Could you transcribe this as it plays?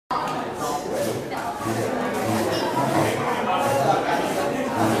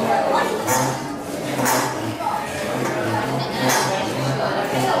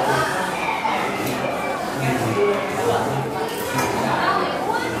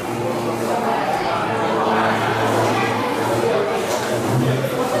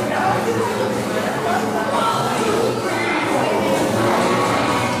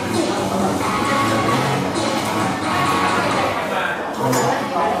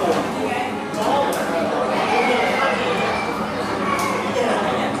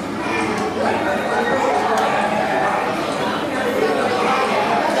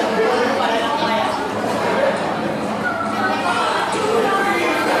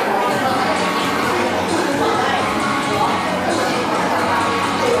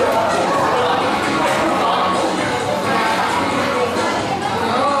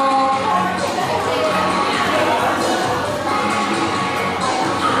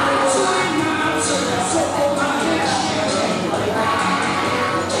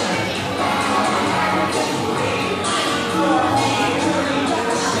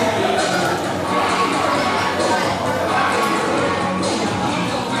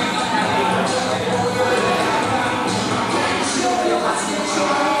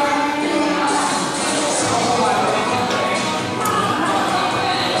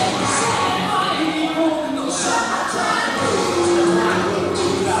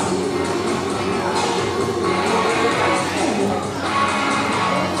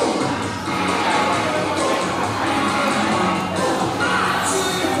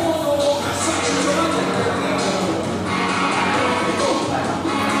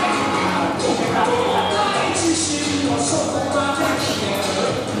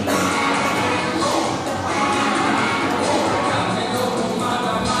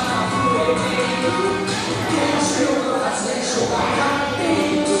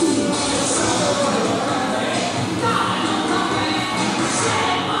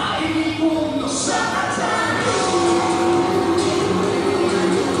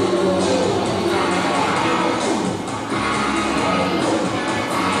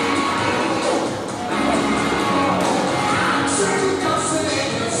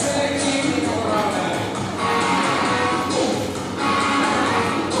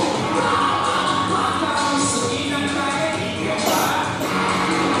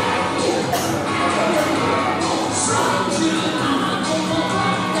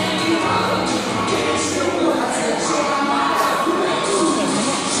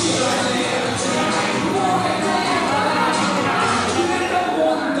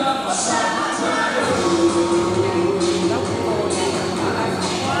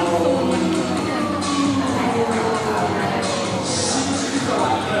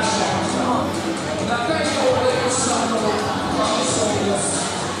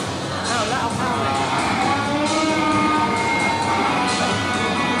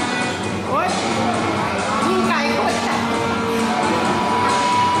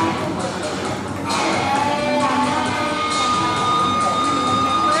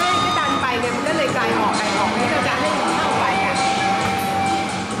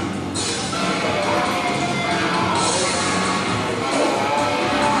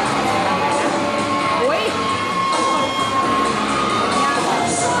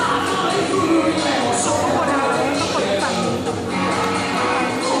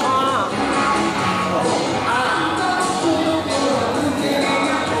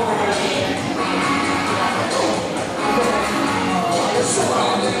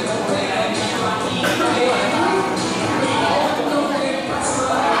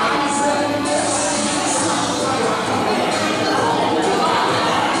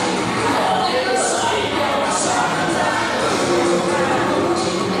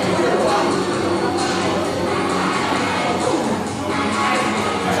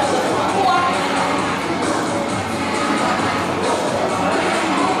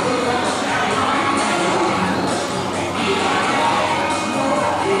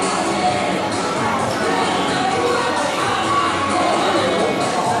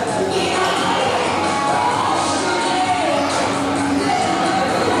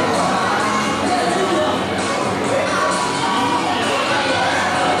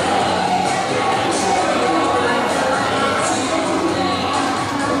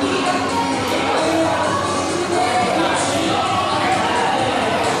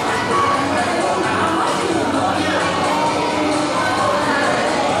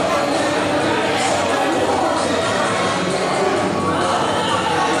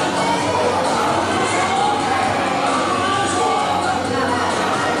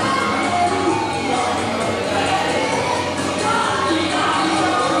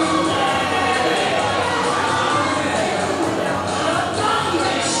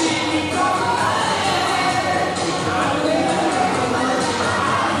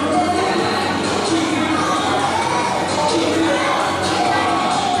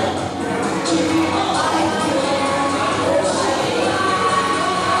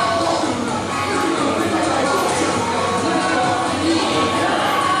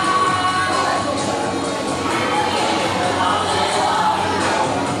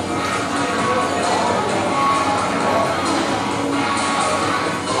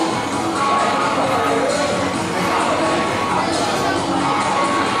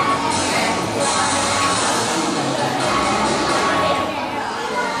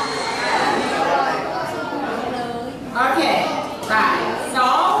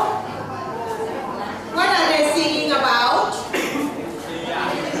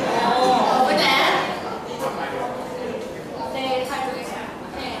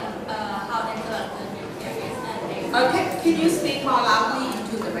Can you speak more loudly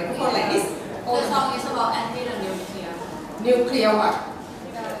into the microphone like this? The song is about anti-nuclear. Nuclear what?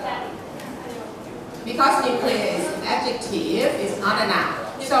 Because nuclear is an adjective, it's not a noun.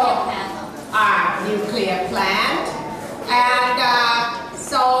 So, nuclear plant. And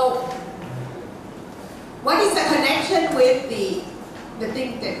so, what is the connection with the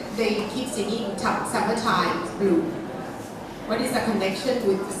thing that they keep singing summertime blue? What is the connection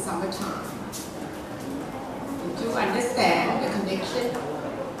with the summertime? Did you understand the connection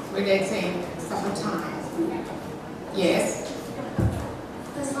when they say summertime blue? Yes?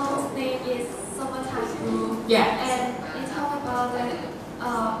 The song's name is Summertime Blue. Yeah. And it talks about the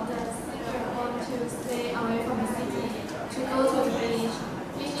singer want to stay away from the city, to go to the beach.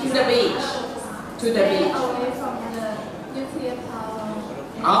 To the beach. To the stay beach. away from the nuclear power.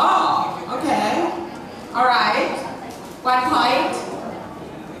 Oh, okay. All right. 1 point.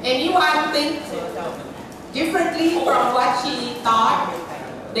 Anyone think differently from what she thought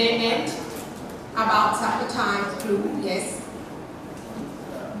they meant about summertime blue? Yes.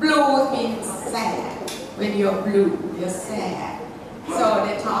 Blue means sad. When you're blue, you're sad. So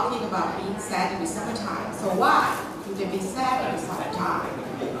they're talking about being sad in the summertime. So why would they be sad in the summertime?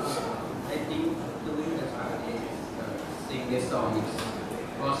 I think the reason they sing this song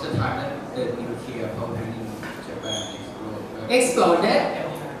was the time that the nuclear power plant in Japan Exploded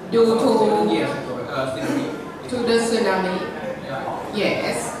due to years ago, to the tsunami. Yeah.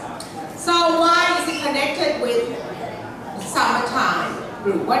 Yes. So why is it connected with summertime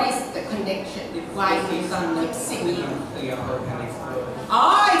blue? What is the connection? Why we keep singing? Nuclear power plant exploded.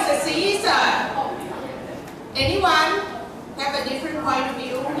 Oh, it's a season. Anyone have a different point of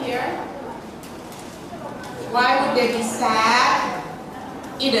view here? Why would they be sad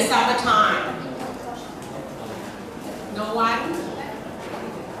in the summertime? No one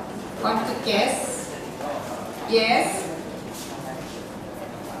want to guess? Yes?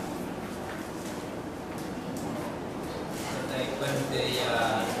 Like when the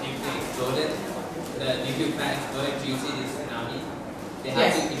nuclear exploded, the nuclear plant exploded due to the tsunami. They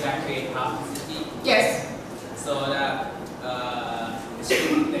had to evacuate half the city. Yes. So that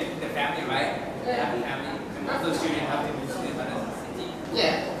the family, right? They have a family. And most of the children have to move to another city.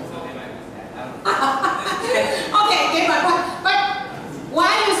 Yeah. So they might be sad. I don't know. Okay, get my point. But why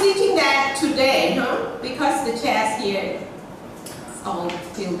are you sitting there today, huh? Because the chairs here is all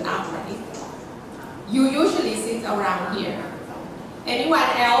filled up, right? You usually sit around here. Anyone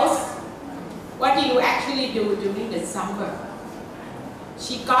else? What do you actually do during the summer?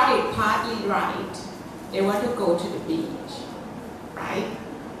 she got it partly right. They want to go to the beach, right?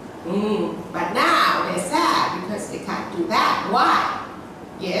 But now they're sad because they can't do that. Why?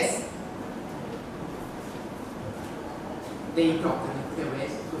 Yes? They dropped the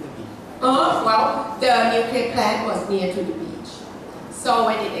waste to the beach. Well, the nuclear plant was near to the beach. So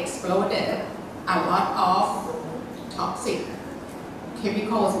when it exploded, a lot of toxic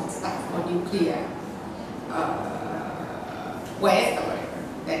chemicals and stuff for nuclear waste or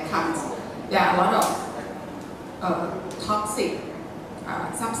whatever that comes. There are a lot of toxic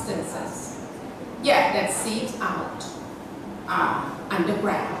substances, that seeps out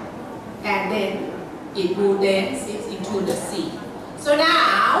underground, and then it will then seep into the sea. So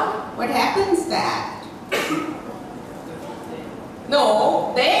now, what happens that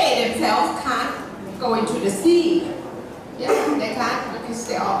no, they themselves can't go into the sea. Yeah, they can't because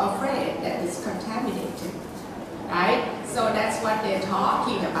they are afraid that it's contaminated, right? So that's what they're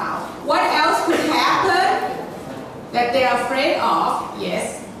talking about. What else could happen that they're afraid of?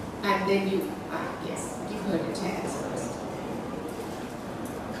 Yes, and then you, yes, give her the chance first.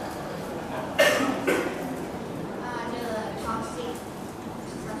 The toxic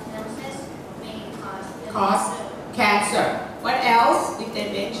substances may Cause cancer. What else did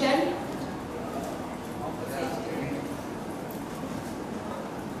they mention?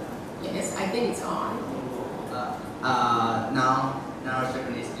 Yes, I think it's on. Now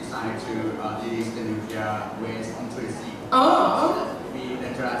Japanese decide to release the nuclear waste into the sea. Oh. We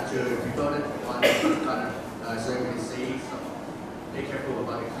interact to people that want to swim in the sea, so be careful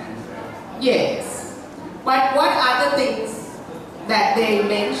about the cancer. Yes. But what other things that they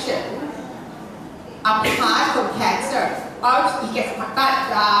mention apart from cancer? But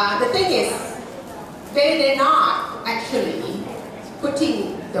the thing is, they're not actually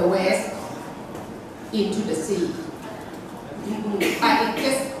putting the waste into the sea. But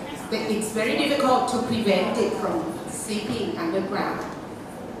it's very difficult to prevent it from seeping underground,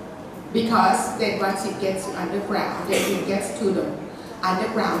 because then once it gets underground, then it gets to the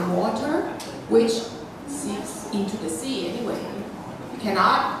underground water, which seeps into the sea anyway. You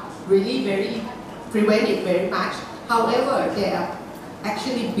cannot really prevent it very much. However, they are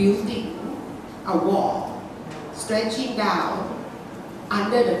actually building a wall stretching down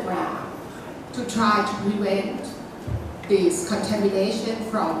under the ground to try to prevent this contamination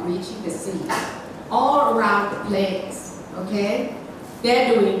from reaching the sea all around the place. Okay,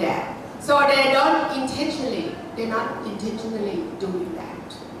 they're doing that. So they're not intentionally doing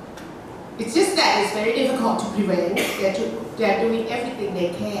that. It's just that it's very difficult to prevent. They're doing everything they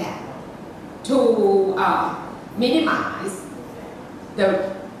can to minimize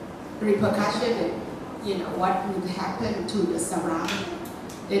the repercussion and what would happen to the surrounding.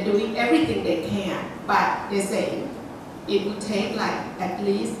 They're doing everything they can, but they say it will take like at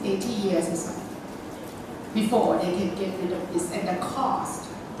least 80 years or something before they can get rid of this, and the cost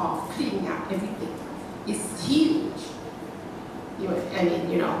of cleaning up everything is huge.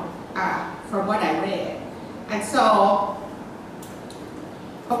 From what I read. And so,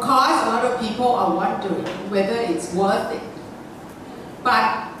 of course, a lot of people are wondering whether it's worth it.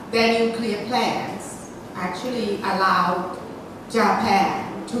 But their nuclear plants actually allowed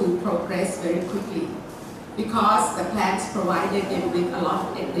Japan to progress very quickly, because the plants provided them with a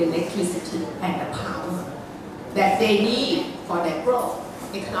lot of the electricity and the power that they need for their growth,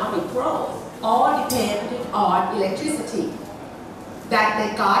 economic growth, all depended on electricity that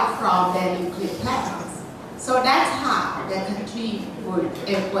they got from their nuclear plants. So that's how their country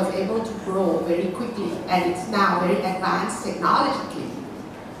was able to grow very quickly, and it's now very advanced technologically.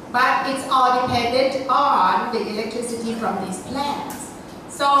 But it's all dependent on the electricity from these plants.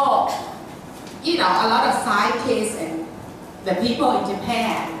 So, a lot of scientists and the people in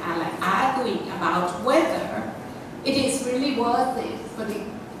Japan are like arguing about whether it is really worth it for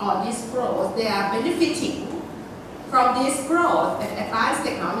all this growth. They are benefiting from this growth and advanced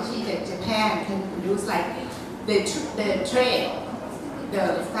technology that Japan can produce, like the trail,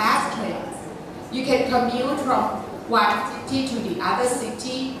 the fast trains. You can commute from one city to the other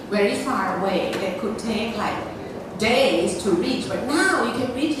city very far away. That could take like days to reach, but now you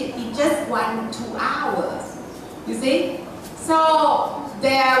can reach it in just 1-2 hours. You see? So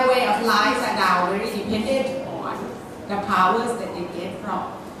their way of life are now very dependent on the powers that they get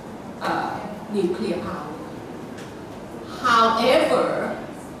from nuclear power. However,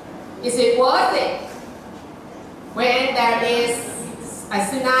 is it worth it when there is a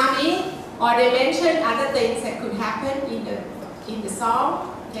tsunami, or they mention other things that could happen in the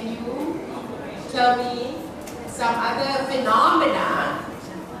song? Can you tell me some other phenomena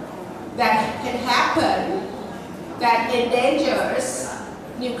that can happen that endangers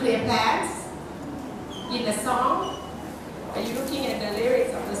nuclear plants in the song? Are you looking at the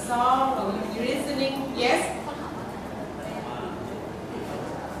lyrics of the song or are you listening? Yes?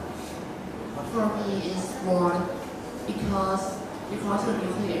 For me, it's more because of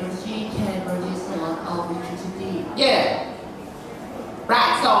nuclear energy can produce a lot of electricity. Yeah.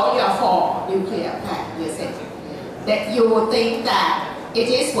 Right, so you're for nuclear plant, you say. That you think that it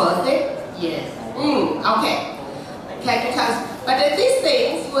is worth it? Yes. Okay. Okay, but these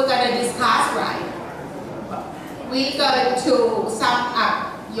things we're going to discuss, right? We're going to sum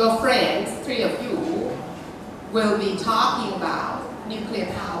up your friends, 3 of you, will be talking about nuclear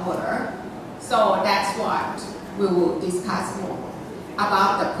power. So that's what we will discuss more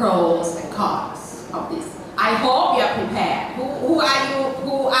about the pros and cons of this. I hope you are prepared. Who are you?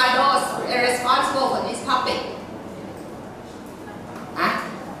 Who are those responsible for this topic?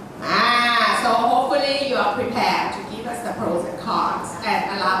 So hopefully you are prepared to give us the pros and cons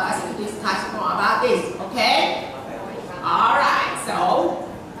and allow us to discuss more about this. Okay? All right. So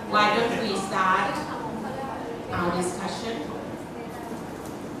why don't we start our discussion?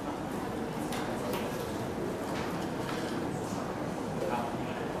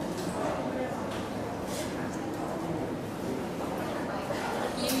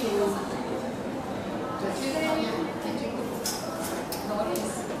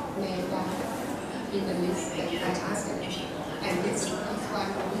 In the list that I asked them. And this one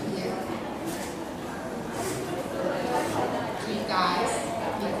over here. 3 guys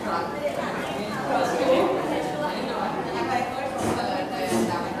in front.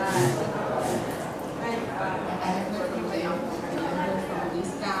 I have heard from them. I heard from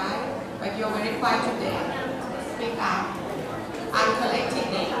this guy. But you're very quiet today. Speak up. I'm collecting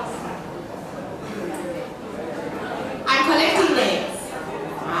names. I'm collecting names.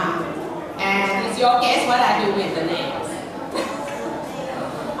 And it's your guess what I do with the names.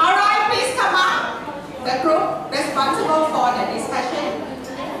 All right, please come up. The group responsible for the discussion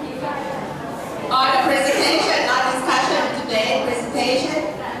or the presentation, not discussion today,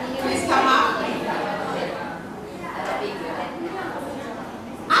 presentation. Please come up.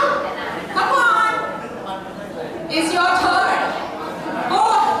 Come on. It's your turn.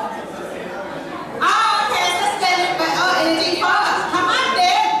 Oh. Okay, let's get it. Anything first. Come on,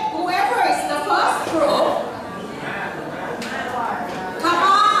 then. Whoever is the first group. Come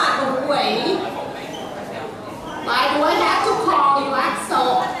on, wait. Why do I have to call you out so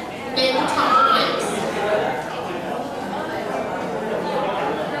many times?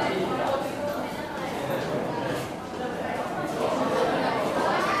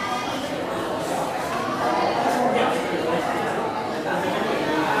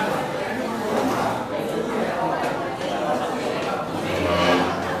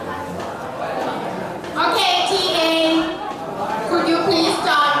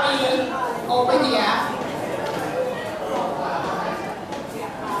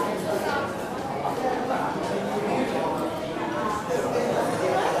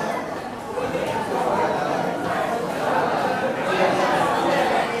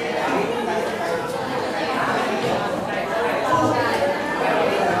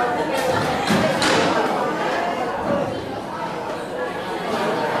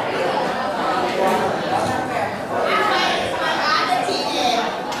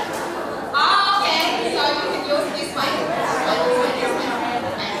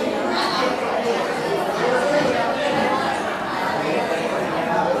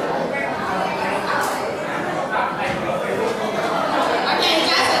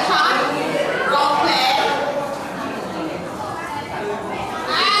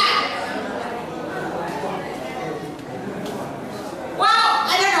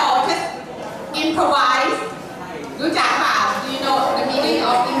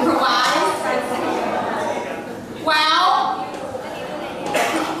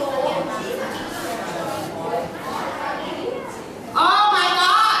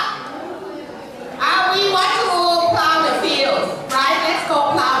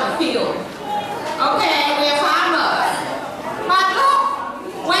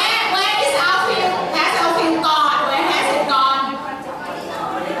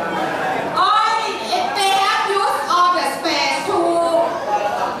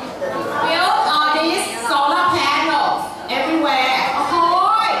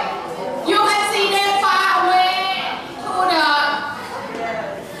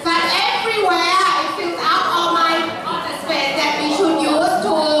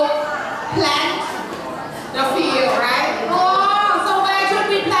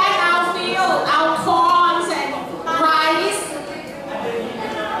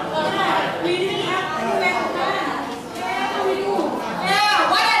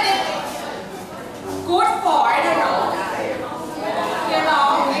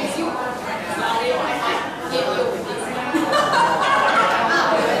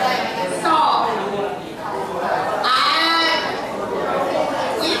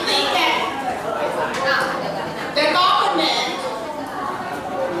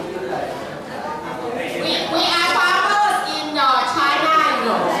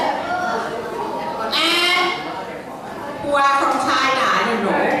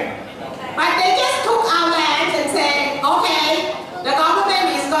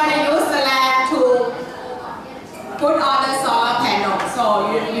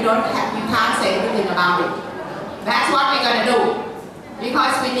 about it. That's what we're going to do.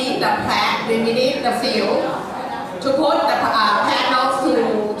 Because we need the plant, we need the field to put the panels to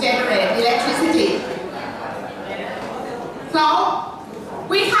generate electricity. So,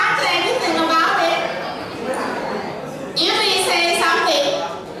 we can't say anything about it. If we say something,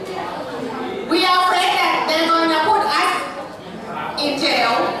 we are afraid that they're going to put us in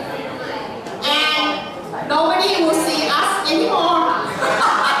jail and nobody will see us anymore.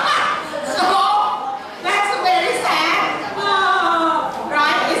 So, that's very sad,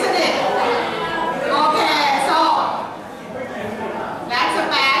 right, isn't it? Okay, so, that's a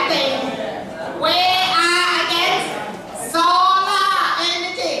bad thing. We are against solar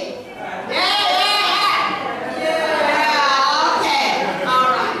energy. Okay, all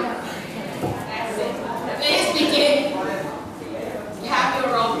right. That's it. Please begin. You have your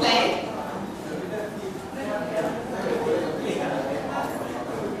role play.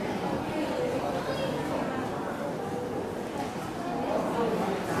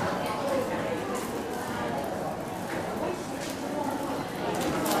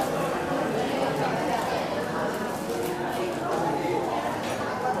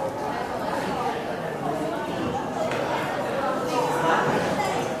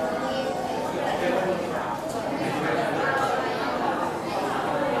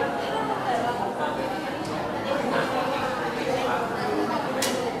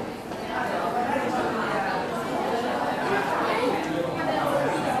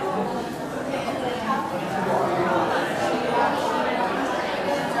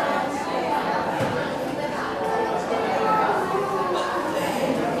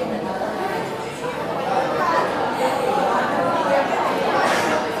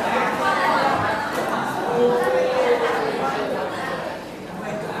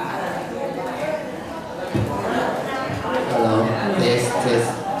 Hello, test.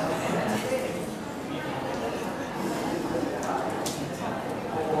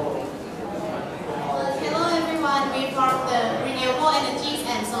 Hello everyone, we from the Renewable Energies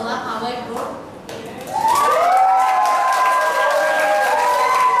and Solar Power Group.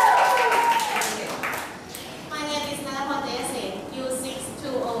 My name is Nanapote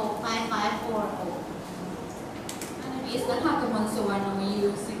U6205540. My name is Natakaman Suwano,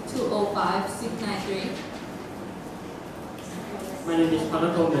 U6205-693. My name is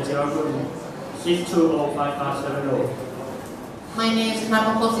Panatom Najiragun, 620557. My name is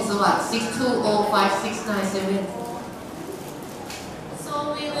Napapol Sisawat, 6205697.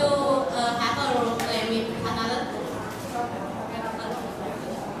 So we will have a role play with another group.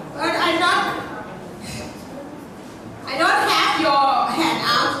 But I don't have your hand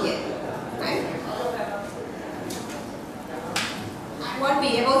out yet, right? I won't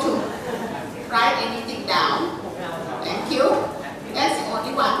be able to write anything down. Thank you. That's the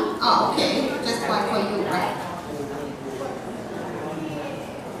only one. Oh, okay. Just one for you, right?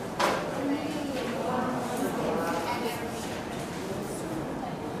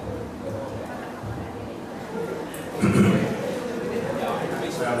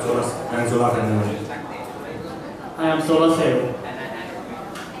 I am solar cell.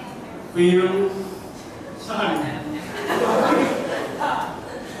 Fuel, sun.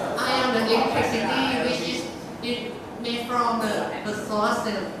 I am the electricity which is made from the solar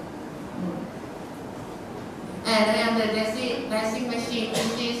cell. And I am the dancing machine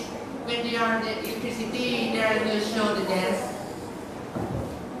which is when they are the electricity, they are going to show the dance.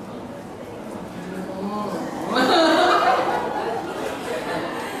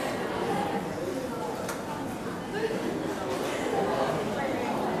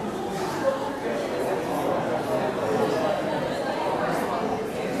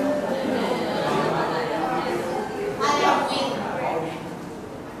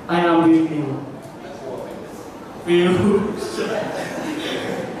 I am winning. Fuel.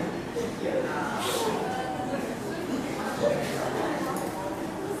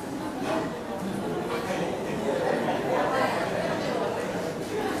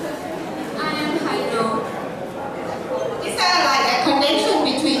 I am Hydro. Is there like a connection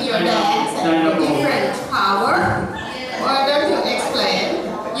between your dance and the different power? Why don't you explain?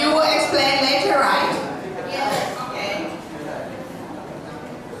 You will explain later, right? Okay.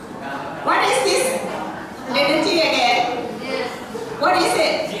 What is this energy again? What is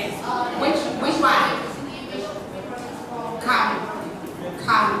it? Which one?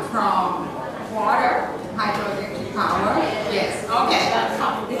 Come from water, hydroelectric power. Yes. Okay.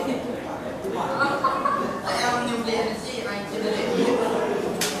 I am nuclear energy. I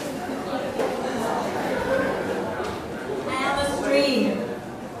am a stream.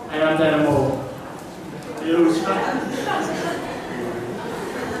 I am dynamo. Fuel, sun.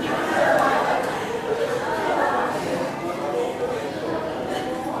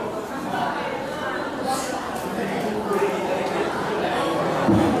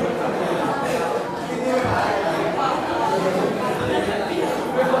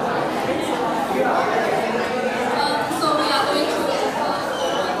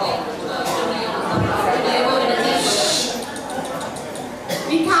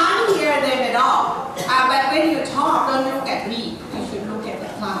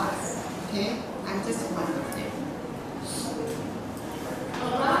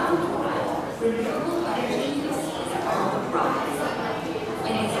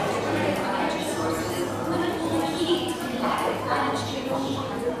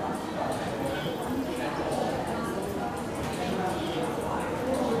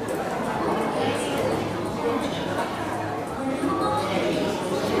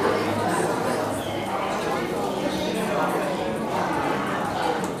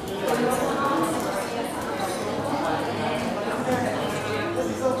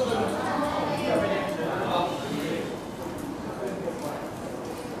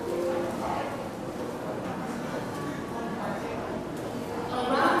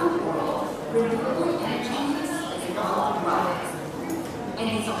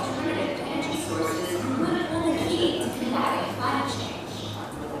 these alternative energy sources would hold the key to combating climate change.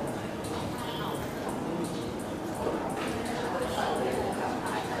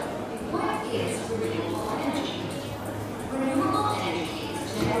 What is renewable energy? Renewable energy is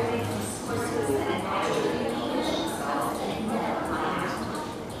generated from sources that naturally replenish themselves and never run out.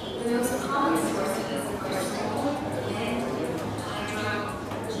 The most common sources are solar, wind, hydro,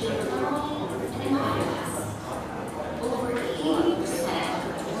 geothermal, and biomass. Over 80% of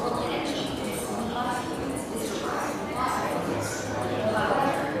total energy consumed by humans is derived from fossil fuels. However,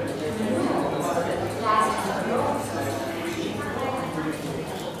 renewables, gas and renewable sources of energy are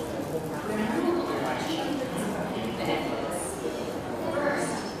renewable energy has many benefits.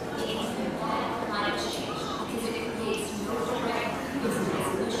 First, it can combat climate change because it creates no direct greenhouse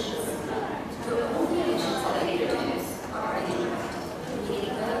emissions. The only emissions that they produce are indirect, meaning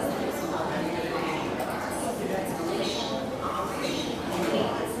those that result in manufacturing process, installation, operation, and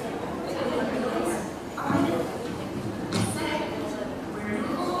maintenance. The emitters are minimal. Second,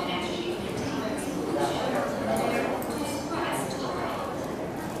 renewable energy contains pollution and therefore reduces price to low.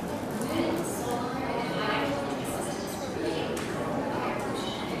 Wind, solar, and hydroelectric systems create air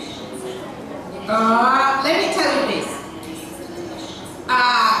pollution emissions. Let me tell you this.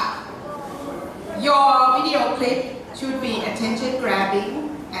 Your video clip should be attention grabbing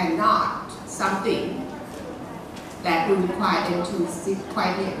and not something that will require them to sit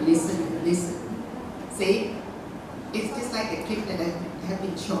quietly and listen. See? It's just like the clip that I have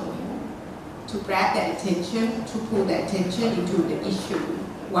been showing. To grab their attention, to pull their attention into the issue,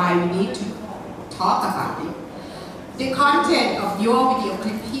 why we need to talk about it. The content of your video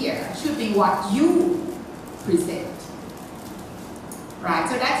clip here should be what you present. Right?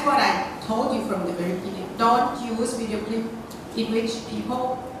 So that's what I told you from the very beginning. Don't use video clip in which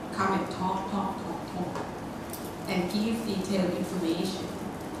people come and talk, and give detailed information.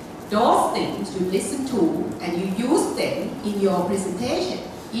 Those things you listen to and you use them in your presentation.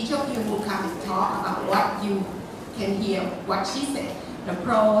 Each of you will come and talk about what you can hear, what she said, the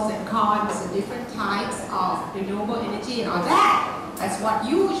pros and cons, the different types of renewable energy and all that. That's what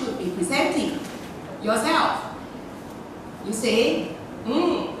you should be presenting yourself. You see?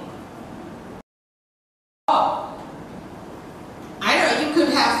 Oh, I don't know, you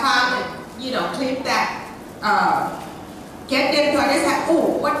could have found a, clip that get them to understand,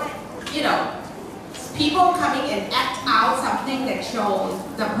 oh, what, people coming and act out something that shows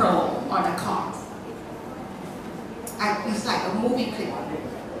the pro or the cons. And it's like a movie clip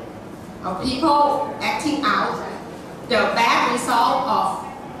of people acting out the bad result of,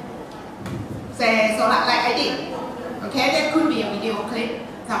 say, so like I did. Okay, there could be a video clip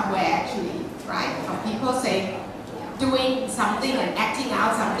somewhere actually, right? Of people say, doing something and acting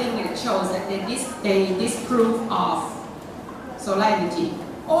out something that shows that they disapprove of solar energy.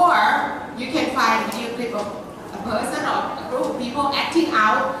 Or you can find a video clip of a person or a group of people acting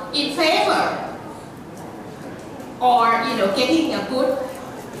out in favor or getting a good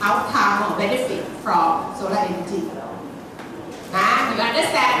outcome or benefit from solar energy. You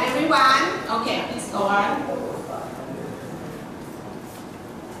understand, everyone? Okay, please go on.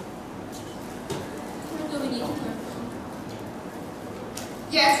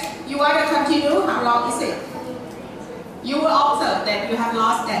 Yes, you want to continue? How long is it? You will observe that you have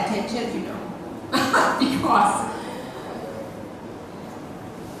lost their attention, because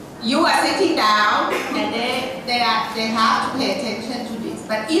you are sitting down and they have to pay attention to this.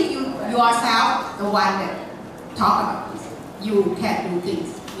 But if you yourself, the one that talk about this, you can do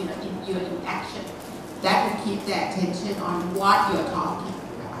things, in your action. That will keep their attention on what you're talking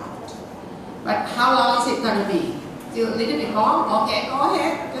about. But how long is it going to be? Still a little bit long? Okay, go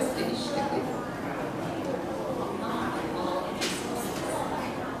ahead. Just finish the clip.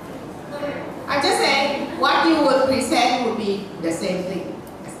 I'm just saying, what you would present would be the same thing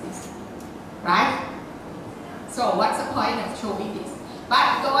as this. Right? So what's the point of showing this?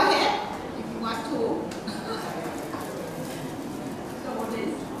 But go ahead, if you want to. Show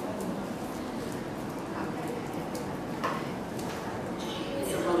this.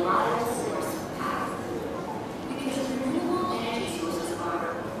 It's a reliable source of power. Because renewable energy sources are,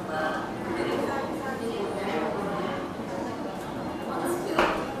 renewable, they will never run out. Once built,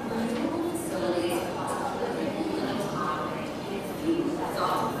 renewable facilities cost a billion to operate and few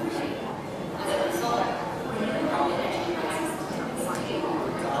dissolve free. As a result, renewable energy prices become stable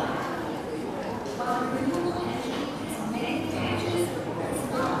over time. While renewable energy has many advantages, it's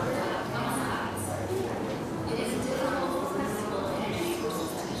not without downsides. It is difficult for renewable energy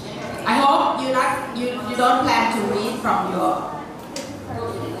sources to generate. I hope you don't plan to read from your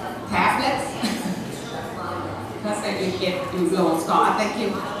tablets. Because I did get you low score. Thank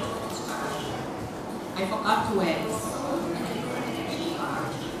you. I forgot to add.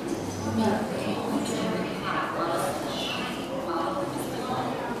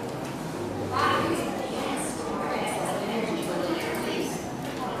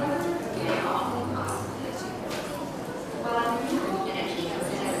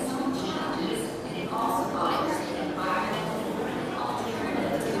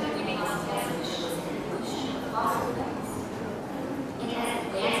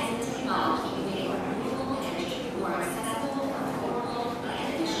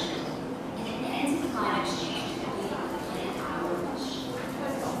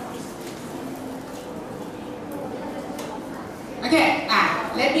 Okay,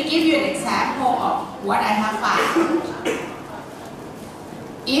 let me give you an example of what I have found.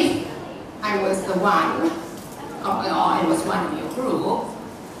 If I was the one, or I was one of your group,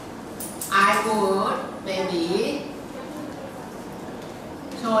 I would maybe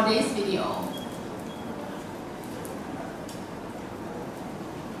show this video.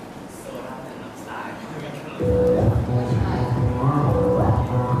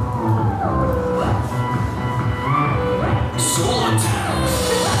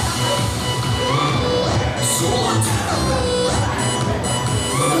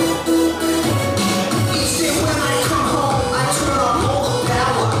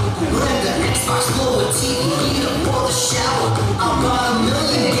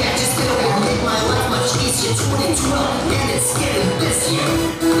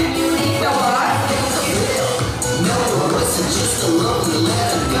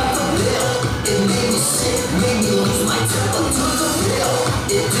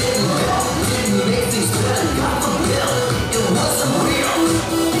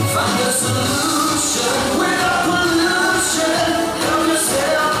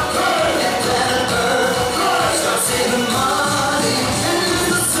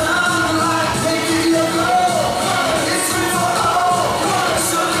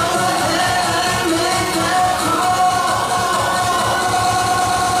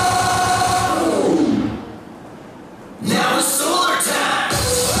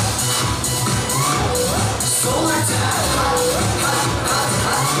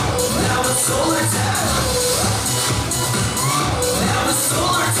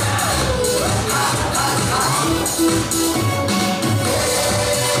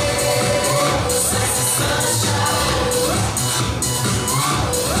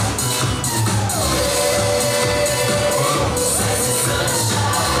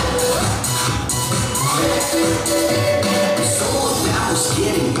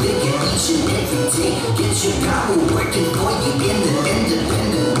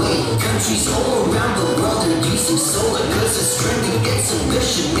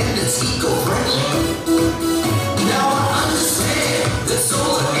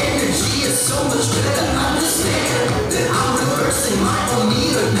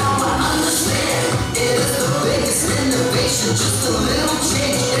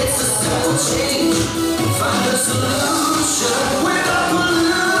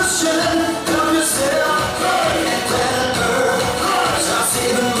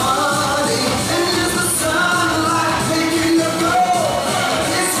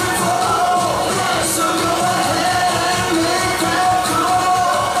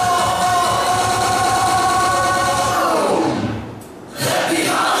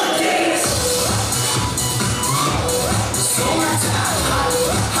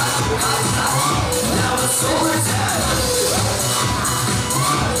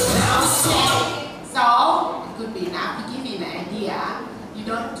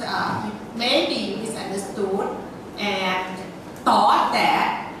 Maybe you misunderstood and thought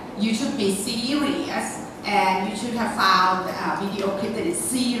that you should be serious and you should have found a video clip that is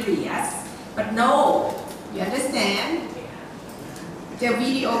serious. But no, you understand? The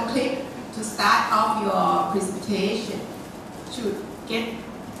video clip to start off your presentation should get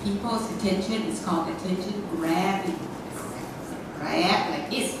people's attention. It's called attention grabbing. Grab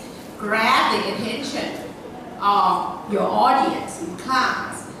like this. Grab the attention of your audience in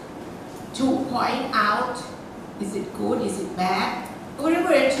class to point out, is it good, is it bad,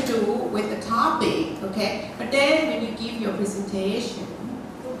 whatever to do with the topic, okay? But then when you give your presentation,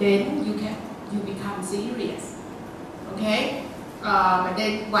 then you become serious, okay? But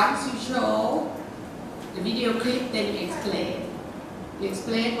then once you show the video clip, then you explain. You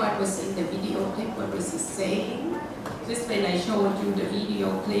explain what was in the video clip, what was it saying. Just when I showed you the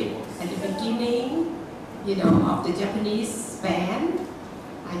video clip at the beginning, you know, of the Japanese band,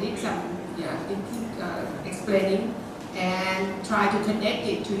 I did some explaining and try to connect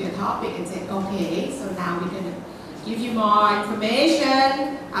it to your topic and say, okay, so now we're going to give you more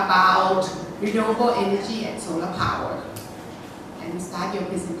information about renewable energy and solar power. And you start your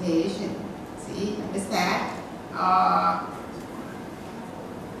presentation. See, understand?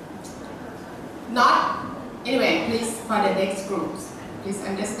 Not, anyway, please, for the next groups, please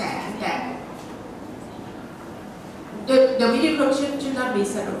understand that the video production should not be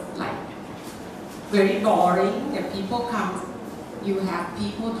sort of like very boring, that people come, you have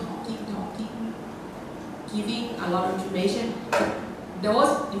people talking, giving a lot of information.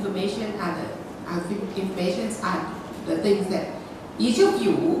 Those information are the things that each of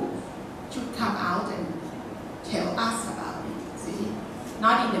you should come out and tell us about it. See,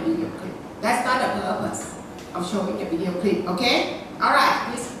 not in the video clip. That's not the purpose of showing a video clip. Okay? All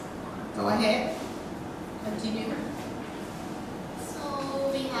right. Please go ahead. Continue. So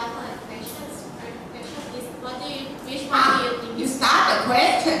we have questions. Question is, which one do you think? You start the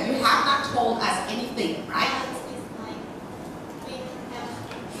question. You have not told us anything, right?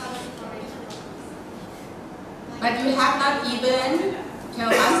 But you have not even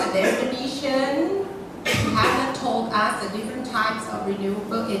told us a definition. You have not told us the different types of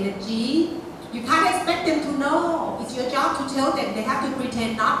renewable energy. You can't expect them to know. It's your job to tell them. They have to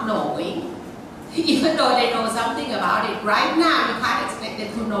pretend not knowing, even though they know something about it. Right now, you can't expect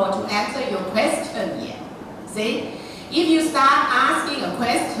them to know to answer your question yet. See? If you start asking a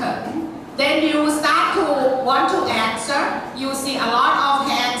question, then you start to want to answer. You see a lot of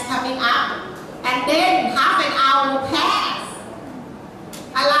hands coming up. And then half an hour will pass,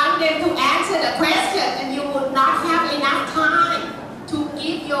 allowing them to answer the question, and you would not have enough time to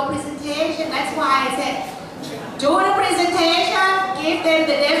give your presentation. That's why I said, do the presentation, give them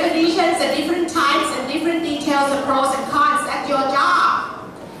the definitions, the different types and different details, the pros and cons. That's your job.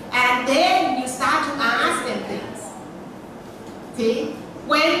 And then you start to ask them things. See?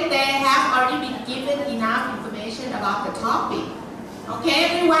 When they have already been given enough information about the topic. Okay,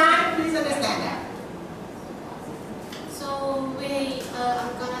 everyone? Please understand that. So I'm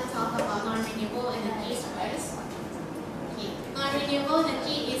gonna talk about non-renewable energies first. Okay. Non-renewable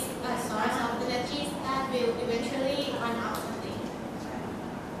energy is a source of energy that will eventually run out of thing.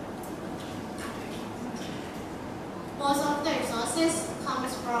 Most of the resources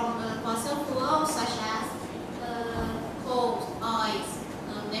comes from fossil fuels such as coal, oil,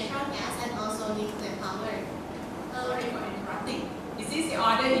 natural gas, and also nuclear power. Sorry for interrupting. Is this the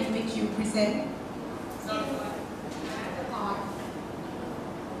order in which you present?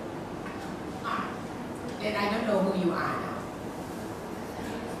 Then I don't know who you are now.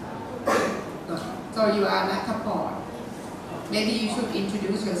 So you are Nakapon. Maybe you should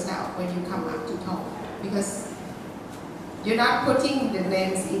introduce yourself when you come up to talk, because you're not putting the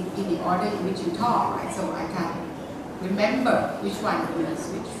names in the order in which you talk, right? So I can't remember which one is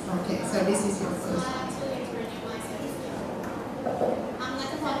which. Okay, so this is your first. I'm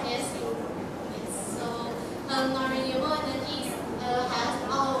Nakapon S. So non-renewable energies has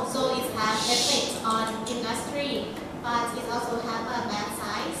effects on industry, but it also has a bad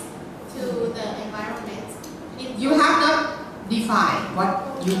side to the environment. You have not defined what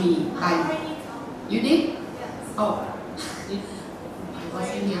you mean by. You did? Yes. Oh. I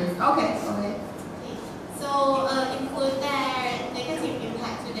wasn't here. Okay, go ahead. So include their negative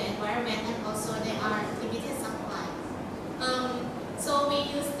impact to the environment, and also there are limited supply. So we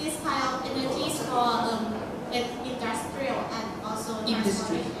use this kind of energies for industrial and also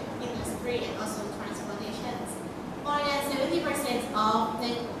industry and also transportation. More than 70% of the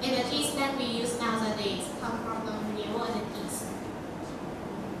energies that we use nowadays come from the renewable energies.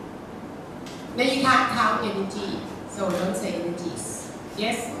 Then you can't count energy, so don't say energies.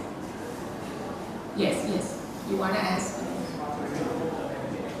 Yes? Yes, yes. You want to ask?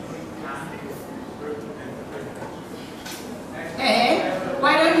 Okay.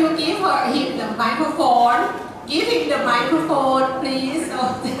 Why don't you give him the microphone? Give him the microphone, please, so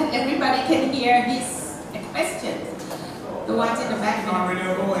that everybody can hear his questions. The ones in the back.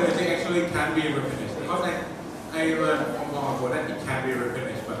 Non-renewable energy actually can be replenished, because I learned from long ago that it can be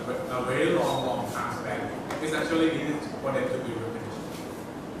replenished, but a very long time span. It's actually needed for them to be replenished.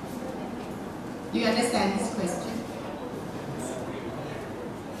 Do you understand his question?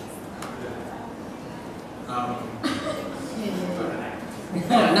 No.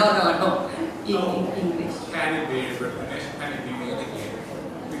 In English. Can it be replenished? Can it be made again?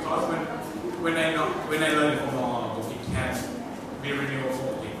 Because when I learned it from long ago, it can be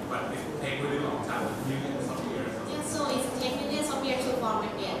renewable again, but it takes really long time, millions of years. Yeah, so it takes millions of years to form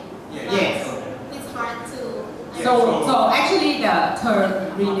again. Yeah. Yes. It's hard to. So actually the term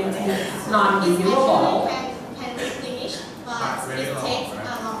non-renewable. Can be finished, but it takes a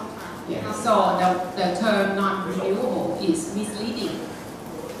long time. Yes. So the term non-renewable is misleading,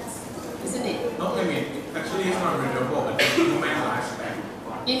 isn't it? No, I mean, actually it's not renewable, but it's human lifespan.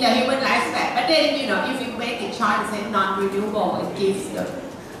 In the human lifespan. But then, you know, if you make a choice and say non-renewable, it gives the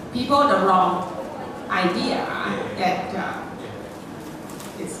people the wrong idea that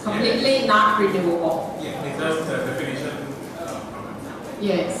it's completely not renewable. Yeah, because the definition.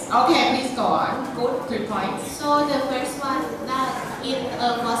 Yes. Okay, please go on. Good, 3 points. So the first one, that in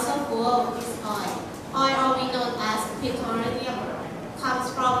a fossil fuel is oil. Oil, or we known as petroleum, comes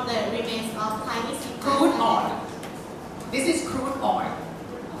from the remains of tiny sea Crude oil. This is crude oil.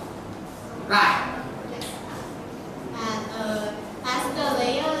 Right. Yes. And as the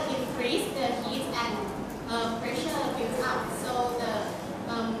layer increase, the heat and pressure builds up. So the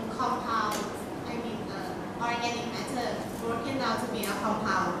compound, organic matter broken down to be a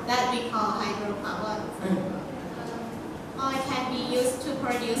compound that we call hydrocarbons. Oil can be used to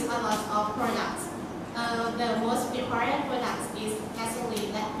produce a lot of products. The most important product is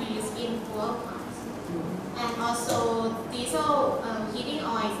gasoline that we use in fuel cars, and also diesel heating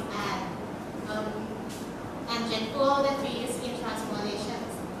oils and jet fuel that we use in transportation.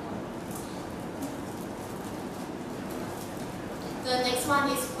 The next one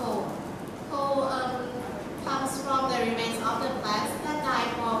is coal. Coal comes from the remains of the plants that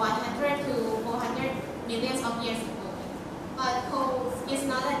died for 100 to 400 millions of years ago. But coal is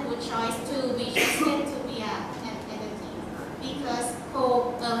not a good choice to be chosen to be an energy, because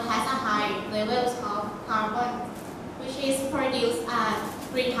coal has a high levels of carbon, which is produced as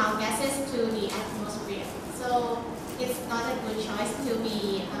greenhouse gases to the atmosphere. So it's not a good choice to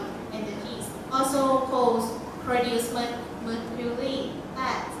be energies. Also, coal produce mercury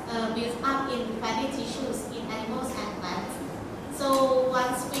that builds up in fatty tissues in animals and plants. So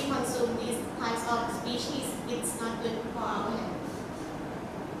once we consume these types of species, it's not good for our health.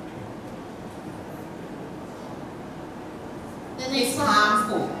 The next It's one,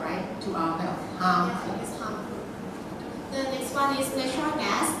 harmful, right, to our health. Harmful. yeah, it's harmful. The next one is natural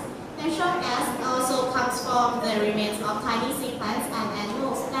gas. Natural gas also comes from the remains of tiny sea plants and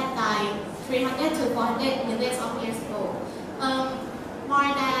animals that died 300 to 400 millions of years ago. More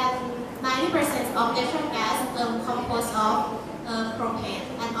than 90% of natural gas composed of propane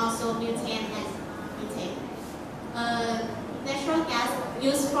and also butane and methane. Natural gas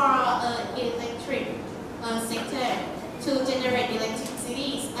used for electric sector to generate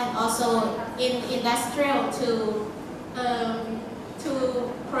electricity, and also in industrial to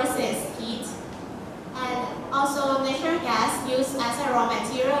process heat. And also natural gas used as a raw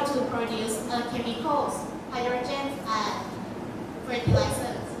material to produce chemicals, hydrogen and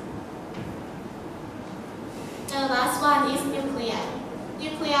fertilizers. The last one is nuclear.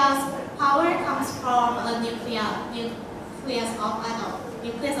 Nuclear power comes from a nucleus of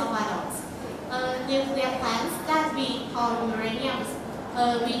atoms. Nuclear plants that we call uraniums.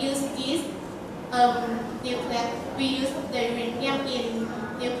 We use the uranium in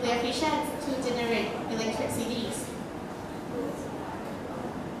nuclear fission to generate electricity.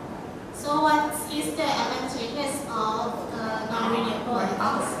 So what is the advantages of non-renewable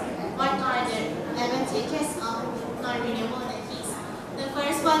energies? What are the advantages of non-renewable energies? The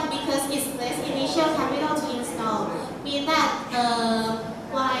first one, because it's less initial capital to install, means that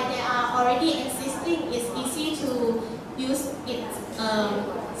while they are already existing, it's easy to use it.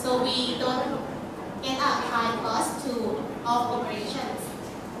 So we don't get a high cost of operations.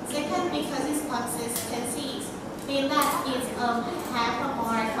 Second, because its consistency means that it have a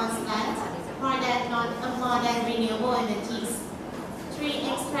more constant, more than renewable energies.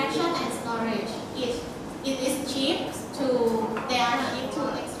 3, extraction and storage. It is cheap they are cheap to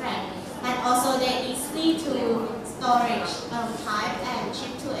extract, and also they're easy to storage type and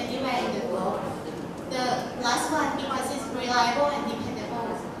ship to anywhere in the world. The last one, because it's reliable and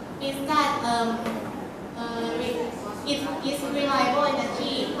dependable, means that it is reliable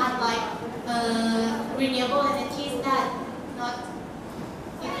energy, unlike renewable energies that not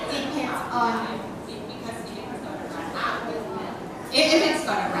it depends on. If it's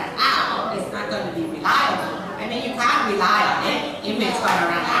going to run out, it's not going to be reliable. I mean, you can't rely on it if it's going to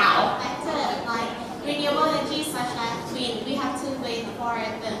run out. Like renewable energy such as wind, we have to wait for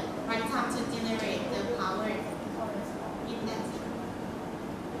the right time to generate the power in that.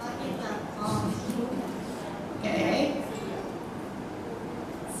 Okay.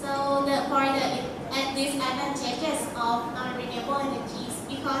 So for the disadvantages of non-renewable energies,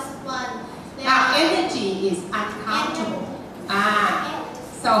 because one, Now, energy is uncountable.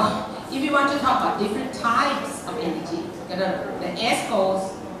 So if you want to talk about different types of energy, the S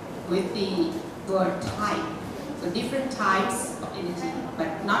goes with the word type. So different types of energy,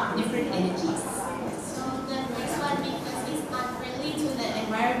 but not different energies. So the next one, because it's unfriendly to the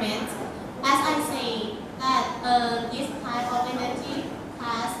environment, as I say that this type of energy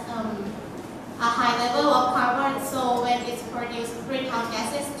has a high level of carbon, so when it's produced greenhouse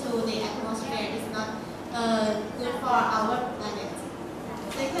gases to the atmosphere, it's not good for our planet.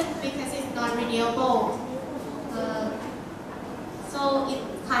 Second, because it's non-renewable, so it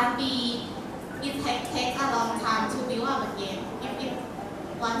can be, it takes a long time to build up again if it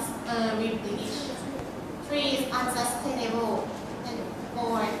once replenished. Three is unsustainable, and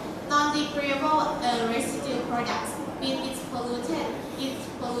four, non-degradable residue products, means it pollutes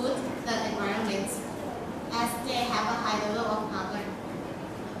the environment as they have a high level of carbon.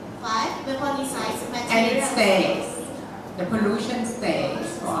 Five, weaponized materials. And it stays. The pollution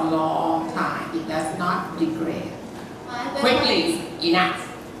stays for a long time. It does not degrade quickly enough.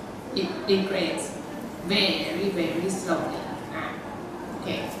 It degrades very, very slowly.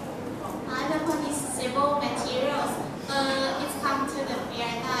 Okay. Weaponizable materials. It's come to the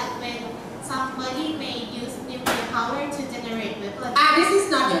fear that when somebody may use nuclear power to generate weapons. This is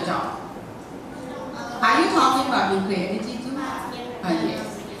not your job. Are you talking about nuclear energy too? Yes.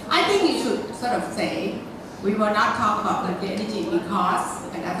 I think you should sort of say, we will not talk about nuclear energy because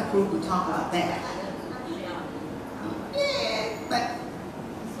another group will talk about that. Yeah, but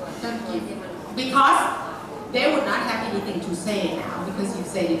because they would not have anything to say now because you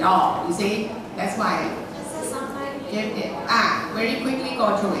said it all. You see, that's why. Very quickly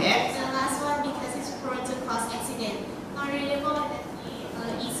go through it. The last one, because it's prone to cause accident. Non-renewable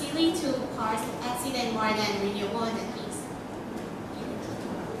energy easily to cause accident more than renewable energies.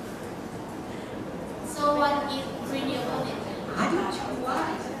 So what is renewable energy? I don't know.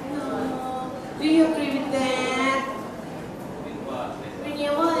 No. Do you agree with that?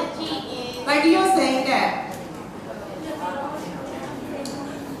 Renewable energy is... Like you're saying that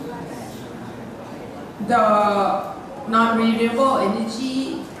the non-renewable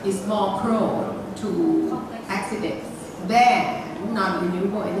energy is more prone to accidents than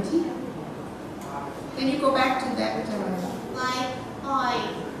non-renewable energy. Can you go back to that? Like oil,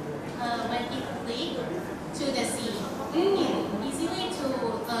 when it leaks to the sea, it easily to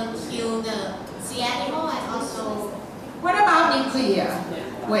kill the sea animal and also... What about nuclear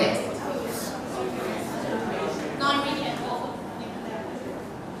waste? Non-renewable.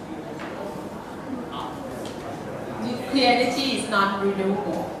 Nuclear energy is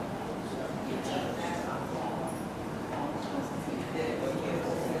non-renewable.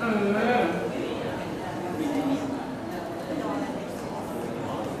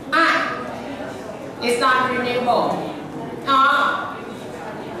 It's not renewable.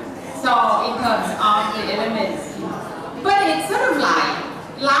 So in terms of the elements, but it's sort of like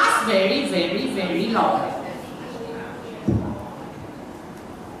lasts very, very, very long.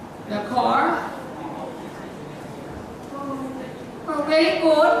 The core. Oh, very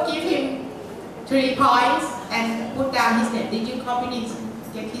good. Give him 3 points and put down his name. Did you copy it?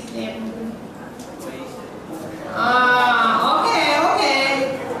 Get his name. Okay.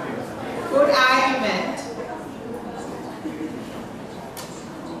 Good argument.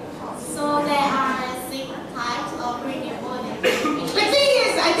 So there are 6 types of renewable energy. The thing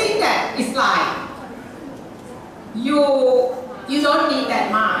is, I think that it's like you don't need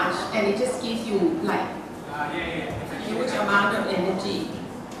that much, and it just gives you like huge amount of energy.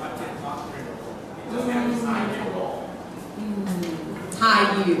 High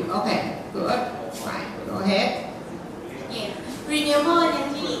yield. Okay, good. Right. Go ahead. Yes. Renewable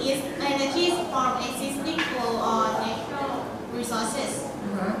energy is energy from existing flow or natural resources.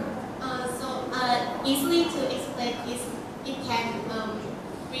 Easily to explain is it can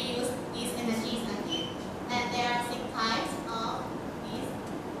reuse these energies again. And there are 6 types of these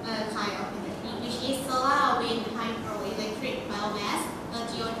kind of energy, which is solar, wind, hydroelectric, biomass,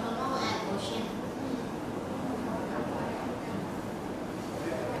 geothermal, and ocean.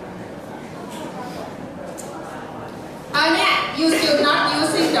 You're still not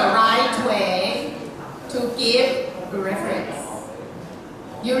using the right way to give reference.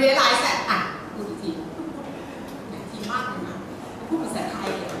 You realize that พูดอีกทีมากเลยนะพูดภาษาไทย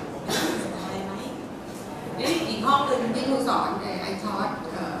ภาษาไทยไหมนี่อีกห้องหนึ่งที่ครูสอนI taught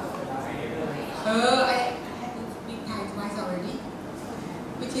I had to speak Thai twice already,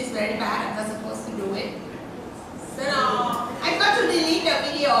 which is very bad. I'm not supposed to do it. So now I got to delete the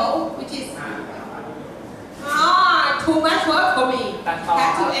video, which is too much work for me. I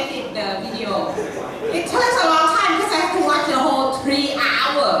have to edit the video. It takes a long time because I have to watch the whole 3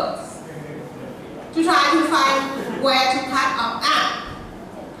 hours to try to find where to cut off.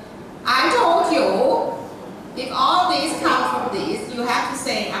 I told you if all these come from this, you have to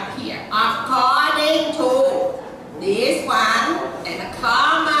say up here, according to this one, and a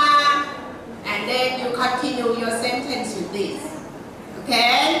comma, and then you continue your sentence with this.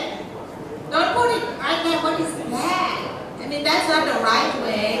 Okay? Don't put it right there, what is that? I mean, that's not the right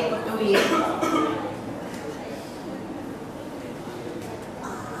way of doing it.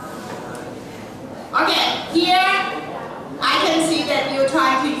 Okay, here I can see that you're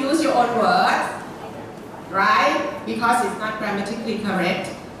trying to use your own words, right? Because it's not grammatically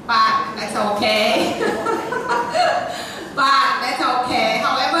correct, but that's okay. But that's okay.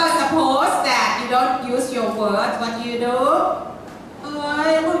 However, suppose that you don't use your words, what do you do?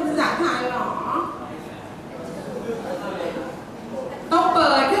 พูดภาษาไทยหรอ ต้องเ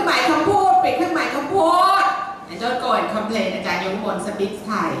ปิดเครื่องหมายคำพูดปิดเครื่องหมายคำพูด and don't go and complain อาจารย์ยงมน speak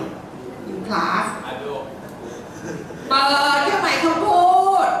Thai in class เปิดเครื่องหมายคำพู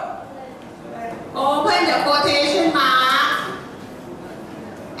ด open the quotation mark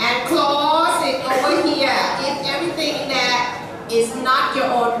and close it over here if everything that is not your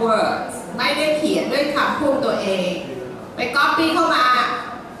own words ไม่ได้เขียนด้วยคำพูดตัวเองไปก๊อปปี้เข้ามา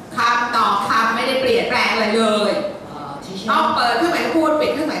คำต่อคำไม่ได้เปลี่ยนแปลงอะไรเลยต้องเปิดเครื่องหมายคำพูดปิ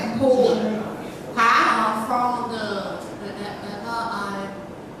ดเครื่องหมายคำพูดค่ะ from the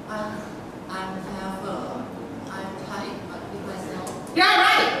I type with myself. Yeah,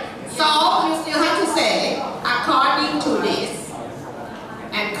 right. So you still have to say according to this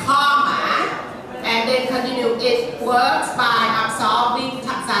and comma and then continue. It works by absorbing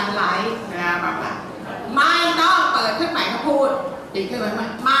sunlight. ไม่ต้องเปิดเครื่องหมายคำพูดปิดเครื่องหมาย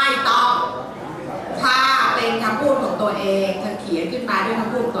ไม่ต้องถ้าเป็นคำพูดของตัวเองเธอเขียนขึ้นมาด้วยค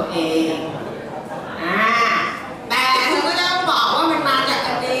ำพูดตัวเองแต่เธอก็ต้องบอกว่ามันมาจาก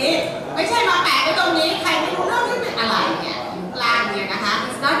อันนี้ไม่ใช่มาแปะไว้ตรงนี้ใครไม่รู้เรื่องที่เป็นอะไรเนี่ยอยู่กลางเนี่ยนะคะ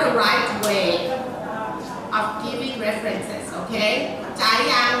It's not the right way of giving references okay ใจ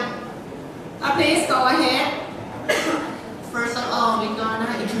ยัง Please go ahead. First of all, we're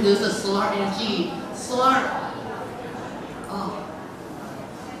gonna introduce the solar energy. Solar.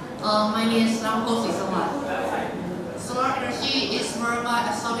 My name is Ramko Sisawat. Solar energy is worked by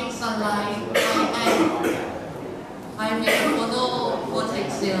absorbing sunlight by making photovoltaic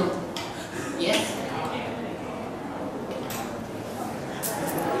cell. Yes.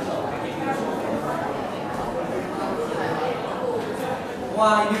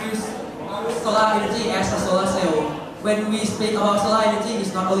 Why do you use solar energy as a solar cell? When we speak about solar energy,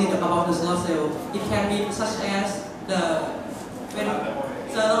 it's not only about the solar cell. It can be such as the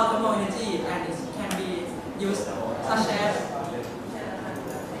solar thermal energy, and it can be used such as.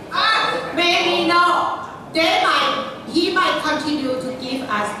 Maybe no. He might continue to give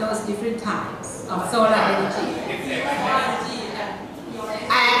us those different types of solar energy.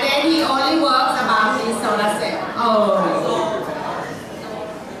 And then he only works about his solar cell.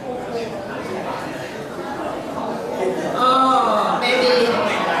 Maybe.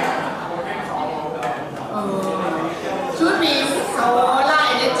 Should be solar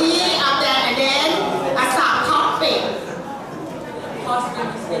energy up there and then a subtopic.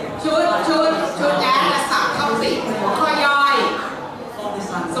 Should add a subtopic หัวข้อย่อย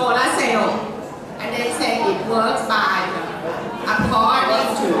solar cell and then say it works by according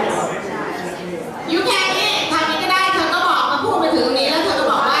to. You can ทำนี้ก็ได้เธอก็บอกมาพูดมาถึงนี้แล้วเธอก็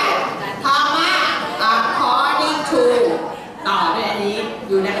บอกว่าคำว่า according to ต่อด้วยอันนี้อ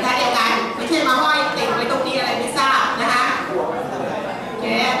ยู่ในบรรทัดเดียวกันไม่ใช่มาห้อยติดไว้ตรงนี้อะไรไม่ทราบนะคะ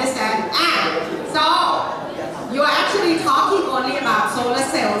Okay, understand? So you are actually talking only about solar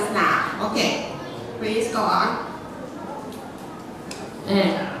cells now. Okay, please go on.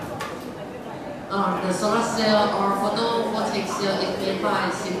 The solar cell or photovoltaic cell is made by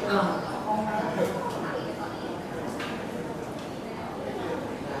silicon.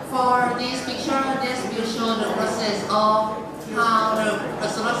 For this picture, this will show the process of how the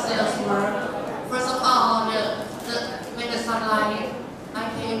solar cells work. First of all, when the sunlight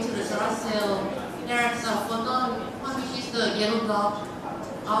came to the solar cell, there's a photon, which is the yellow block,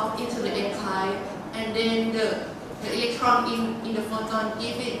 up into the N-type, and then the electron in the photon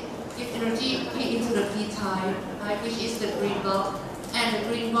give energy into the P-type, which is the green block, and the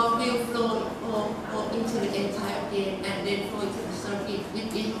green block will flow into the N-type again, and then flow into the circuit,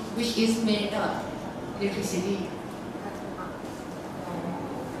 which is made of electricity.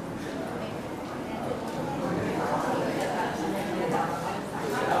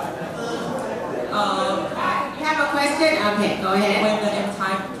 You have a question? Okay, go ahead. When the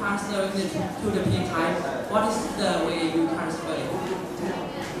M-type transfers to the P-type, what is the way you transfer it?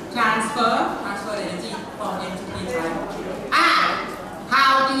 Transfer the energy from M to P-type.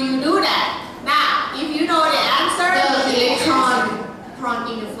 How do you do that? Now, if you know the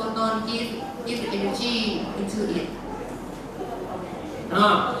to it.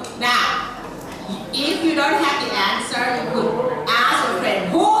 Now, if you don't have the answer, you could ask your friend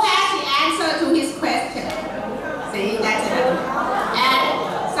who has the answer to his question. See, that's another one. And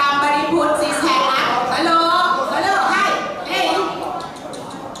somebody puts his hand up. Hello, hello, hi, hey.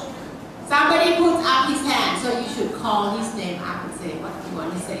 Somebody puts up his hand, so you should call his name up and say what you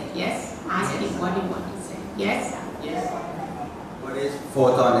want to say. Yes? Ask him what you want to say. Yes? Yes. What is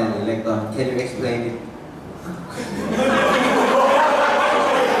photon and electron? Can you explain it?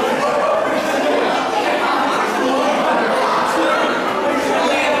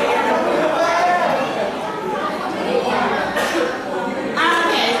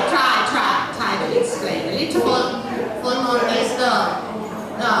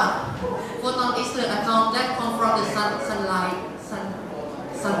 Photon is the atom that comes from the sunlight,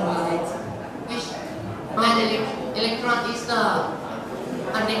 which and the electron is the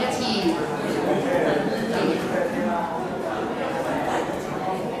negative.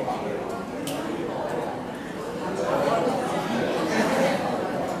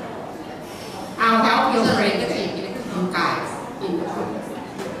 I'll help you break it, you guys, in the group.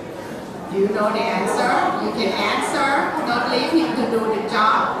 Do you know the answer? You can answer. Don't leave him to do the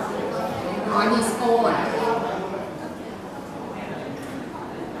job on his own.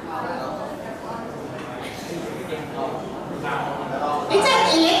 It's an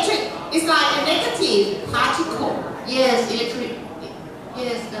electric. It's like a negative particle. Yes, electric.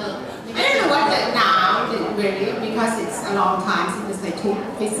 Yes, I don't know what the noun really, because it's a long time since I took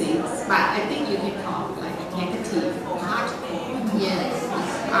physics, but I think you can call it like a negative particle. Yes.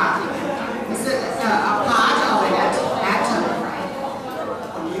 It's a part of an atom, right?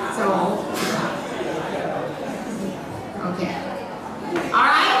 So, okay.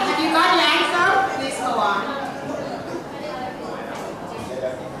 Alright, have you got your answer? Please go on.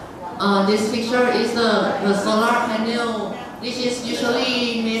 This picture is the solar panel, which is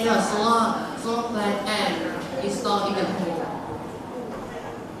usually made of solar plant and installed in the home.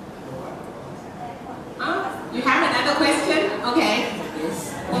 You have another question? Okay.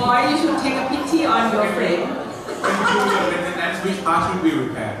 Yes. Or you should take a pity on your friend. And which part should be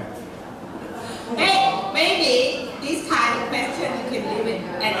repaired? Hey, maybe this kind of question you can leave it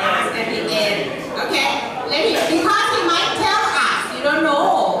and ask at the end. Okay? Because he might tell us, you don't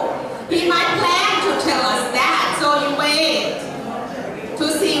know. He might plan to tell us that, so you wait to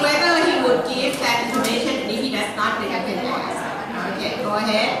see whether he would give that information. If he does not, then I can ask. Okay, go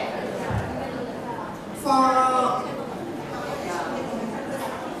ahead.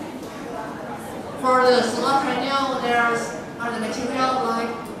 For the solar panel, there are the material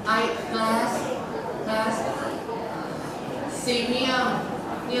like glass, silicon,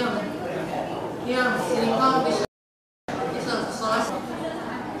 which is a solar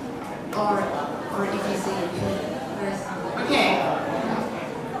or EPC. Okay.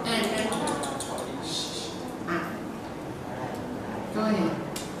 And go ahead.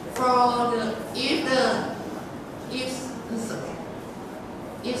 For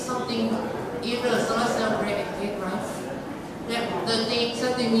if the solar cell breaks, right? The thing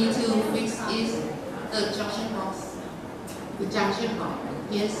that they need to fix is the junction box. The junction box.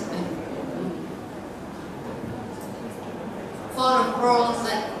 Yes. For the pros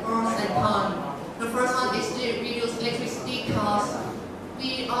and cons, the first one is to reduce electricity costs.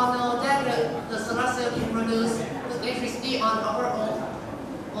 We all know that the solar cell can produce electricity on our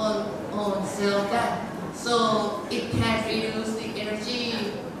own cell that, so it can reduce the energy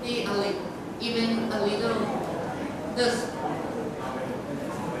even a little.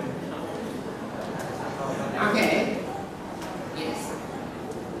 Okay. Yes.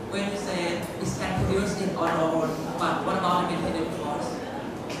 When you say it can produce it on our own, but what about the maintenance cost?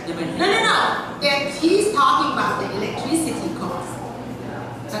 No. Then he's talking about the electricity cost.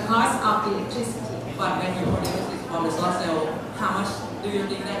 The cost of electricity. But when you produce it from the solar cell, how much do you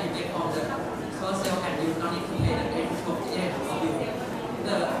think that you get from the solar cell and you don't need to pay the electrical bill?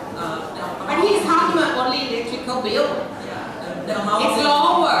 But he's talking about only electrical bill. Yeah, the amount. It's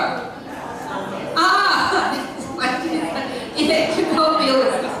lower. Electrical bill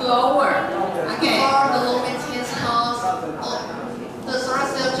is lower. Okay. For the low maintenance cost, the solar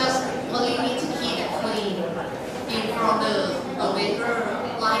cell just only need to keep it clean. From the weather,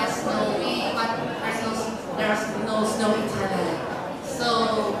 like snowy, but there's no snow in Thailand. So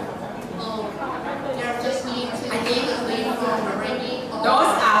they just need to clean from the rainy.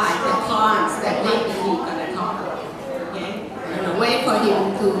 Those are like the cons that maybe we're gonna talk about. Okay. Wait for him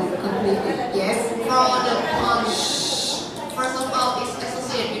to complete it. Yes. For the cons, first of all, it's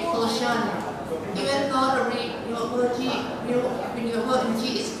associated with pollution. Even though the renewable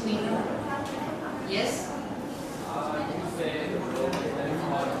energy is cleaner. Yes.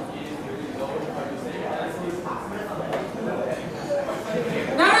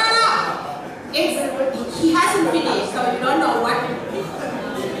 He hasn't finished, so you don't know what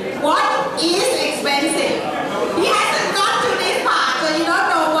is expensive. He hasn't got to this part, so you don't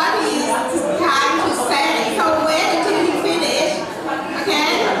know what he is trying to say. So wait until he finishes.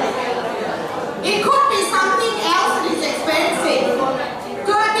 Okay? It could be something else that is expensive.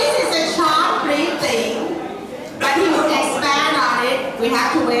 Good, this is a short, brief thing, but he will expand on it. We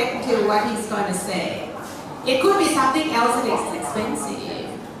have to wait until what he's going to say. It could be something else that is expensive.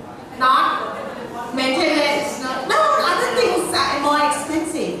 Not maintenance, no, other things are more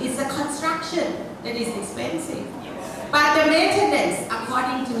expensive. It's the construction that is expensive. But the maintenance,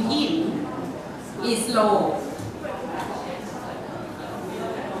 according to him, is low.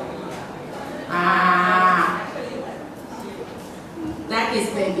 That is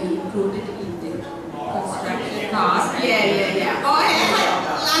maybe included in the construction cost. Yeah. Go ahead,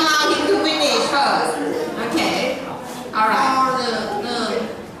 allow him to finish first. Okay, all right.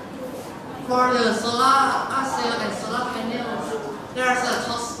 For the solar cell and solar panels, there are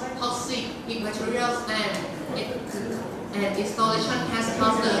toxic materials and installation has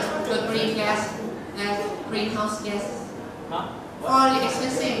caused the greenhouse gases. For the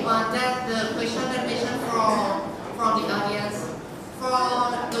expensive one, that the question that mentioned from the audience. For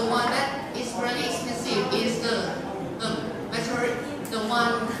the one that is really expensive is the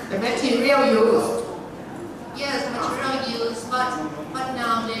material used. Yes, material used, but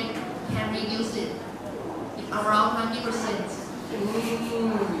now they can reduce it around 90%.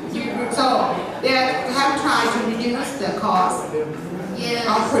 So they have tried to reduce the cost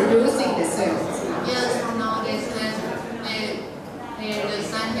of producing the cells. Yes, from nowadays, and the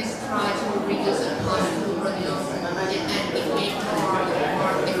scientists try to reduce the cost to produce and it makes more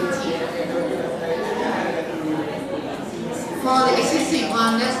effective. For the existing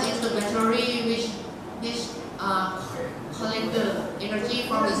one, that is the battery which collect the energy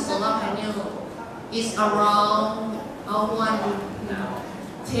from the solar panel is around $10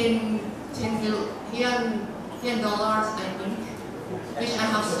 billion, I think, which I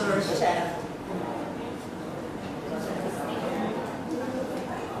have searched.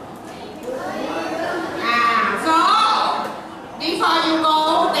 So before you go,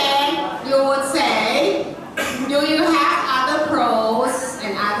 then you would say, do you have other pros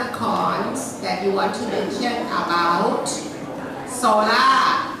and other cons that you want to mention about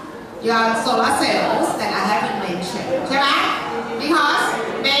your solar cells that I haven't mentioned, right? Because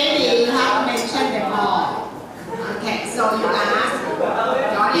maybe you haven't mentioned them all. Okay, so you ask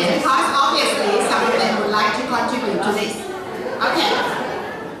the audience, because obviously some of them would like to contribute to this. Okay.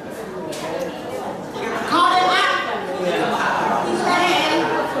 Call them up.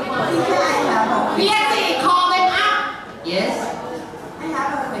 B.Sc, call them up. Yes.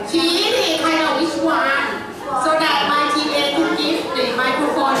ชี้kind of which one, so that my TA can give the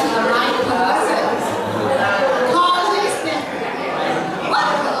microphone to the right person. Call this. What?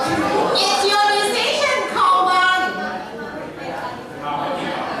 It's your decision. Call one.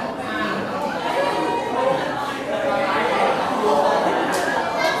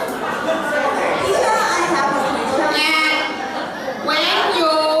 And when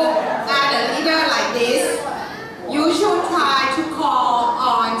you are the leader like this, you should try to call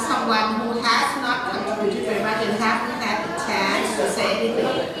on someone who has not contributed very much and haven't had the chance to say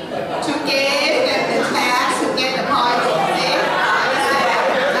anything, to give them the chance to get the point of it.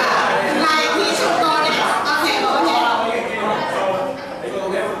 Like he should go next. Okay, go ahead.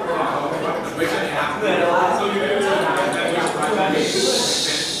 The question is asked. So you do that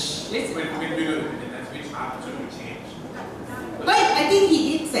when we do it, which part should we change? But I think he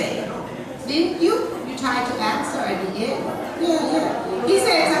did say, didn't you? You tried to answer at the end. Yeah. He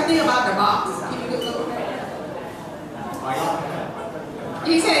said something about the box.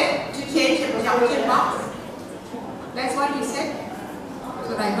 He said to change the junction box. That's what he said. That's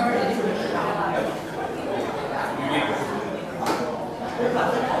what I heard anyway.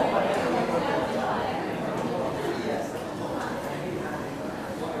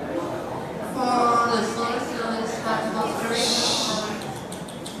 For the solar cells have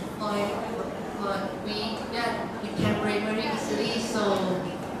but it can break very easily. So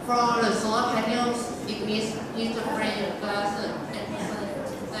for the solar panels, it needs the frame glass and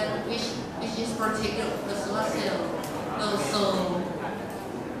which is protected the solar cell. So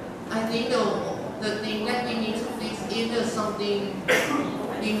I think the thing that we need to fix if there's something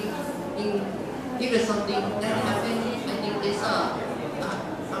if there's something that happened, I think it's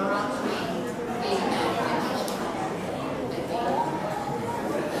around 3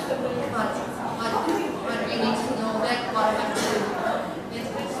 but we need to know that what I have to do.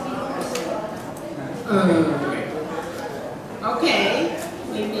 Okay,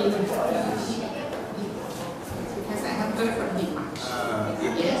 maybe because I have heard from him much.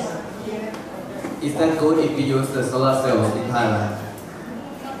 Yes. Is that good if we use the solar cells in Thailand?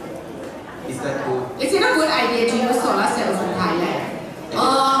 Is that good? Is it a good idea to use solar cells in Thailand?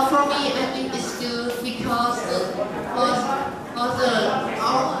 For me, I think it's good because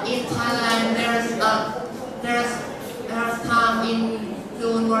in Thailand there's time in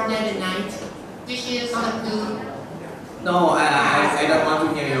noon more than the night, which is not good. No, I don't want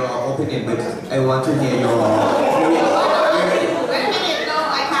to hear your opinion, but I want to hear your. Wait a minute, no,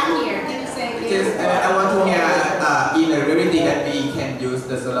 I can't hear. Can you say again? Just, I want to hear in the reality that we can use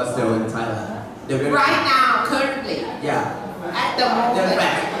the solar cell in Thailand. Right now, currently. Yeah. At the moment. The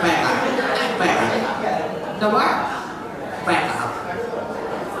fact. The what? Fact.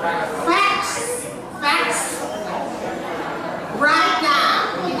 Facts. Right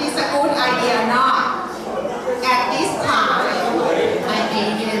now, it is a good idea or not? At this time, I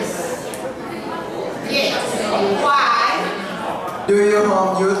think yes. Yes. Why? Do you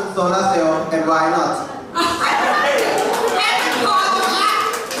use solar cell and why not?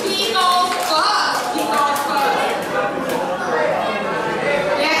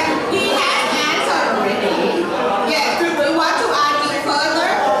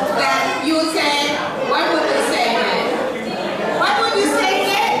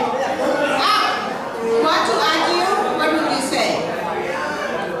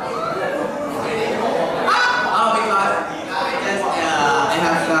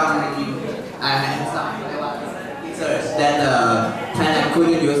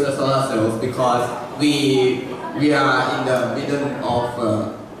 Couldn't use the solar cells because we are in the middle of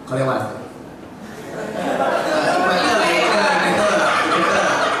equator.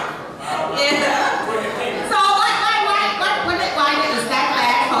 So why is that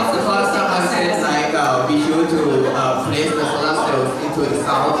bad? Because someone says like we should to place the solar cells into the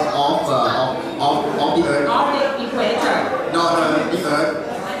south of the earth. Of the equator. No, the earth.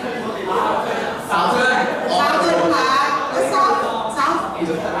 Southern part. The south.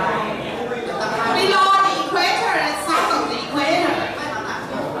 Below the equator and south of the equator.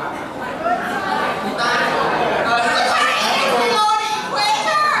 Below the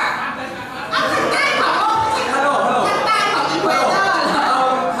equator. ข้างใต้ของอีควอเตอร์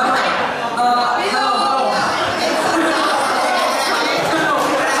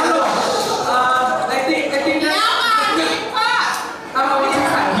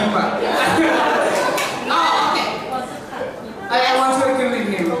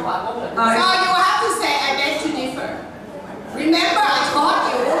So you have to say I beg to differ. Remember I taught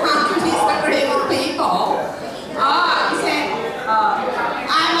you how to disagree with people. You said,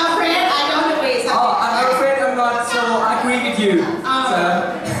 I'm afraid I don't agree. I'm afraid I'm not so agree with you.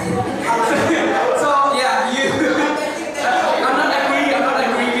 So yeah, you. I'm not agree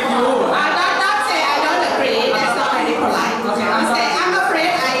with you. Not say I don't agree. That's not very polite. Okay, I'm saying I'm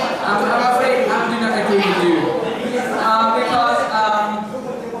afraid I do not agree with you. Because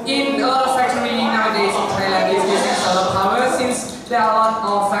in a lot of factory nowadays in Thailand is using solar power. Since there are a lot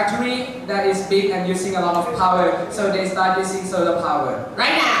of factory that is big and using a lot of power, so they start using solar power.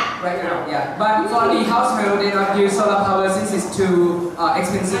 Right now, yeah. But for the household, they not use solar power since it's too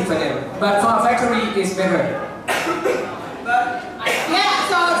expensive for them. But for a factory, it's better. Yeah,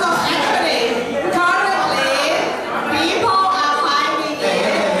 so actually, currently, people are finding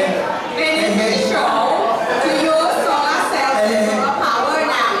it beneficial to use solar cells and solar power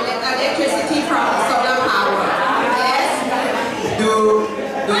now, electricity from solar power. Yes? Do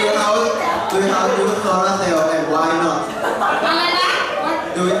you house use solar cell and why not?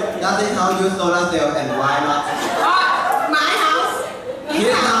 Does it house use solar cell and why not? My house?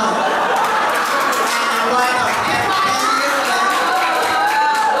 His house. Why not?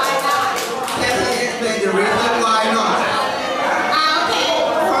 Can you explain the reason why not? Okay.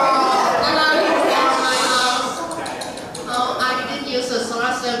 Allow me to tell my house. I didn't use the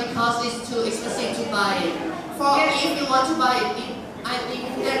solar cell because it's too expensive to buy. If you want to buy it, I think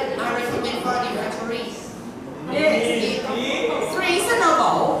that I recommend for the factories. It's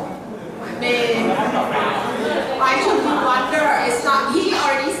reasonable. Why should we wonder? It's not. He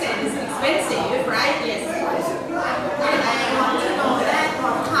already said it's expensive, right? Yes. And I want to know that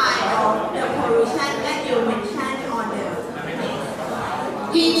what kind of the pollution that you mentioned on the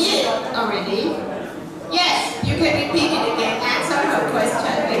He did already. Yes, you can repeat it again. Answer her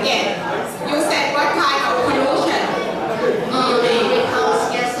question again. You said what kind of pollution? Greenhouse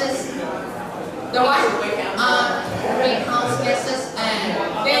gases. The what? Greenhouse gases and.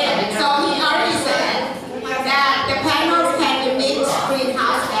 So he already said that the panel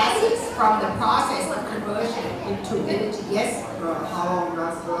from the process of conversion into energy. Yes? How long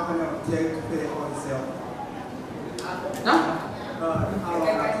does solar panel take to pay for itself? No?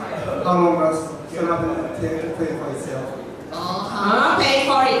 How long does solar panel take to pay for itself? Pay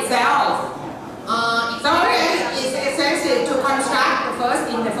for itself. So it's expensive to construct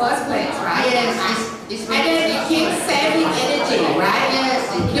in the first place, right? Yes. And then it keeps saving energy, right? Yes.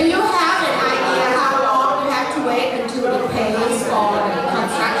 Do you have an idea how long you have to wait until it pays for the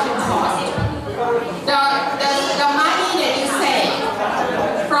construction cost? The money that you save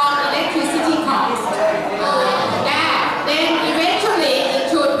from electricity cost, then eventually it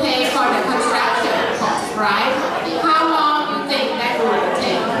should pay for the construction cost, right? How long do you think that will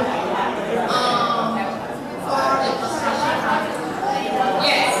take? For the construction,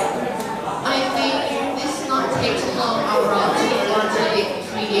 Yes. I think this not take too long, around 2 or 3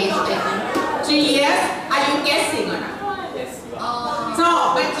 days. 3 years? Are you guessing or not? So,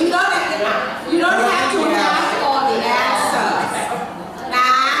 but you don't have to have all the answers.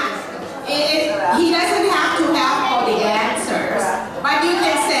 He doesn't have to have all the answers, but you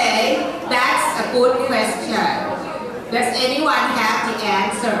can say that's a good question. Does anyone have the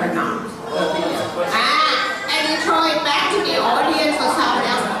answer or not? And you throw it back to the audience or someone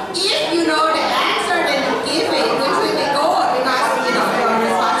else. If you know the answer, then you give it, which will be good because you're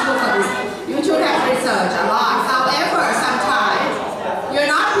responsible for this. You should have researched a lot. However, sometimes you're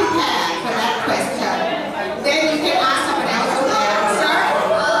not prepared for that question. Then you can ask someone else to answer.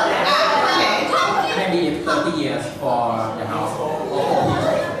 Okay. Maybe 30 years for the house.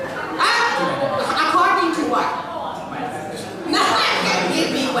 According to what? No, give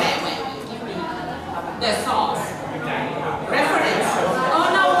me where? Give me the source. Reference. Oh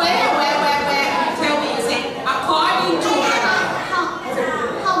no, where? Tell me, you say, according to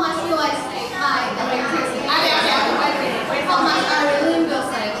How much do I save my electricity? Okay. How much I really will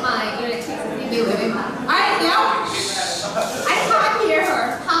save my electricity bill every month? I can't hear her.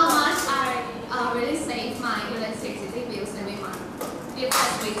 How much I really save my electricity bills every month? If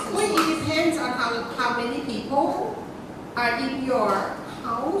that's weekly. Well, it depends on how many people are in your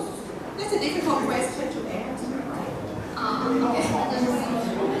house. That's a difficult question to answer, right?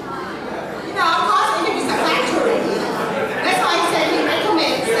 Of course, if it's a factory, that's why I said he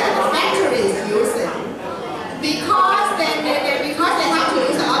recommends that the factories use it. Because they have to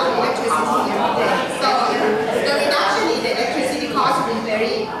use a lot of electricity every day. So the reduction in the electricity cost will be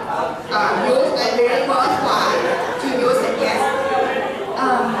very worthwhile to use it, yes.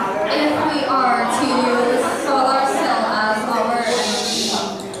 If we are to use solar cell as our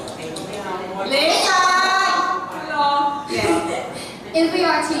if we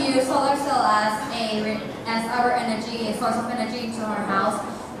are to use solar cell as our energy, source of energy into our house,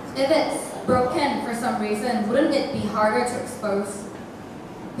 if it's broken for some reason, wouldn't it be harder to expose?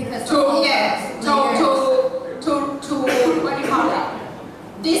 Because what do you call it?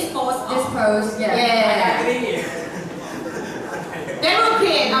 Dispose, yeah. That will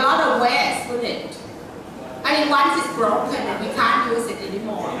create a lot of waste, wouldn't it? I mean, once it's broken and we can't use it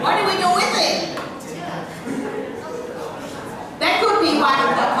anymore, what do we do with it? That could be one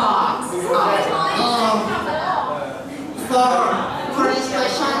of the causes.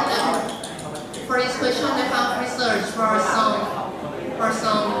 For this question, I have research for some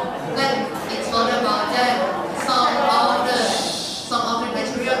that it's all about that some of the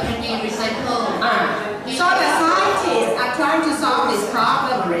material can be recycled. So the scientists are trying to solve this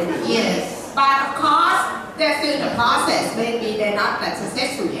problem already. Yes. But of course, they're still in the process. Maybe they're not that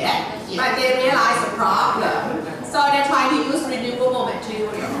successful yet, yes. But they realize the problem. So they're trying to use renewable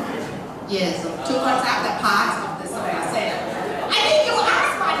material. Yes. To construct the parts of the solar cell. I think you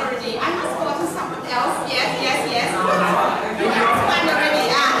asked one already. I must go to someone else. Yes. You asked one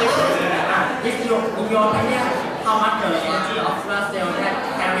already. In your opinion, how much the energy of solar cell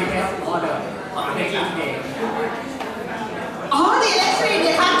can replace all the energy today? All the electricity in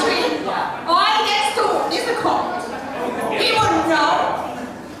the country? Oh, that's too difficult. We wouldn't know.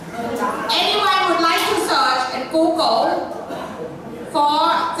 Anyone would like to search and Google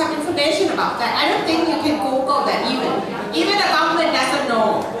for some information about that? I don't think you can Google that even. Even the government doesn't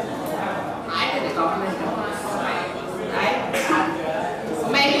know. I think the government knows. Right?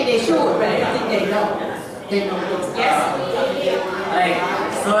 Maybe they should, but I don't think they know. They know this. Yes? Like,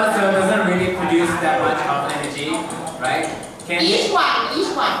 solar cell doesn't really produce that much of energy, right? Each one.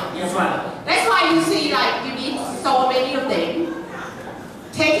 That's why you see, like, you need so many of them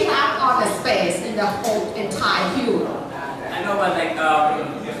taking up all the space in the whole entire hill. I know, but like,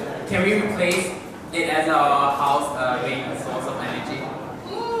 can we replace it as our house being a source of energy?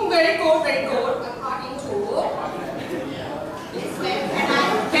 Very good. According to this way,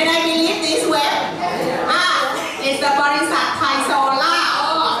 can I believe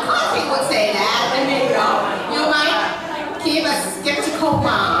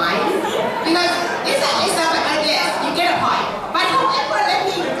mind because it's a yes, you get a point. But however, let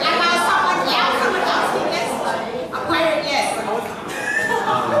me allow someone else yes, acquire yes.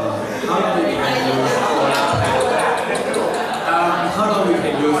 How long we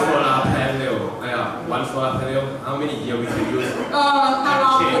can use solar panel? One solar panel, how many years we can use? How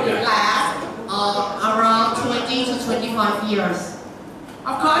long would it last? Around 20 to 25 years.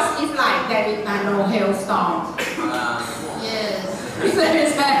 Of course, if like there is no hailstorm. Yes. If there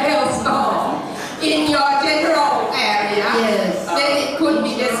is a hailstorm in your general area, yes, then it could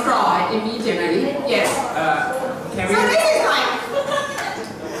be destroyed immediately. Yes. So this is like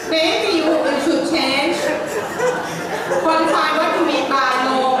maybe you should change. Qualify what you mean by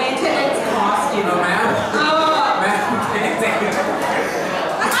low maintenance cost. You know,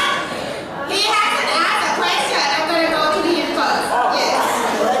 He hasn't asked a question. I'm going to go to him first. Yes.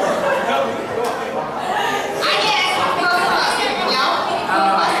 Yes, go first.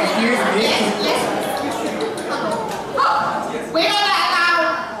 Excuse me. Yes. Oh, we're going to allow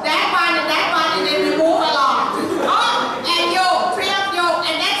that one and then we move along. Oh, and you, three of you,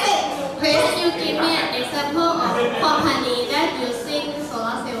 and that's it. Please. Can you give me an example of company that using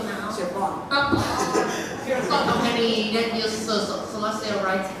solar cell now? Company that use solar cell,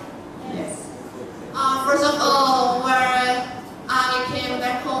 right? Yes. First of all, where I came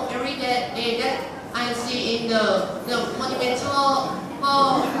back home every day, that I see in the monumental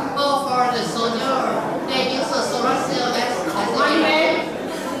wall for the soldier, they use a solar cell as monument.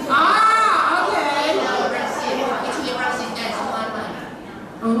 Okay. Between Brazil and Somalia,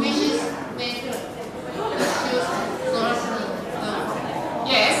 which is made to use solar cell.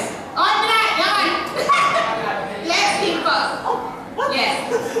 Yes. On that, Let's him first. Yes.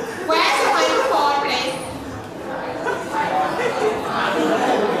 Where's the microphone, please?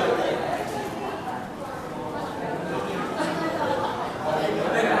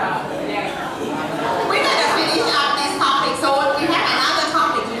 We're gonna finish up this topic, so we have another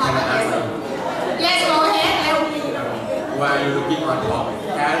topic to talk about. Yes, go ahead. While you looking on top,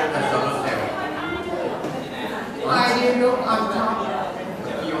 add a solar cell. Why do you look on top?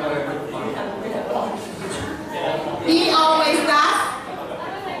 He always does.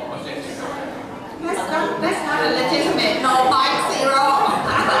 That's not a legitimate. No point, zero.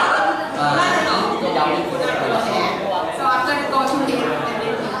 No. So I'm going to go to him.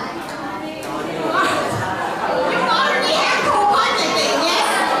 You already have 2 points, I think, yes?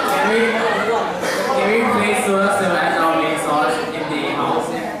 Can we place solar cell as our main source in the house?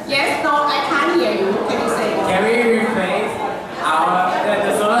 Yes, no, I can't hear you. Can you say it? Can we replace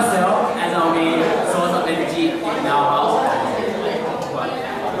the solar cell as our main source of energy in our house?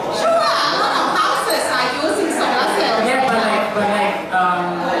 Sure, a lot of houses are using solar cells. Yeah, but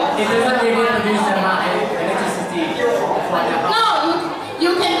it doesn't even produce that much electricity for the house. No,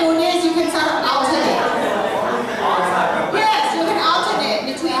 you can do this. You can sort of alternate. Yes, you can alternate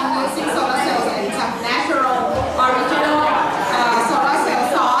between using solar cells and some natural, original solar cell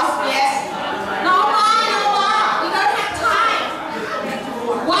source. Yes. No more. We don't have time.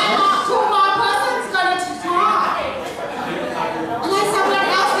 1 or 2 more persons gonna talk. Unless someone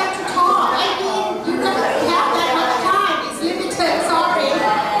else has to talk. I mean, you don't have that much time. It's limited. Sorry.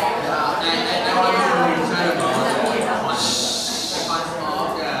 I want to try about the cost of the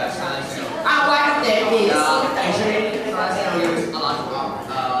solar cell. One of them is. Actually, solar cell use a lot of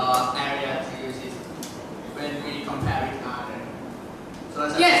area to use it when we compare with other solar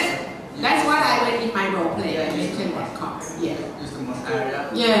cell. Yes, that's what I read in my role play. I mentioned that cost. Yeah. Use the most area.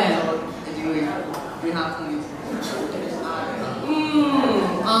 Yeah. So I think we have only to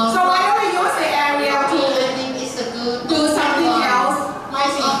So why don't we use the area to I think it's a good do something else?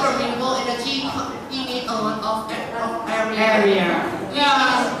 Most of the renewable energy you need a lot of Area.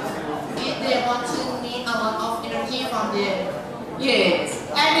 Yeah. If they want to need a lot of energy from there. Yes.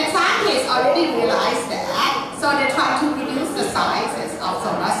 And the scientists already realized that, so they try to reduce the sizes of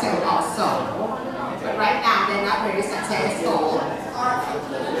solar cell also. But right now they're not very successful.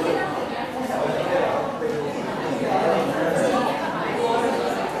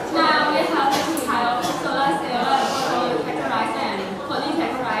 Now we have the 2 types of solar cell, photovoltaic and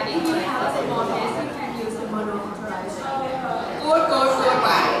polyvoltaic. If you have a small case, you can use the monovoltaic.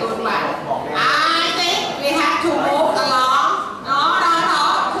 Good one. I think we have to move along. No,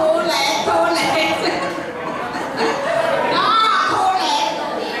 too late. No, too late.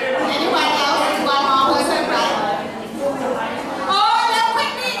 Anyone else? 1 more person, right?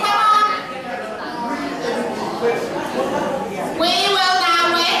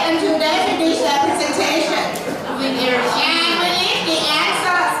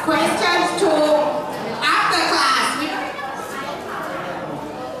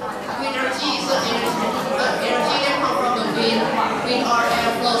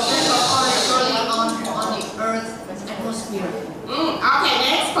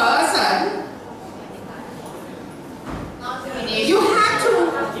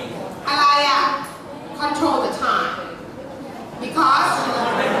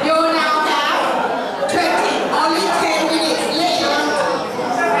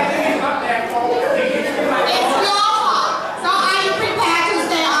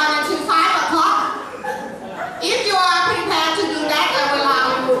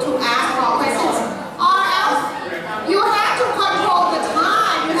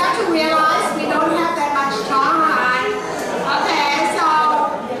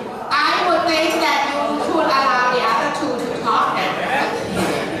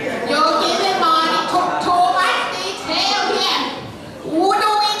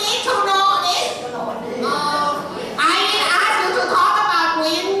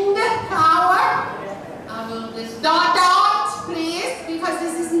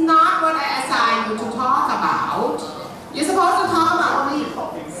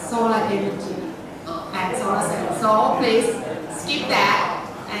 So please skip that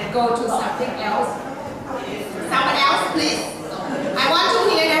and go to something else. Someone else, please. I want to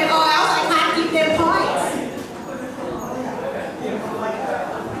hear them, or else I can't give them points.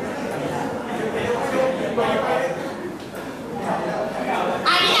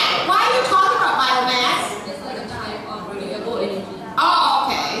 Why are you talking about biomass? It's like a type of renewable energy. Oh,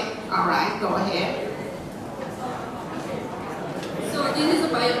 okay. All right, go ahead. So this is a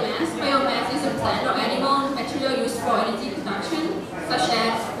biomass. Biomass is a plant or animal material used for energy production, such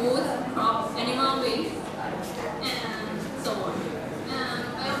as food, crop, animal waste, and so on.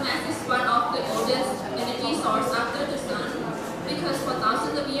 Biomass is one of the oldest energy source after the sun, because for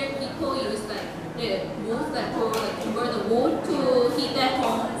thousands of years people use like the wood that to like convert the wood to heat their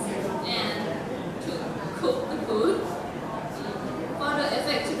homes and to cook the food. For the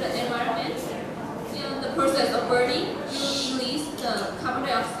effect to the environment, in the process of burning, you release the carbon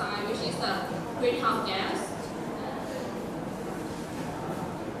dioxide, which is the greenhouse gas.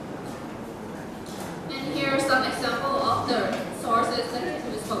 And here are some examples of the sources that are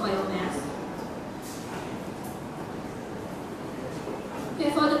used for biomass. Okay,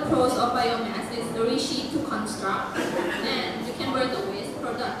 for the pros of biomass, it's very cheap to construct, and you can burn the waste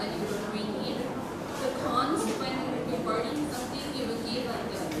product that you don't really need. The cons, when you're burning something, you will give like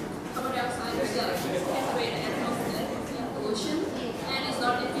the carbon dioxide to the atmosphere and pollution, and it's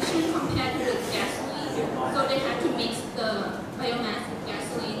not efficient compared to the gasoline. So they have to mix the biomass with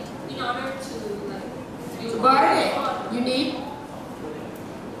gasoline in order to like burn it. You need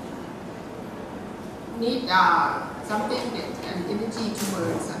something that an energy to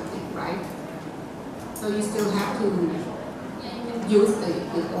burn something, right? So you still have to use the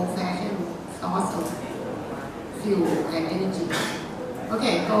old-fashioned source of fuel and energy.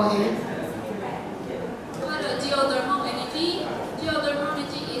 Okay, go ahead. Geothermal energy. Geothermal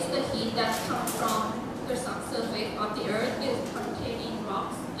energy is the heat that comes from the subsurface of the earth. It is containing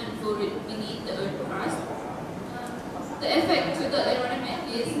rocks and fluid beneath the earth crust. The effect to the environment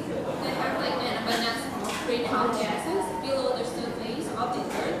is they have like an abundance of greenhouse gases below the surface of the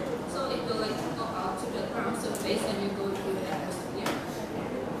earth, so it will like go out to the ground surface and you go through the atmosphere.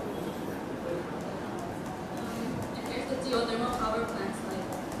 And here's the geothermal power plants, like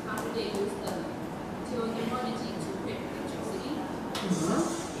how do they use the geothermal energy to create electricity.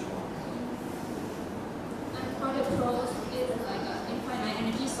 And for the pros, it's like an infinite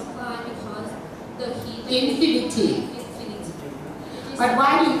energy supply because the heat. Infinity. But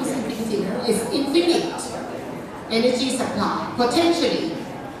why do you use infinity? It's infinite energy supply, potentially.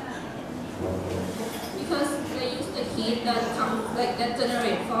 Because they use the heat that comes, like that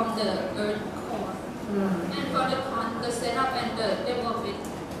generate from the earth core. And for the con, the setup and the development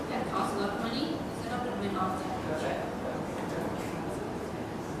can cost a lot of money. The setup and development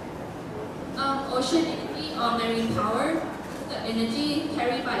of ocean energy or marine power, the energy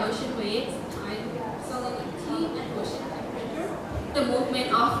carried by ocean waves, tide, salinity, and ocean temperature. The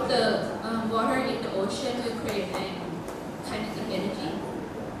movement of the water in the ocean will create a kinetic energy.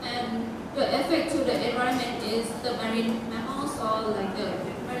 And the effect to the environment is the marine mammals or like the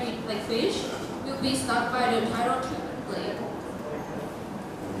marine like fish will be stuck by the tidal turbine blade.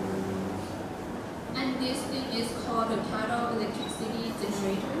 And this thing is called the tidal electricity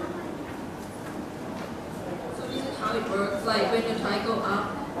generator. So this is how it works. Like when the tide go up,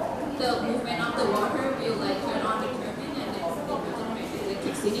 the movement of the water will like turn on the turbine and then it will generate the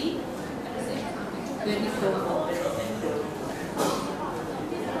electricity at the same time when it go up.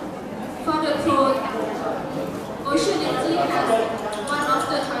 For the pro, ocean energy has one of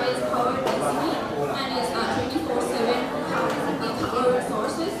the highest power density and is 24/7 power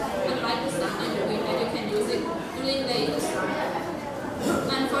sources, unlike the sun and the wind that you can use it during the use.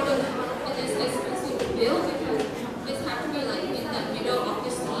 And for the it is expensive to build because it has to be like in the middle of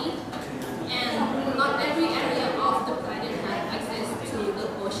the sea, and not every area of the planet has access to the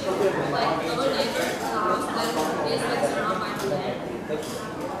ocean. Like our neighbor Laos that is like surrounded by the land.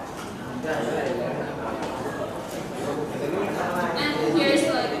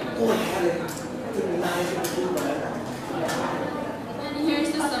 And here's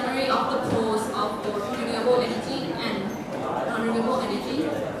the summary of the pros of both renewable energy and non-renewable energy.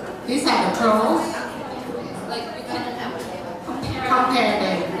 These are the pros. Like we can compare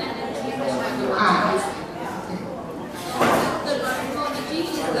them. The non-renewable energy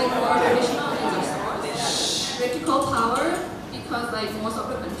is like more traditional energy source, electrical power, because like most of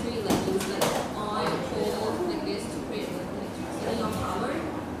the country like use like oil, coal, like this to create electricity or power.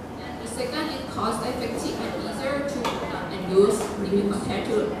 And the second is cost effective and easier to product and use if you compare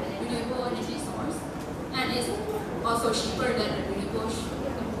to renewable energy source, and it's also cheaper than the renewable.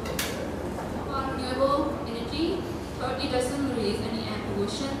 For renewable energy, but it doesn't release any air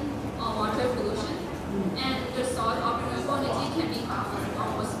pollution or water pollution. And the source of renewable energy can be found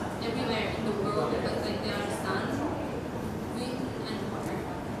almost everywhere in the world because like there are the sun, wind, and water.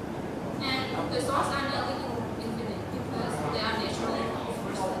 And the source are not infinite because they are natural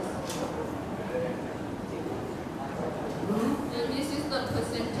forces. And this is the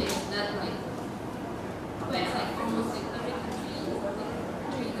percentage that like where like almost like every country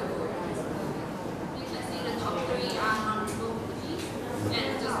in the world. You can see the top 3 are non-renewable energies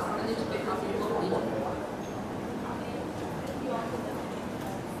and just a little bit of renewable energy.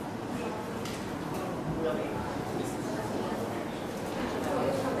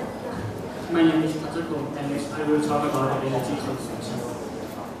 My name is Patrick, and next I will talk about the energy consumption.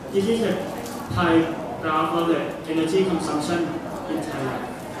 This is a pie graph of the energy consumption in Thailand.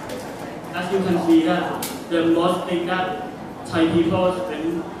 As you can see that the most thing that Thai people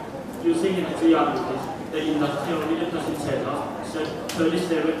spend using energy on is the industrial with a percentage of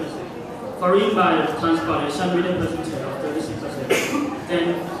 37%, followed by transportation with a percentage of 36%, then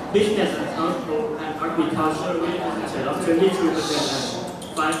business and household and agriculture with a percentage of 22% and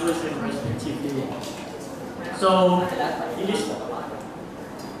 5% respectively. So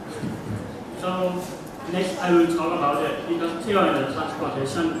next I will talk about the industrial and the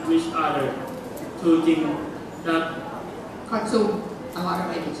transportation, which are the 2 things that consume a lot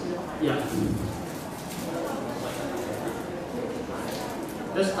of energy. Yeah.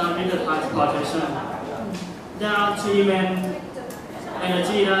 Let's start with the transportation. There are 3 main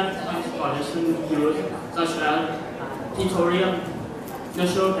energy that transportation use, such as petroleum,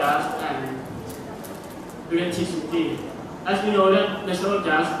 natural gas, and electricity. As we know that natural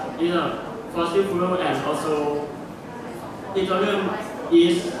gas is a fossil fuel, and also petroleum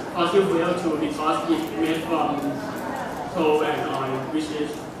is fossil fuel too because it's made from coal and oil,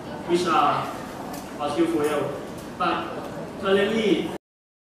 which are fossil fuel. But currently,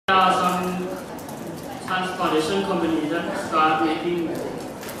 there are some transportation companies that start making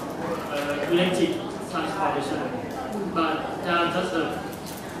electric transportation, but there are just a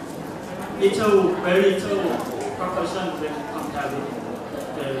very little proportion when compared with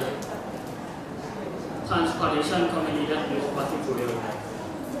the transportation company that use fossil fuel.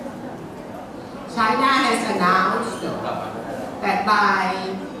 China has announced that by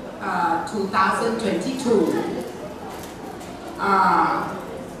 2022,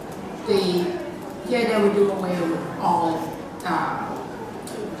 they will do away with all cars,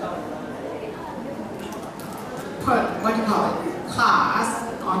 automobiles,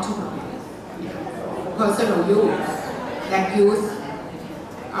 personal use that use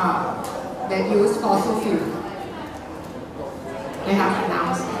fossil fuel. They have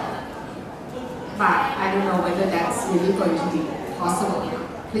announced that. But I don't know whether that's really going to be possible.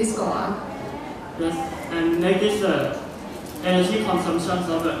 Please go on. Yes, and next is the energy consumption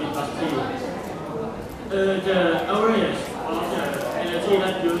of the industry. The average of the energy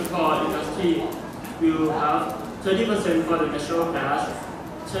that used for industry will have 30% for the natural gas,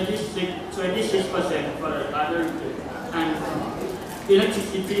 26% for the other, and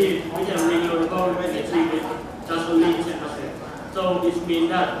electricity with a renewable energy with just only 10%. So it means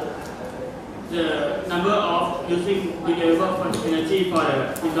that the number of using renewable energy for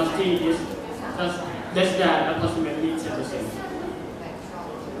the industry is just less than approximately 10%.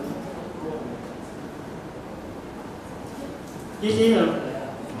 This is a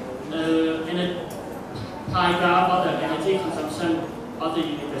pie graph of the energy consumption of the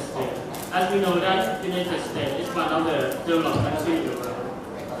United States. As we know that United States is one of the developed countries in the world.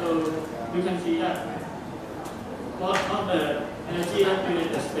 So you can see that most of the energy that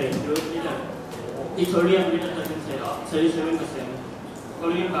United States uses is petroleum with a percentage of 37%,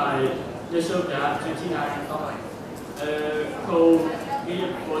 followed by natural gas 29%, coal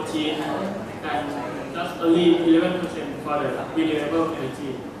with 14%, and just only 11% for the renewable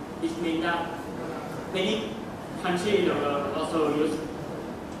energy. It means that many countries in the world also use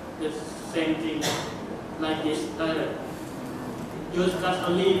the same thing like this, use just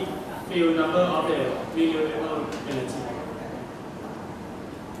only few number of the renewable energy.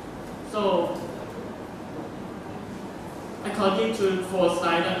 So, according to 4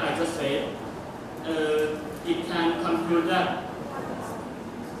 slides that I just said, it can conclude that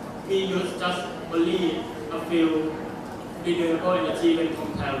we use just only a few renewable energy when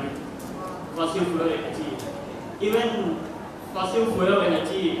compared with fossil fuel energy. Even fossil fuel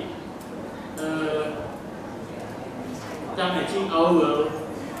energy damaging our world.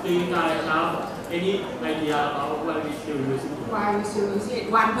 Do you guys have any idea about why we still use it? Why we still use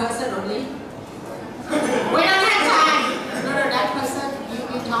it? 1 person only? We don't have time. No, that person, you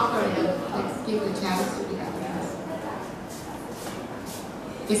talk already. Let's give a chance to the other person.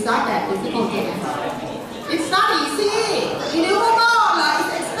 It's not that difficult to answer. It's not easy. Renewable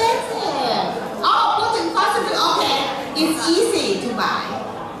is expensive. Oh, put in fossil fuel. Okay, it's easy to buy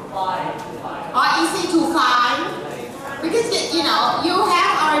or easy to find because you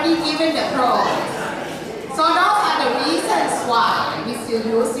have already given the pros. So those are the reasons why we're still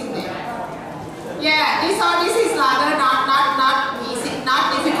using them. Yeah, this is rather not easy,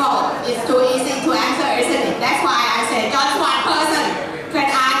 not difficult. It's too easy to answer, isn't it? That's why I said just one person can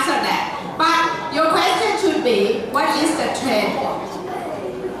answer that. But your question should be, what is the trend?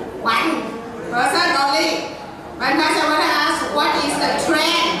 One person only. One person want to ask, what is the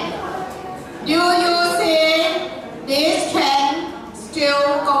trend? Do you see this trend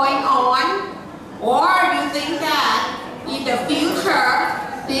still going on? Or do you think that in the future,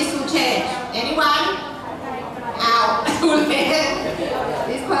 this will change? Anyone? Out. Too late.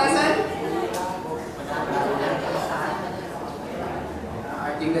 This person?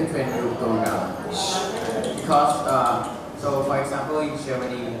 I think the trend will go down because so for example in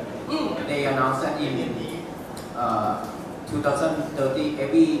Germany they announced that in 2030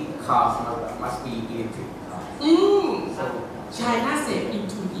 every car must be electric. So China said in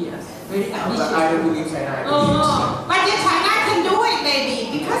 2 years. Very ambitious. But I don't believe China. But yet China can do it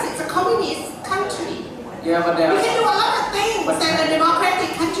maybe because it's a communist country. Yeah, but we can do a lot of things that a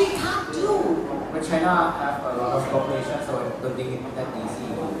democratic country can't do. But China have a lot of population, so I don't think it's that easy.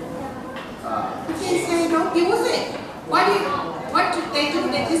 You can say don't use it. What do they do?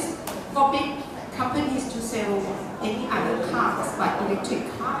 They just forbid companies to sell any other cars but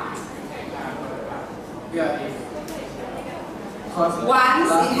electric cars. Yeah.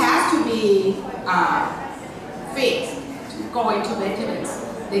 Once it has to be fixed to go into maintenance,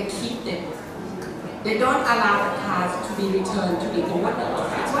 they keep them. They don't allow the cars to be returned to the owner.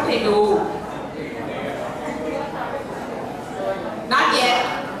 That's what they do. Not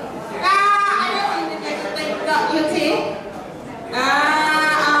yet. I don't think you see.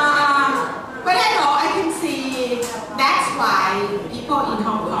 But I know I can see that's why people in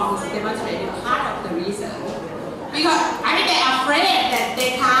Hong Kong demonstrated part of the reason. Because they're afraid that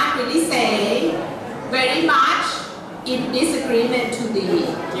they can't really say very much in disagreement to the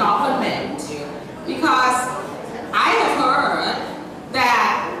government. Because I have heard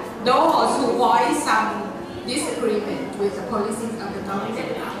that those who voice some disagreement with the policies of the government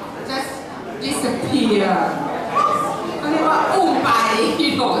just disappear.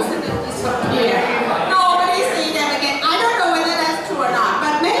 Disappear. Nobody see them again. I don't know whether that's true or not,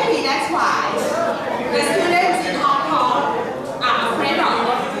 but maybe that's why the students in Hong Kong are afraid of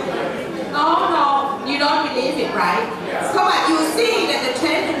it. No, you don't believe it, right? So what you see that the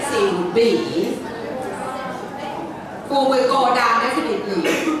tendency would be will go down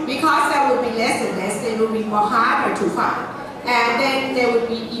definitely because there will be less and less, they will be more harder to find. And then they would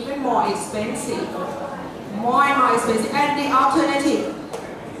be even more expensive. More and more expensive. And the alternative,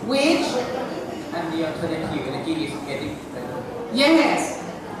 which... And the alternative energy is getting better. Yes.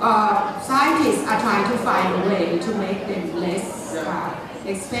 Scientists are trying to find a way to make them less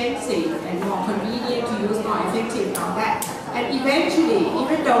expensive and more convenient to use, more effective and all that. And eventually,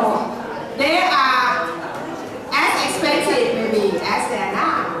 even though they are as expensive maybe as they are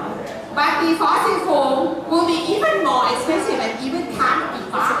now, but the fossil fuel will be even more expensive and even can't be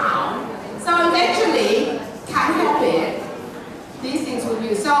found. So eventually, can't help it, these things will be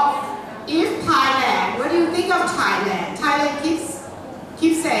used. So if Thailand, what do you think of Thailand? Thailand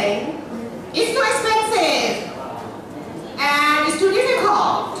keeps saying, it's too expensive and it's too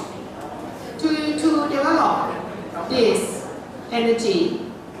difficult to develop this energy.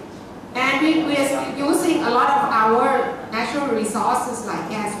 And we are using a lot of our natural resources like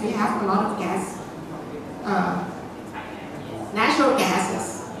gas. We have a lot of gas, natural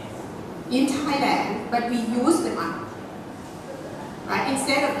gases in Thailand, but we use them up. Right?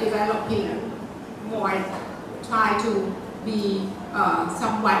 Instead of developing more, try to be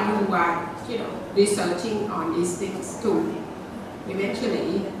someone who are, researching on these things too.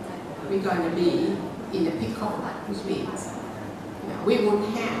 Eventually, we're going to be in a pickle, which means we won't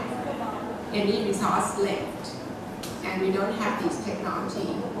have any resource left, and we don't have this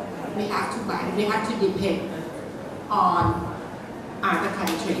technology. We have to buy. We have to depend on other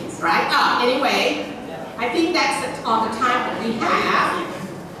countries, right? Anyway, I think that's all the time that we have.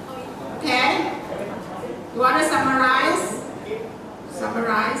 Okay? You want to summarize?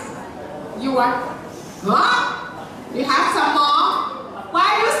 You want? What? You have some more?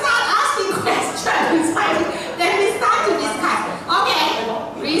 Why you start asking questions? Then we start to discuss. Okay,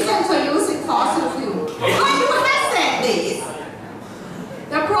 reason for using fossil fuel. Why you have said this?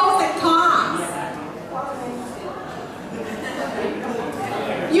 The pros and cons.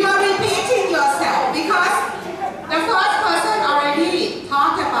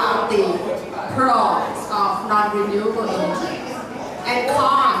 on renewable energy and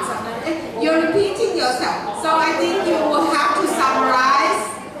cons of that. You're repeating yourself. So I think you will have to summarize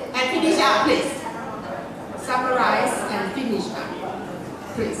and finish up, please. Summarize and finish up,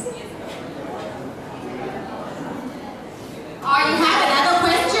 please. Or you have another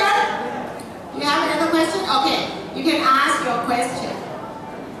question? You have another question? Okay, you can ask your question.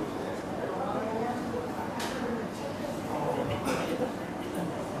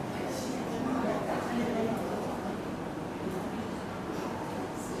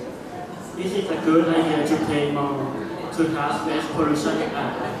 This is a good idea to pay more, to have less pollution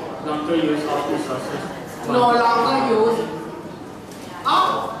and longer use of resources. No longer use.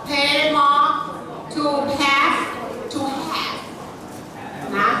 Oh, pay more to have.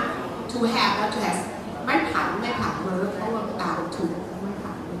นะ to have และ to have ไม่ผันมือเพราะว่าตามถูกไม่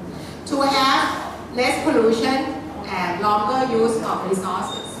ผัน to have less pollution and longer use of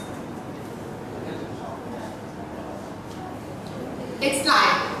resources. It's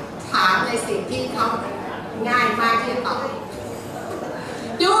like ถามในสิ่งที่เขาง่ายมากที่จะตอบ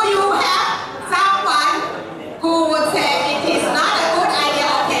Do you have someone who would say it is not a good idea?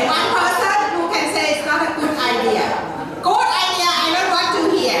 Okay, one person who can say it's not a good idea. Good idea, I don't want to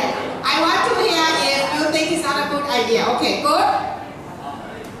hear. I want to hear if you think it's not a good idea. Okay, good.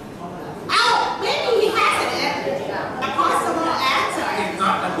 Oh, maybe he has a possible answer. It's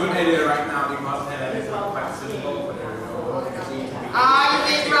not a good idea right now because Thailand is not quite suitable for the renewable energy. You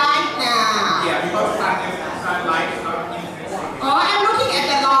mean right now? Yeah, because sunlight is not intrinsic. Oh, I'm looking at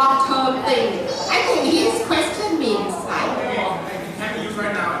the long-term thing. I think his question means like. It can be used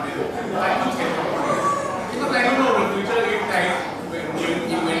right now and then like content because I don't know in the future if there is new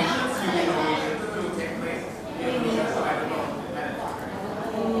inventions, new innovations will take place. So I don't know.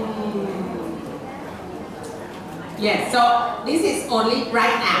 Yes, so this is only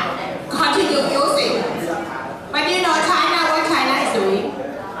right now. Continue using. But you know China, what China is doing?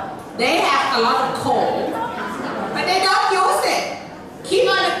 They have a lot of coal, but they don't use it. Keep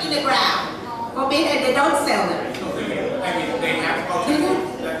on in the ground. Forbid and they don't sell them. I mean, they have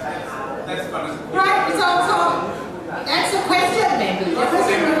that's right, so that's the question maybe. The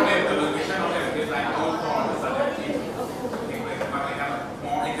question is like all for the sun energy. But they have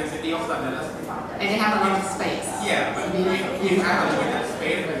more intensity of sun electricity. And they have a lot of space. Yeah, but we have a limited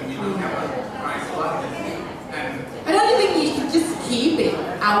space and we don't have a price for it. And I don't think you should just keep it,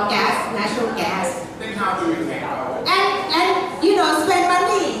 our gas, natural gas. Then how do we take our And you know, spend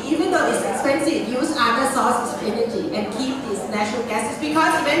money, even though it's expensive, use other sources of energy and keep these natural gases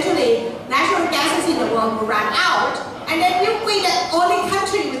because eventually natural gases in the world will run out and then we'll be the only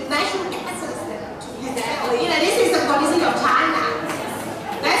country with natural gases. You know, this is the policy of China.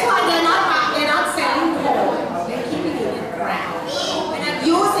 That's why they're not selling coal. They're keeping it in the ground. They're not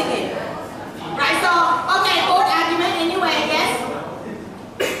using it. Right, so, okay, good argument anyway, yes?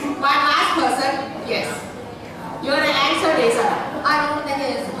 One last person, yes. You're gonna answer this. I don't think it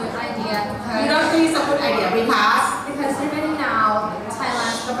is a good idea because you don't think it's a good idea because even now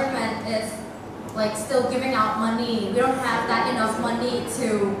Thailand's government is like still giving out money. We don't have that enough money to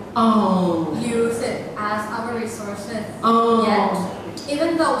use it as our resources yet.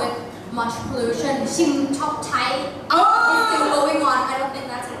 Even though with much pollution, Chim Chok Thai is still going on. I don't think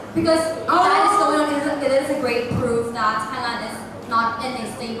that's because that is going on. It is a great proof that Thailand is not in a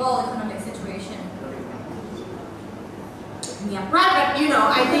stable economic situation. Yeah. Right, but you know,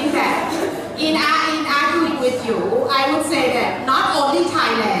 I think that in arguing with you, I would say that not only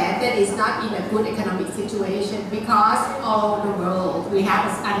Thailand that is not in a good economic situation because all the world we have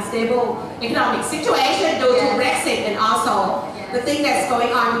an unstable economic situation due to Brexit and also the thing that's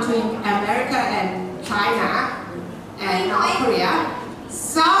going on between America and China and North Korea.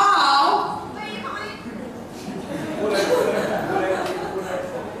 So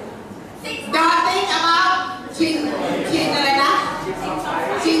don't think about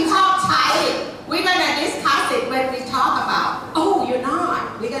we're gonna discuss it when we talk about. Oh, you're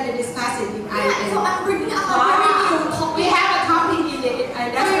not. We're gonna discuss it in So I'm bringing up we have a topic in the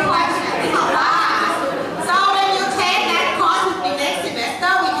industrial life class. So when you take that course with me next semester,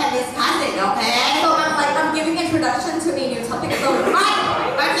 we can discuss it, okay? So I'm giving introduction to a new topic. So right,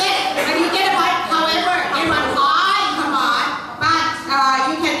 but yes, but you get a point. However, in one point, come on. But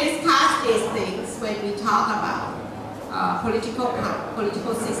you can discuss these things when we talk about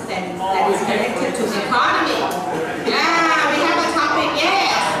political system that is connected to the economy. Yeah, we have a topic,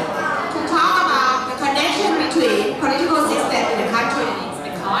 yes, to talk about the connection between political system in the country and its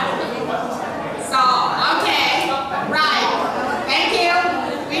economy. So, okay, right. Thank you.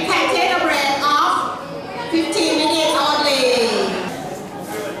 We can take a break of 15 minutes only.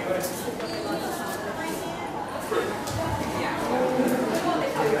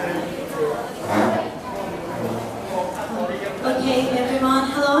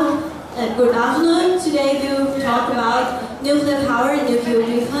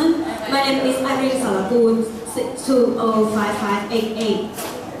 My name is Irene Salakun, 625588.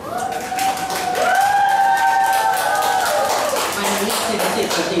 My name is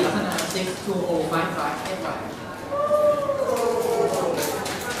Sejit Pradeep,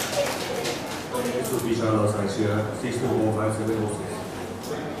 6205581. My name is Subisha Losanchia,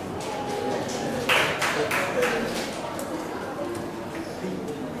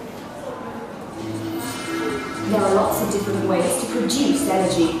 6205706. There are lots of different ways to produce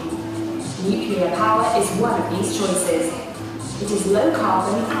energy. Nuclear power is one of these choices. It is low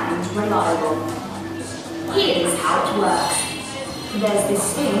carbon and reliable. Here's how it works. There's this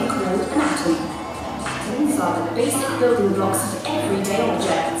thing called an atom. Atoms are the basic building blocks of everyday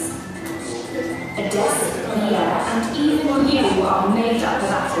objects. A desk, the air, and even you are made up of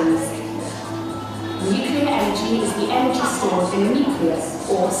atoms. Nuclear energy is the energy stored in the nucleus,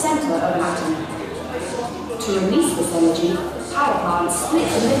 or center of an atom. To release this energy, power plants split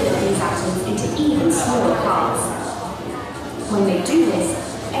the middle of these atoms into even smaller parts. When they do this,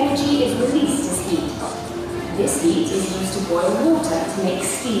 energy is released as heat. This heat is used to boil water to make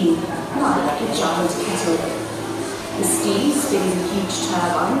steam, like a giant kettle. The steam spins a huge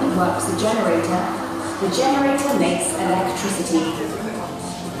turbine that works the generator. The generator makes electricity.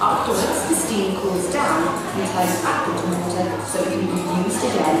 Afterwards, the steam cools down and turns back into water so it can be used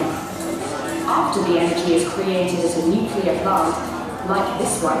again. After the energy is created at a nuclear plant, like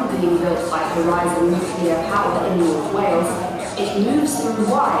this one being built by Horizon Nuclear Power in North Wales, it moves through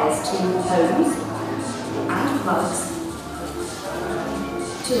wires to homes and plugs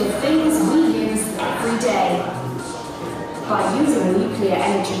to the things we use every day. By using nuclear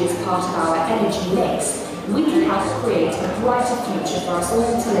energy as part of our energy mix, we can help create a brighter future for us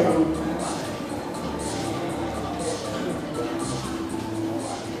all to live in.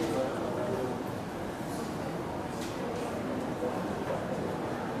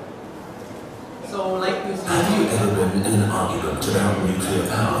 So, like you said, have you ever been in an argument about nuclear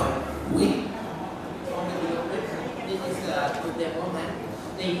power? this is the development.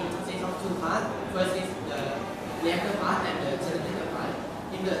 They have two parts. First is the reactor part and the generator part.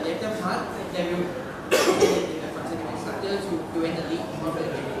 In the reactor part, they will put it in the continuous structure to prevent the leak of the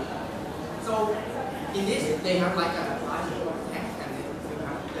reactor. So, in this, they have like a large tank and they will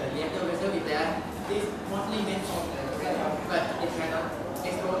have the reactor vessel in there. This mostly made from the reactor, but it cannot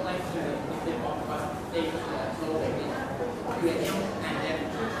explode like the bomb because they slow uranium and then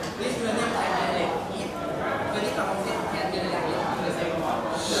this uranium can generate heat. When it comes to can generate heat to the same amount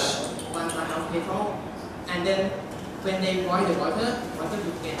of the 1 ton of petrol. And then when they boil the water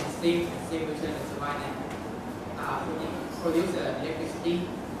will get steam will turn into wine and produce the electricity.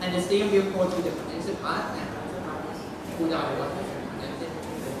 And the steam will go to the condenser part and condenser part will cool down the water and condense it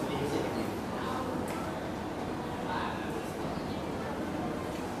and produce it again.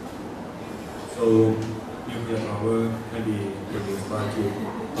 So nuclear power can be produced by two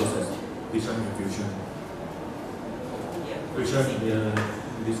processes, fission and fusion. Fission, in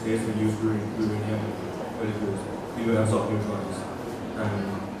this case, we use uranium molecules. We will absorb neutrons, and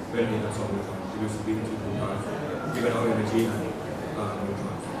when it absorbs neutrons, it will split into two parts, given our energy and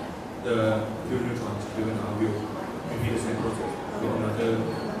neutrons. The few neutrons given out will repeat the same process with another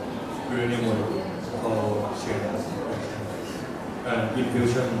uranium molecule called chain reaction. And in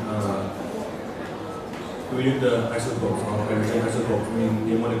fusion, we use the isotopes or energy isotopes, meaning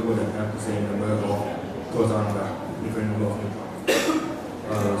the molecule that have the same number of protons but different number of neutrons,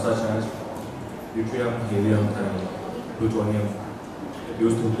 such as deuterium, helium, and plutonium,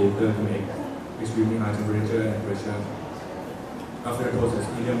 used together to make extremely high temperature and pressure. After the process,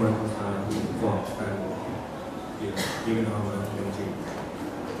 helium molecules are formed and given our energy.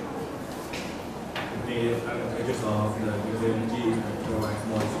 The advantages of the nuclear energy is that it provides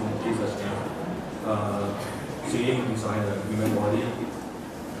more efficiency, such as seeing inside the human body.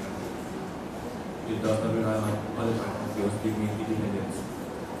 It does not rely on other types of fuels, giving independence.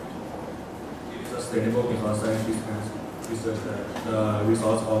 It is sustainable because scientists have researched that the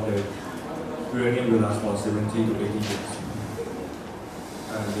results of the uranium will last for 70 to 80 years.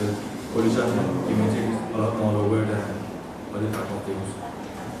 And the pollution emission is a lot more lower than other types of fuels.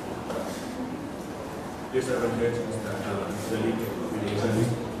 Disadvantage is that the leakage of radiation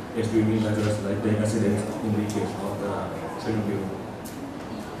is extremely dangerous, like the accidents in leakage of the Chernobyl.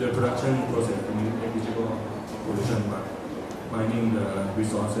 The production process is negligible pollution, but mining the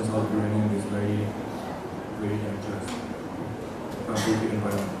resources of uranium is very, very dangerous to the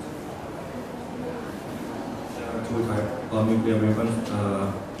environment. There are two types of nuclear weapons.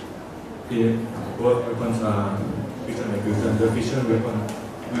 Both weapons are fission and fusion. The fission weapon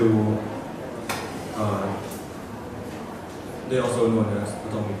will they also known as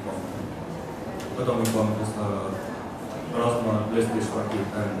atomic bomb. Atomic bomb is a lot more less destructive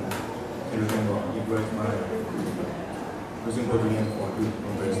and chemical it works by using protein for to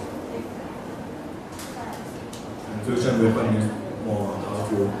compress. And fusion weapon is more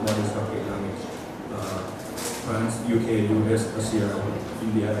powerful, more destructive damage. France, UK, US, Russia,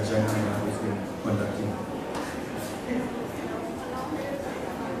 India, and China is in conducting.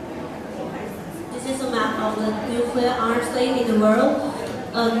 This is a map of the nuclear arms state in the world.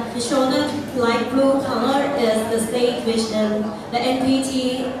 The shown light blue color is the state which the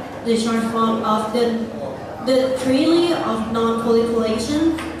NPT, the short form of the Treaty of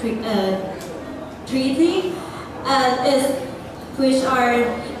Non-Proliferation Treaty, is which are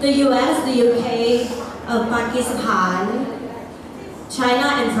the US, the UK, Pakistan, China,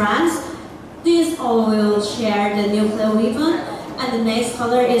 and France. These all will share the nuclear weapon. And the next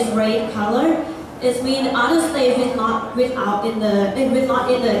color is red color. It means other states not in the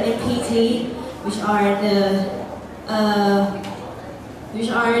NPT, which are the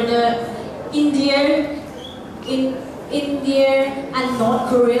India and North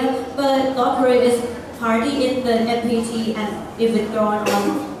Korea. But North Korea is party in the NPT and it withdrawn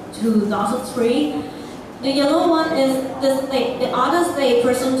on 2003. The yellow one is the other state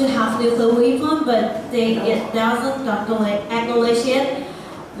person to have nuclear weapon, but it doesn't acknowledge it,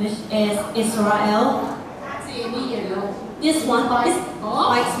 which is Israel. See any yellow? This one is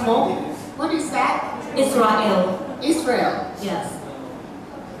white smoke. What is that? Israel. Israel. Yes.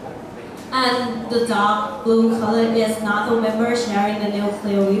 And the dark blue color is NATO member sharing the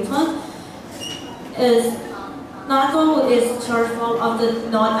nuclear weapon. NATO is short form of the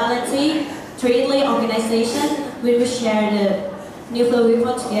North-Atlantic Treaty Organization, which will share the nuclear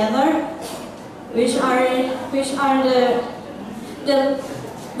weapon together, which are the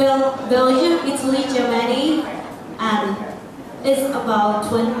Belgium, Italy, Germany, and it's about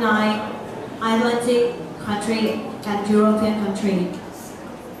 29 Atlantic country and European country.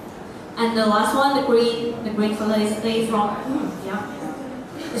 And the last one, the green color is they from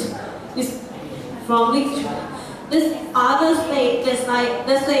it's from which this other state, just like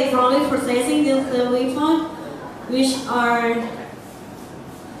let's say from processing nuclear weapon, which are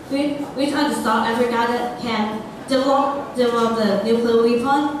the South Africa that can develop the nuclear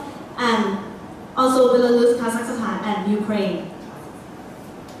weapon, and also Belarus, Kazakhstan, and Ukraine.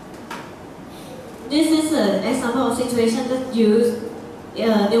 This is an example of situation that use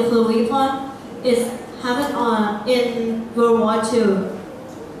nuclear weapon is happened in World War II.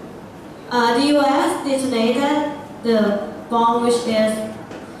 The U.S. detonated the bomb, which is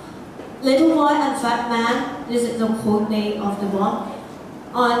Little Boy and Fat Man. This is the code name of the bomb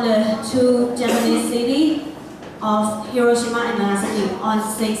on the two Japanese cities of Hiroshima and Nagasaki on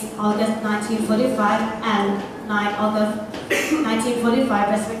 6 August 1945 and 9 August 1945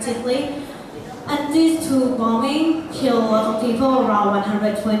 respectively. And these two bombings killed a lot of people, around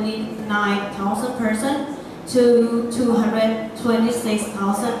 129,000 persons to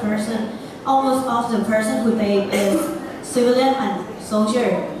 226,000 persons. Almost all the person who died is civilian and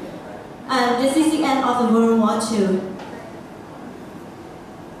soldier. And this is the end of the World War II.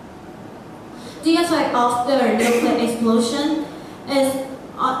 The effect of the nuclear explosion is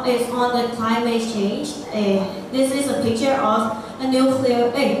on the climate change. This is a picture of a nuclear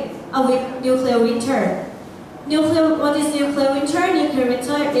winter. What is nuclear winter? Nuclear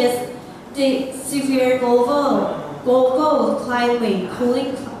winter is the severe global climate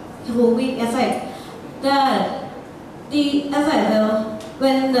cooling effect. The effect will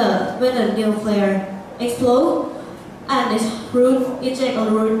when the nuclear explodes and its root eject a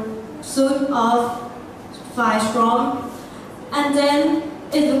root soon of firestorm, and then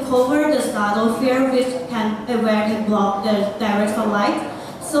it will cover the stratosphere, where can block the direct sunlight.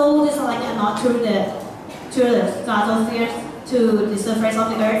 So the sunlight cannot through the stratosphere to the surface of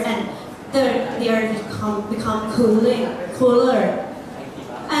the earth, and the earth become cooler.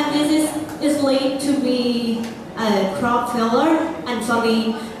 And this is linked to be a crop failure and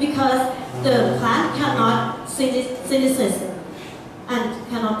famine, because the plant cannot synthesize and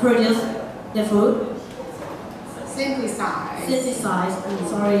cannot produce the food. Synthesize.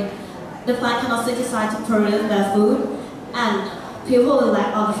 The plant cannot synthesize to produce the food, and people will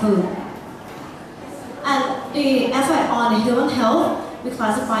lack of food. And the effect on the human health, we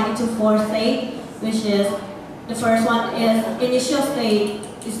classify into 4 states, which is the first one is initial state.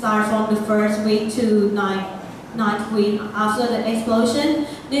 It starts from the first week to ninth week after the explosion.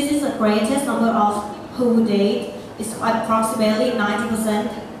 This is the greatest number of who died. It's approximately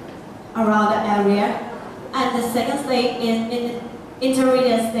 90% around the area. And the second state is in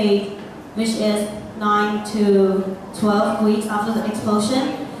intermediate state, which is 9 to 12 weeks after the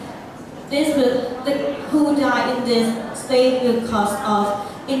explosion. Who die in this state will cause of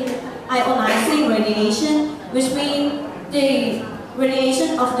ionizing radiation, which means the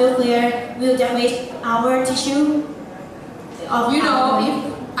radiation of nuclear will damage our tissue. You know, if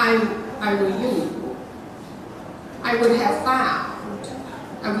I were you, I would have found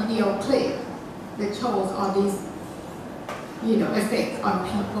a video clip that shows all these, effects on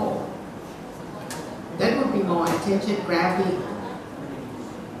people. That would be more attention grabbing.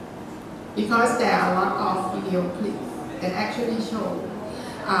 Because there are a lot of video clips that actually show,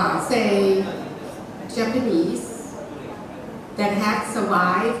 say, Japanese that have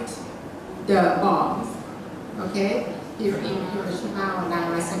survived the bombs, okay, in Hiroshima or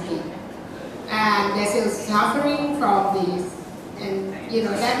Nagasaki, and they're still suffering from this, and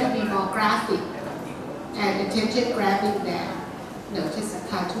that would be more graphic and attention grabbing than just a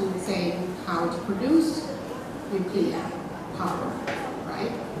cartoon saying how to produce nuclear power,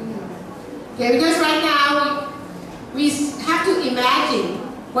 right? Okay, because right now we have to imagine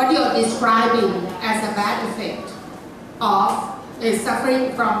what you're describing as a bad effect of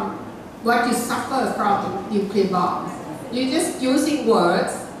suffering from what you suffer from nuclear bombs. You're just using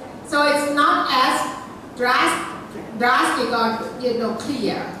words, so it's not as drastic or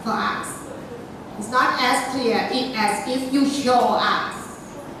clear for us. It's not as clear as if you show us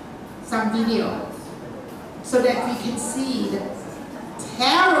some videos so that we can see the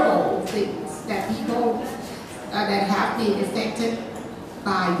terrible things that people that have been affected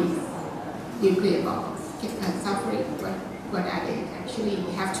by these nuclear bombs and suffering. What are they actually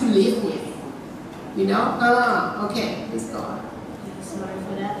have to live with? Okay, please go on. Sorry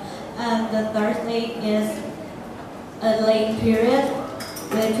for that. And the third thing is a late period.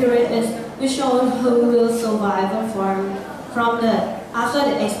 Late period is we show who will survive from after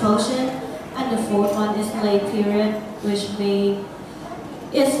the explosion, and the fourth one is late period, which means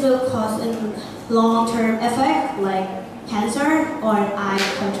it will cause a long-term effect like cancer or eye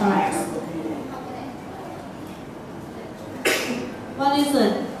cataracts. What is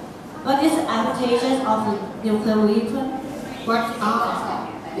the advantages of the nuclear weapon? What are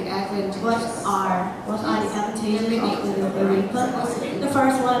the advantages? What are the advantages of the nuclear weapon? The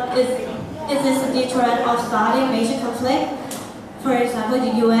first one is this a deterrent of starting major conflict? For example,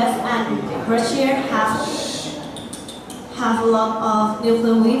 the U.S. and Russia have a lot of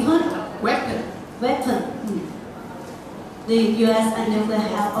nuclear weapon. The U.S. and nuclear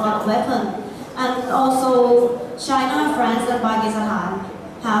have a lot of weapons. And also China, France, and Pakistan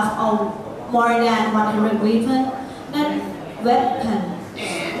have more than 100 weapons.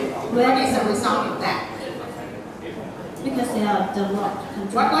 What is the result of that? Because they are developed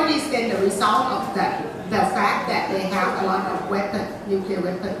countries. What is then the result of that? The fact that they have a lot of nuclear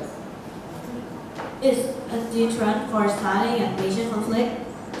weapons? It's a deterrent for starting a major conflict.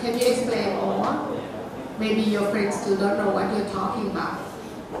 Can you explain more? Maybe your friends still don't know what you're talking about.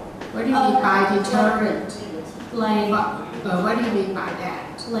 What do you mean by deterrent? What do you mean by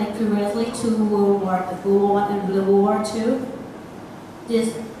that? Like previously to World War I and World War II,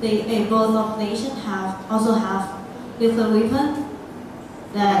 both of nations also have nuclear weapons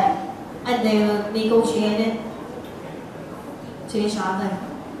and they will negotiate it to each other.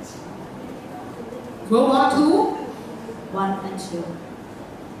 World War II? 1 and 2.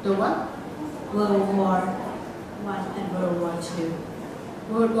 The what? World War I and World War II.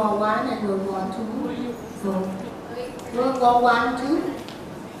 World War I and World War II? So, World War I too?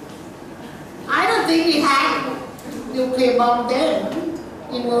 I don't think we had nuclear bomb then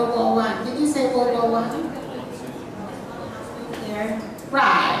in World War I. Did you say World War I? There.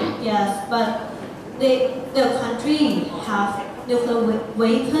 Right. Yes, but the country have nuclear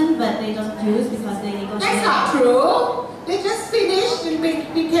weapon, but they don't use because they negotiate. That's not true. They just finished and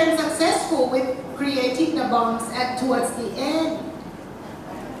became successful with creating the bombs towards the end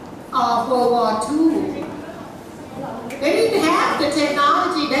of World War II. They didn't have the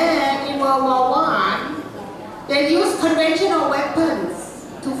technology then in World War I. They used conventional weapons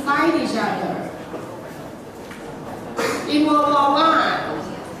to fight each other in World War I.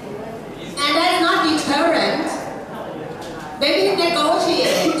 And that's not deterrent. They didn't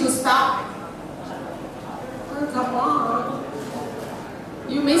negotiate to stop. Oh, come on.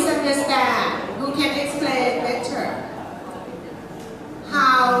 You misunderstand. Who can explain better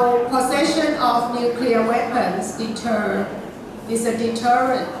how possession of nuclear weapons is a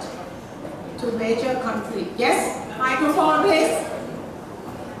deterrent to major conflict? Yes? Microphone, please.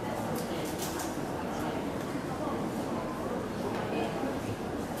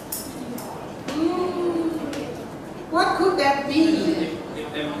 What could that be?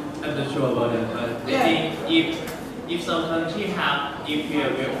 I'm not sure about that. country have nuclear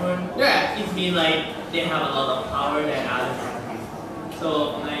weapon, Yeah. it means like they have a lot of power than other countries.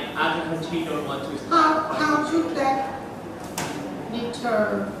 So like other countries don't want to start. How should that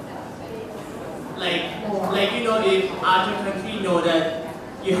deter? Like you know, if other countries know that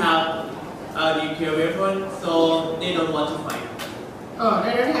you have a nuclear weapon, so they don't want to fight. Oh,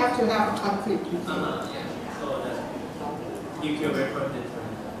 they don't have to have a conflict with you. Yeah. So that nuclear weapon is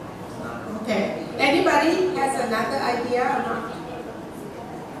Okay. Anybody has another idea or not?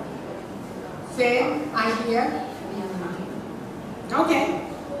 Same idea? Okay.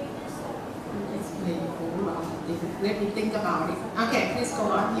 Let me think about it. Okay, please go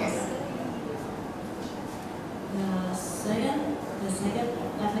on. Yes. The second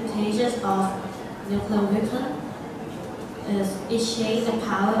advantages of nuclear weapon is it shapes the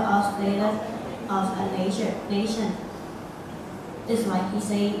power of status of a nation. It's like he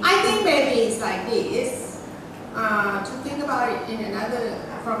said. I think maybe it's like this. To think about it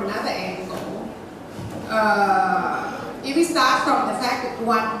from another angle. If we start from the fact that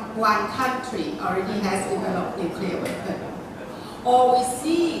one country already has developed nuclear weapon, or we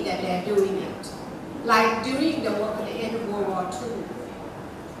see that they're doing it, like during the end of World War II,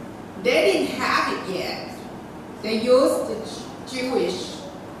 they didn't have it yet. They used the Jewish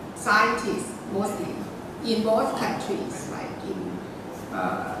scientists mostly in both countries, like in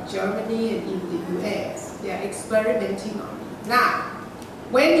Germany and in the US. They are experimenting on it. Now,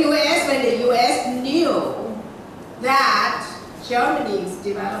 when the US knew that Germany is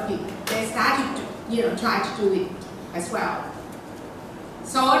developing, they started to try to do it as well.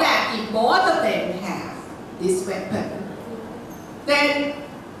 So that if both of them have this weapon, then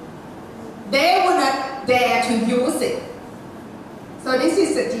they would not dare to use it. So this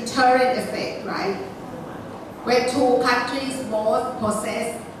is a deterrent effect, right? When two countries both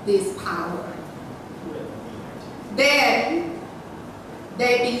possess this power, then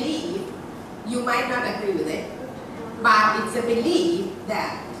they believe, you might not agree with it, but it's a belief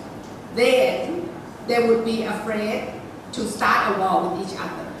that then they would be afraid to start a war with each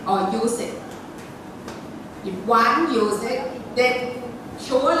other or use it. If one uses it, then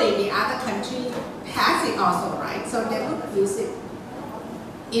surely the other country has it also, right? So they would use it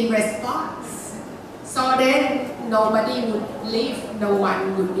in response. So then nobody would live, no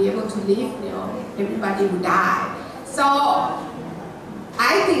one would be able to live, everybody would die. So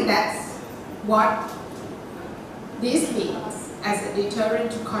I think that's what this means as a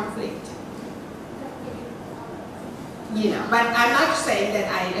deterrent to conflict. But I'm not saying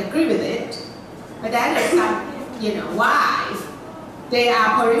that I agree with it, but that is some, why they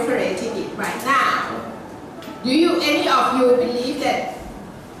are proliferating it right now. Do any of you believe that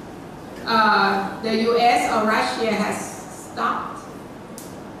the US or Russia has stopped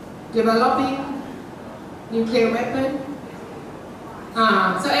developing nuclear weapon?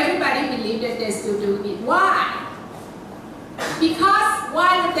 So everybody believes that they're still doing it. Why? Because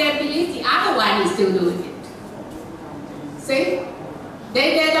one of them believes the other one is still doing it. See?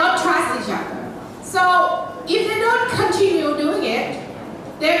 They don't trust each other. So if they don't continue doing it,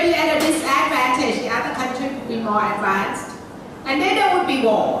 they'll be at a disadvantage. The other country will be more advanced. And then there would be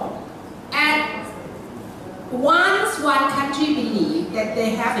war. And once one country believes that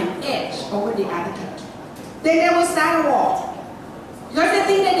they have an edge over the other country, then they will start a war. Because they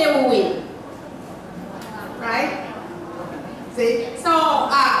think that they will win. Right? See? So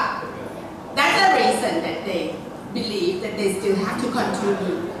that's the reason that they believe that they still have to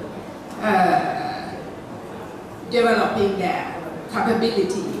continue developing their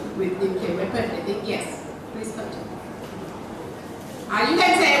capability with nuclear weapon. I think yes. Please continue. You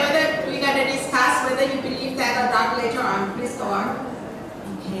can say whether we're going to discuss whether you believe that or not later on. Please go on.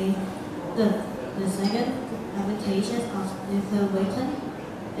 Okay. The second advantages of nuclear weapon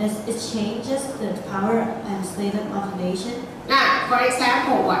is it changes the power and status of a nation. Now, for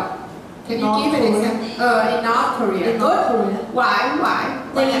example, what? Can you give an example? In North Korea. In North Korea. Why?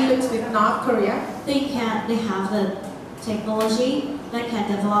 What happens with North Korea? They have the technology that can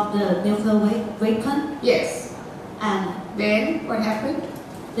develop the nuclear weapon. Yes. And then what happened?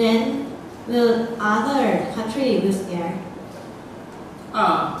 Then the other country will scare.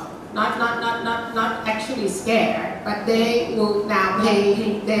 Not actually scared, but they will now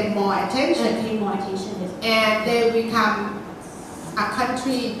pay them more attention. Pay more attention. Yes. And they become a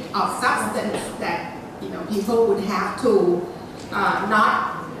country of substance that people would have to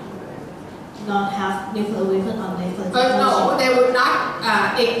not have nuclear weapon on their no, they would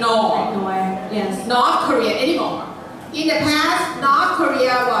not ignore yes. North Korea anymore. In the past, North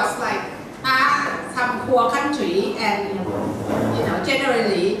Korea was like some poor country and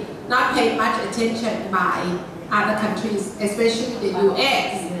generally not paid much attention by other countries, especially the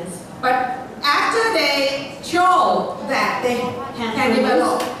US. But after they show that they can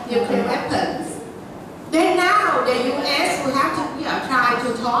develop nuclear weapons, then now the US will have to try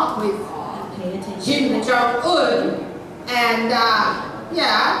to talk with Kim Jong-un and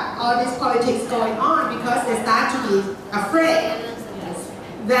all this politics going on because they start to be afraid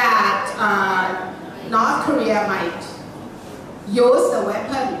that North Korea might use the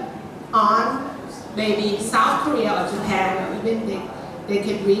weapon on maybe South Korea or Japan, or even they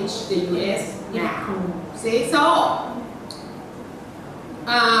can reach the US now. See, so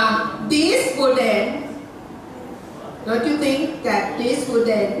this would then, don't you think that this would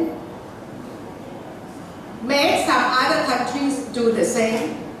then make some other countries do the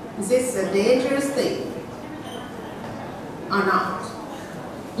same? Is this a dangerous thing or not?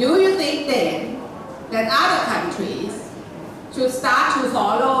 Do you think then that other countries should start to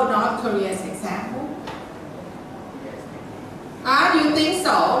follow North Korea's example? Do you think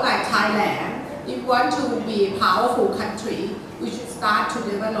so, like Thailand, if we want to be a powerful country, we should start to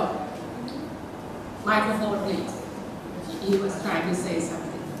develop? Microphone, please. He was trying to say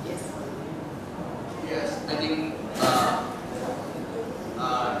something. Yes. Yes, I think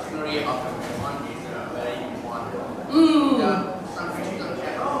theory of the weapon is very important. Some countries don't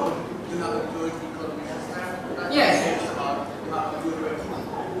care. Oh, you have a good economic system. Yes. It's about you have a good weapon.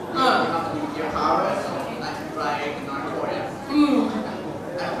 You have a nuclear power, so like North Korea.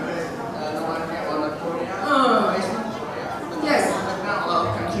 At first, no one cared about North Korea. It's North Korea. Yes. But now a lot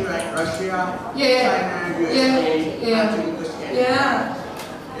of countries like Russia, Yeah. China, USA, are doing this.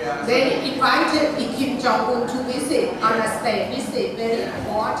 They invited Kim Jong-un to visit on a state visit, very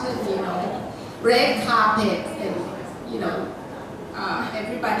important, red carpet, and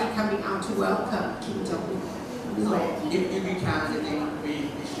everybody coming out to welcome Kim Jong-un. So if we can, I think we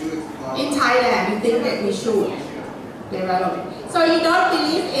should. In Thailand, you think that we should develop it. So you don't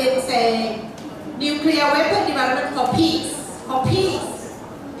believe in, say, nuclear weapon development for peace? For peace?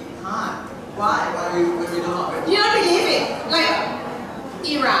 It can't. Why? Why we don't have it? You don't believe it? Like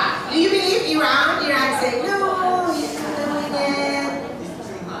Iran. Do you believe Iran? Iran say, no, you're not doing it.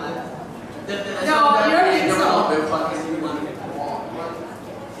 No, you don't think so.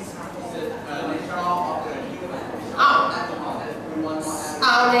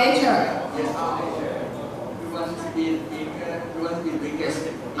 Our nature. Yes, our nature. We want to be bigger. We want to be biggest.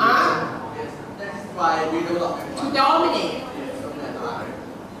 Yes, that's why we develop it. To dominate. Yes, so that's why.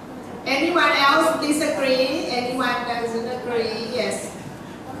 Anyone else disagree? Anyone doesn't agree? Yes.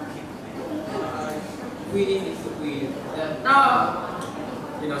 We need to agree that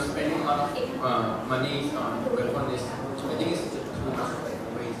spending a lot of money on weapons is, I think it's too much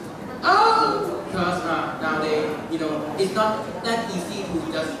waste. Because nowadays, it's not that easy to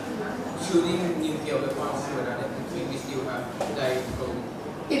just shooting nuclear weapons to another country. We still have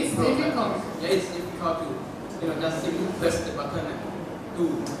It's difficult. Yeah, it's difficult to just simply press the button and do.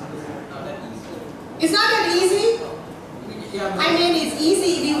 It's not that easy. It's not that easy? Yeah, I mean, it's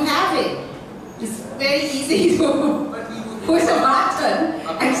easy if you have it. It's very easy to push a button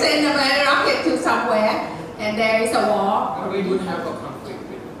and send a rocket to somewhere, and there is a war. We would have a conflict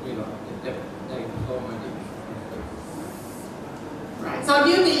with, the diplomatic. Right. So do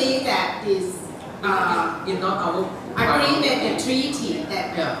you believe that this it's not our agreement, the treaty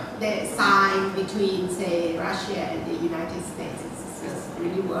that they signed between, say, Russia and the United States is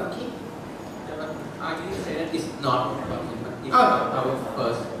really working? I didn't say that it's not working, but it's our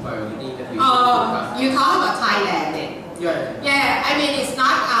first priority that we should focus. You talk about Thailand then? Yeah, I mean, it's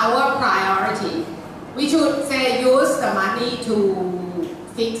not our priority. We should, say, use the money to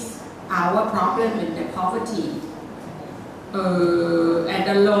fix our problem in the poverty and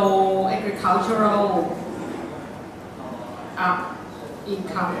the low agricultural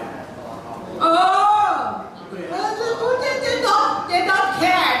income. They don't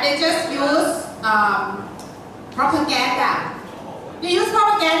care. They just use propaganda. They use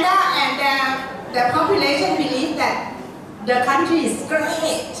propaganda, and the population believes that the country is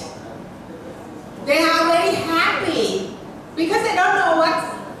great. They are very happy because they don't know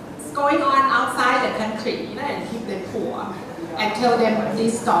what's going on outside the country, and keep them poor and tell them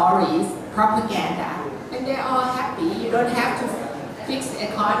these stories, propaganda, and they're all happy. You don't have to fix the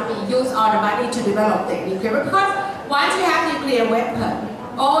economy, use all the money to develop the nuclear weapon. Because once you have nuclear weapon,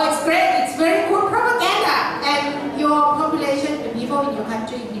 it's great, it's very good propaganda, and your population, the people in your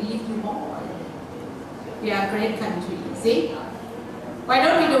country believe you more. We are a great country, see? Why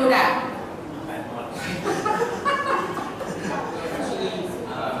don't we do that? Actually,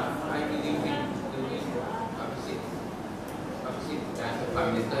 I believe in doing opposite that the Prime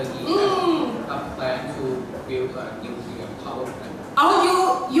Minister he has a plan to build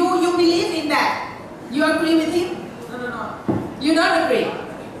You agree with him? No. You don't agree?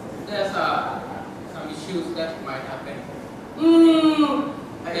 There's some issues that might happen.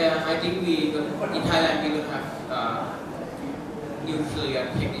 I think in Thailand we don't have nuclear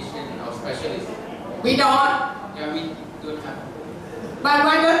technician or specialist. We don't? Yeah, we don't have. But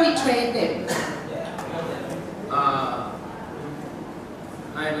why don't we train them? I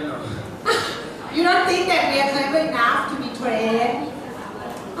don't know. You don't think that we are clever enough to be trained?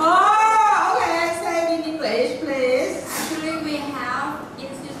 Oh, okay, say it in English, please. Actually, we have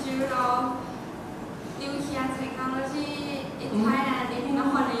Institute of Nuclear Technology in Thailand in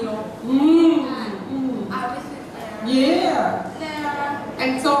Nakhon Nayok. I visit there. Yeah. There.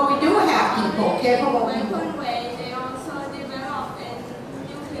 And so we do have people, capable in people. different way, they also develop a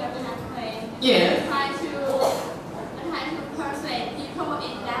nuclear pathway. Yes. Try to persuade people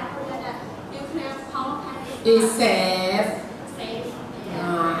in that nuclear power plant Is safe. safe.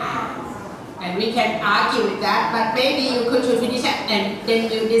 And we can argue with that, but maybe you could finish it and then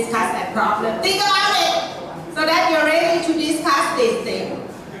we'll discuss that problem. Think about it so that you're ready to discuss this thing.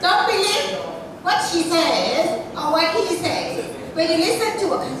 Don't believe what she says or what he says. When you listen to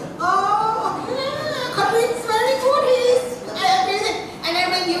her, oh, it's very good, everything. And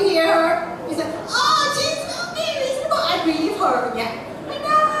then when you hear her, you say, oh, she's very reasonable. I believe her. Yeah. No,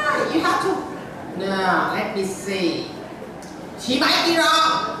 you have to. No, let me see. She might be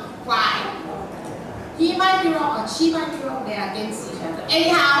wrong. Why? He might be wrong or she might be wrong. They are against each other.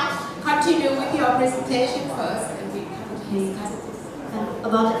 Anyhow, continue with your presentation first and we can discuss this.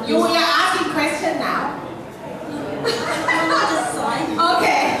 About You are asking question now.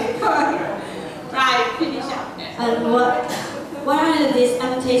 Okay. Right, finish up. And what are the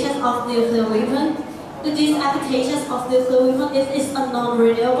disadvantages of nuclear weapon? The disadvantages of nuclear weapon is it's a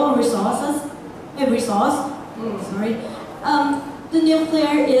non-renewable resource. Sorry. The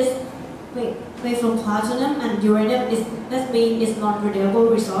nuclear is made from platinum and uranium. That means it's non-renewable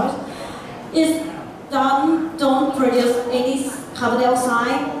resource. It don't produce any carbon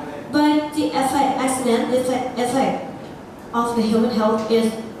dioxide, but the effect of the human health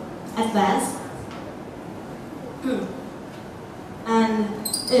is advanced. And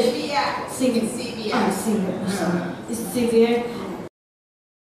it's severe.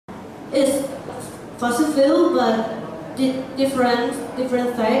 It's fossil fuel, but different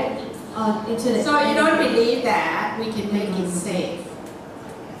threat into the. So you don't believe that we can make it safe?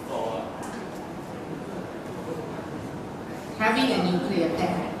 Having a nuclear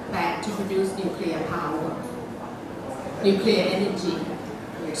plant to produce nuclear power, nuclear energy.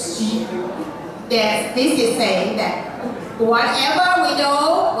 Yes, this is saying that whatever we do,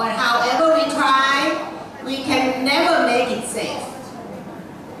 however we try, we can never make it safe.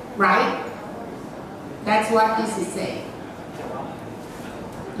 Right? That's what this is saying.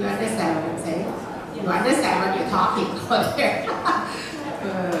 You understand what I'm saying? You understand what you're talking about there?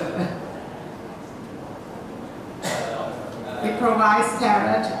 It provides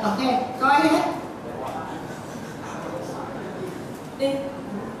carrot. Okay, go ahead.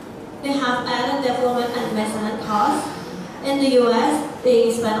 They have added development and maintenance costs. In the US,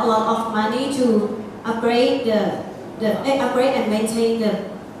 they spend a lot of money to upgrade upgrade and maintain the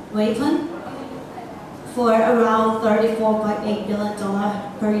weapon for around $34.8 billion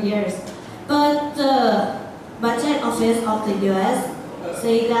per year. But the budget office of the US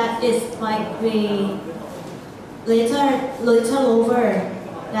say that it might be little over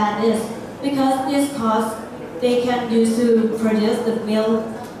that is because this cost they can use to produce the meal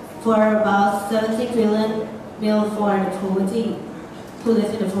for about 70 trillion meal for the poverty, who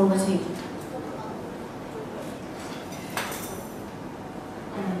live in the poverty.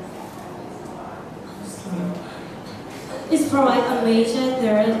 It provides a major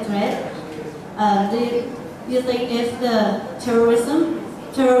terror threat. Do you think if the terrorist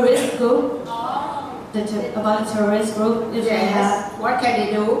group, about the terrorist group, if they have, what can they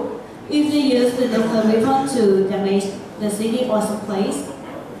do? If they use the nuclear weapon to damage the city or some place?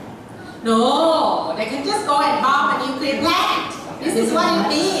 No, they can just go and bomb a nuclear plant. This is what it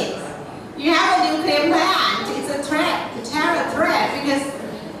means. You have a nuclear plant, it's a threat, a terror threat, because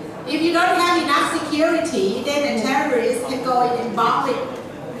if you don't have enough security, then the terrorists can go in and bomb it,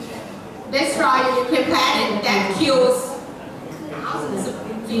 destroy the nuclear plant, and that kills thousands of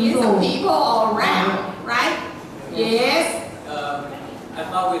millions of people all around, right? Yes. I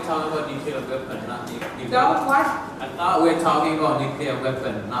thought we were talking about nuclear weapon, not nuclear. Don't what? I thought we were talking about nuclear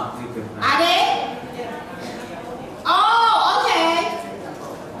weapon, not nuclear. Are they? Oh, okay.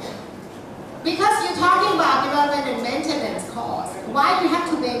 Because you're talking about development and maintenance costs. Why do you have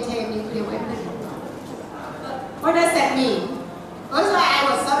to maintain nuclear weapons? What does that mean? That's why I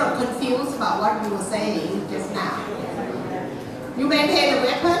was sort of confused about what you were saying just now. You maintain a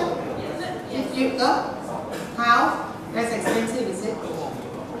weapon? If you how? That's expensive, is it?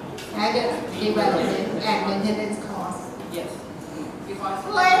 Added development and maintenance cost. Yes. Because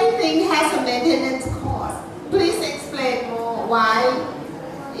Well, anything has a maintenance cost. Please explain more why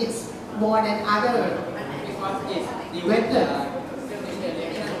it's more than other because it's the weapons.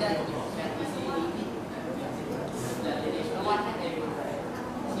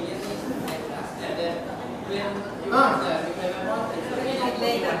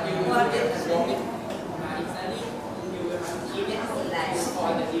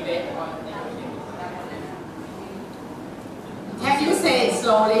 Can you say it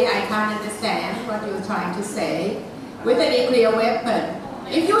slowly? I can't understand what you're trying to say. With a nuclear weapon,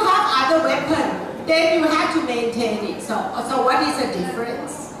 if you have other weapon, then you have to maintain it. So what is the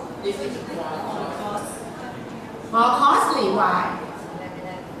difference? This is More costly, why?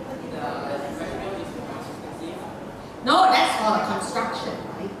 No, that's for the construction,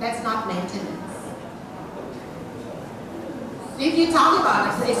 right? That's not maintenance. If you talk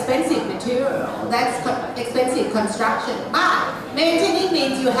about expensive material, that's expensive construction. But maintaining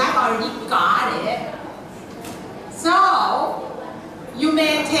means you have already got it. So you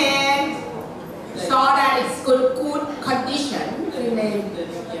maintain so that it's good condition. You maintain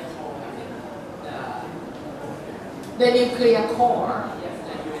the nuclear core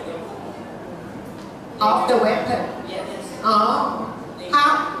of the weapon. Oh,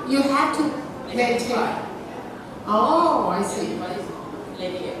 how you have to maintain? Oh, I see.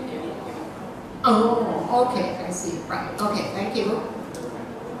 Oh, okay, I see. Right. Okay, thank you.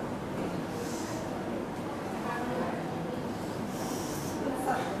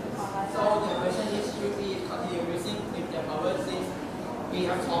 So the question is, should we continue using nuclear power since we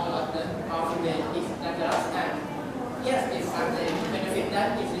have talked about how it is dangerous, and yes, it's a benefit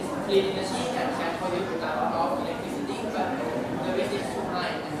that it is clean energy and can produce a lot of electricity, but the risk is too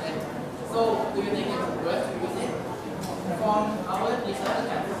high. And then, so do you think it's worth to use it? From our research,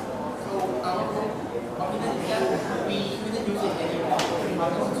 so our opinion is that we shouldn't use it anymore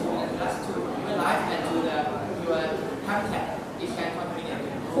because it's too dangerous to human life and to your habitat. It can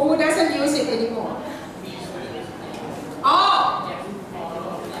contaminate. Who doesn't use it anymore? Oh!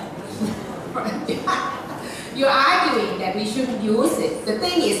 You're arguing that we shouldn't use it. The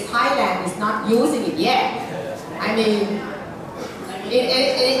thing is, Thailand is not using it yet. I mean, in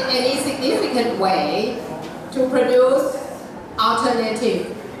any significant way to produce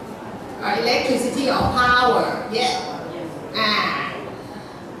alternative electricity or power. Yeah.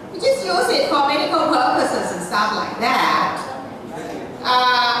 We just use it for medical purposes and stuff like that.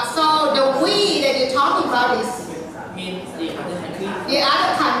 So the we that you're talking about is means the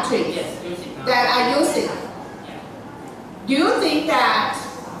other countries that are using. Do you think that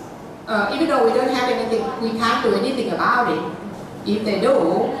even though we don't have anything, we can't do anything about it if they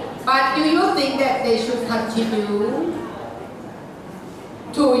do, but do you think that they should continue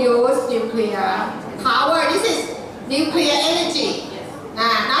to use nuclear power? This is nuclear energy,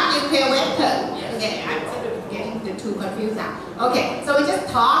 not nuclear weapon. Okay, I'm getting the two confused now. Okay, so we're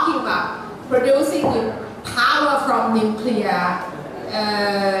just talking about producing power from nuclear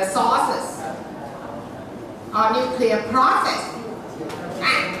sources or nuclear process.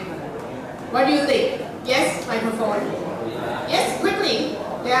 What do you think? Yes, microphone. Yes, quickly.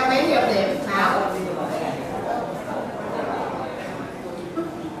 There are many of them now.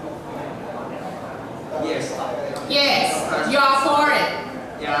 Yes. Yes, you are for it.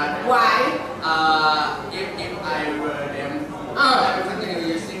 Yeah. Why? If I were them, I would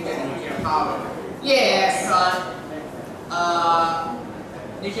continue using the nuclear power. Yes. Because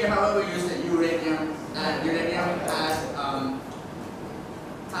nuclear power will use the uranium, and uranium has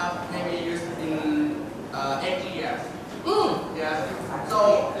have maybe used in 8 years. Yeah. So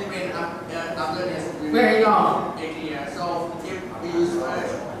even after this, we very long. 8 years. So if we use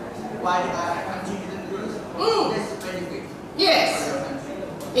first, why the other country didn't use? This benefit. Yes.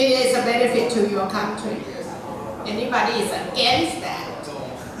 It is a benefit to your country. Anybody is against that?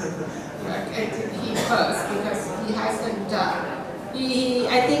 He first because he hasn't.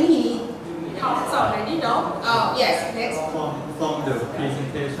 I think he talks already. No. Oh yes. Next. From the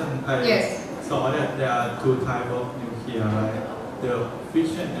presentation, I saw that there are two types of nuclear, right? The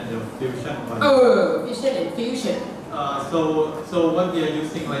fission and the fusion one. Fission and fusion. So what we are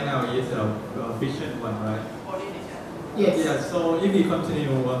using right now is a fission one, right? Yes. Yeah. So if we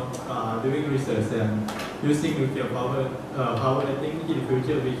continue doing research and using nuclear power, I think in the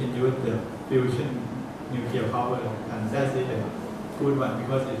future we can use the fusion nuclear power, and that's it. A good one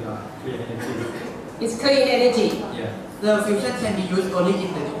because it's clean energy. It's clean energy. Yeah. The fusion can be used only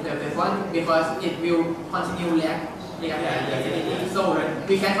in the nuclear weapon because it will continue react. So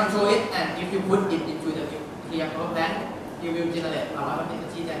we can control it, and if you put it into the nuclear power plant, you will generate a lot of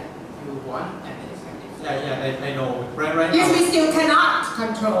energy that you want and I know. Right Yes, now. we still cannot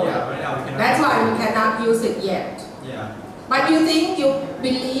control Yeah, it. right now we cannot. That's why we cannot use it yet. Yeah. But you think, you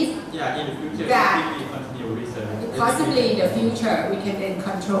believe Yeah, in the future, that if we continue research. possibly in the future we can then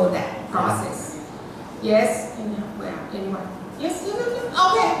control that process. Yes? Well, anyone? Yes?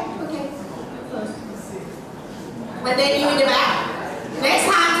 Okay. But then you in the back. Next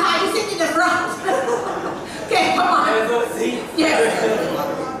time, try to sit in the front. Okay, come on. Yes.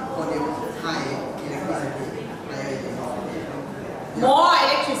 More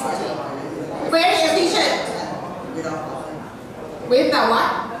electricity. Very efficient. With the what?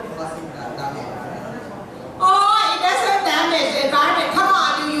 Oh, it doesn't damage the environment. Come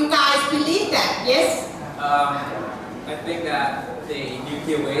on, do you guys believe that? Yes? I think that the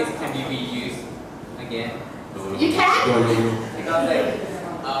nuclear waste can be reused again. You can?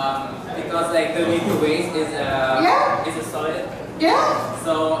 Because the nuclear waste is a solid. Yeah.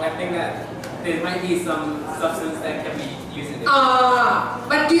 So I think that there might be some substance that can be used in it.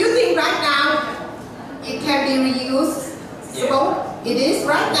 But do you think right now it can be reused? Yeah. It is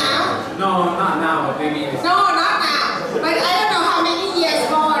right now? No, not now, but maybe in the No, not now. But I don't know how many years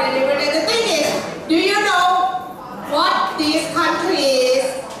more. The thing is, do you know what these countries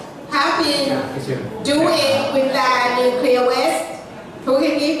have been doing with their nuclear waste? Who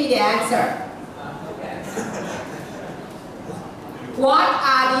can give me the answer? What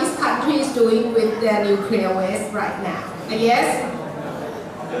are these countries doing with their nuclear waste right now? Yes?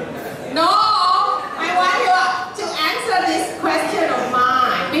 No! I want you to answer this question of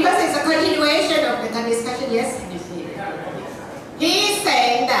mine because it's a continuation of the discussion. Yes? He's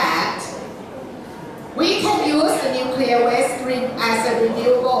saying that we can use the nuclear waste as a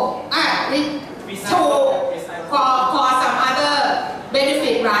renewable, for some other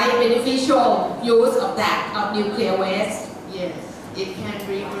benefit, right? Beneficial use of that, of nuclear waste. Yes, it can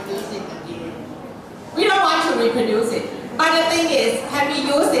reproduce it again. We don't want to reproduce it. But the thing is, can we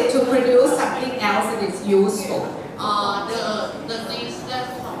use it to produce something else that is useful? The things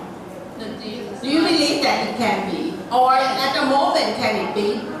that Do you believe that it can be? Or at the moment, can it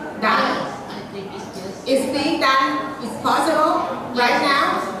be done? I think it's just... It's being done? It's possible right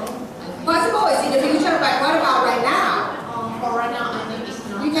now? Possible is in the future, but what about right now? For right now, I think it's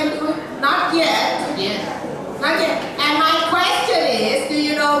not. You can do it? Not yet? Yes. Not yet. And my question is, do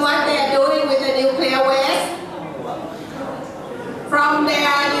you know what they are doing with the nuclear waste? From their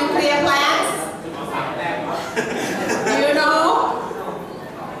nuclear plants? Do you know?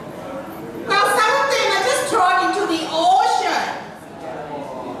 Well, some of them are just thrown into the ocean.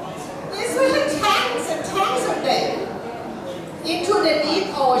 There's really tanks and tanks of them into the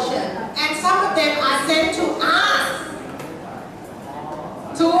deep ocean. And some of them are sent to us.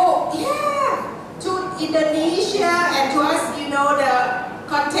 To Indonesia and to us, you know, the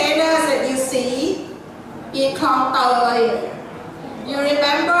containers that you see in Klong Toi. You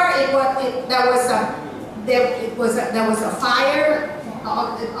remember there was a fire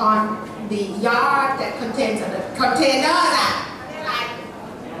on the yard that contains the containers.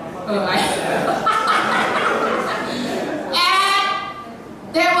 And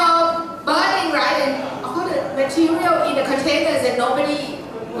they were burning, right? And all the material in the containers and nobody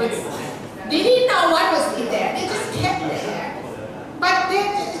they didn't know what was in there. They just kept there. But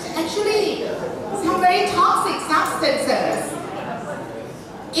there's actually some very toxic substances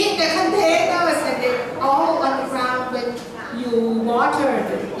in the containers and they're all on the ground when you water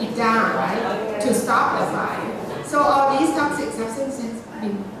it down, right, to stop the fire. So all these toxic substances have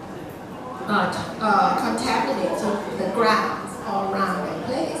been contaminated the grounds all around the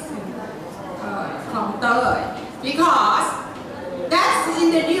place, Klong Toi, because that's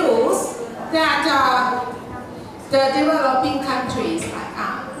in the news that the developing countries like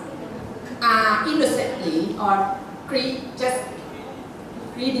us are innocently or just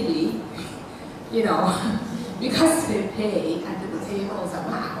greedily, you know, because they pay under the table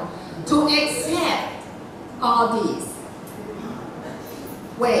somehow, to accept all these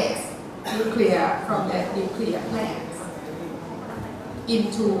waste, nuclear, from the nuclear plants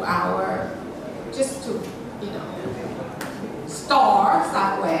into our, just to, you know, store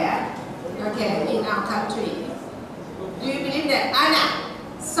somewhere, okay, in our country. Do you believe that? Anna,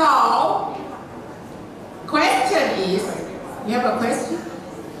 so, question is, you have a question?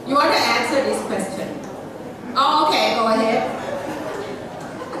 You want to answer this question? Oh, okay, go ahead.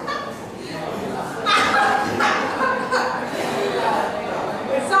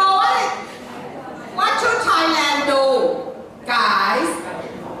 So, what should Thailand do, guys?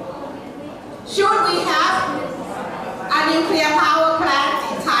 nuclear power plant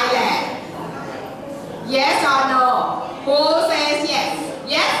in Thailand? Yes or no? Who says yes?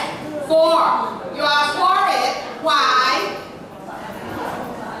 Yes? 4. You are for it. Why?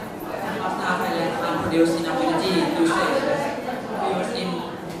 Because now Thailand can produce enough energy to save use in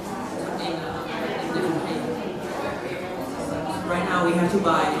different ways. Right now we have to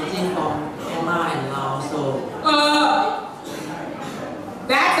buy energy from Myanmar and Laos, so.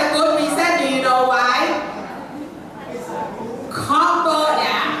 That's a good reason. Do you know why?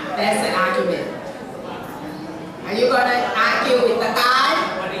 Cambodia. That's an argument. Are you gonna argue with the guy?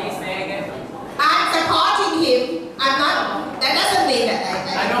 What do you say again? I'm supporting him. I'm not. That doesn't mean that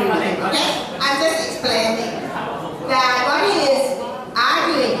I don't want to. okay? I'm just explaining that what he is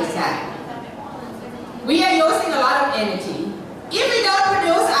arguing is that we are using a lot of energy. If we don't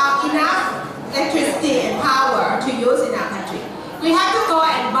produce enough electricity and power to use in our country, we have to go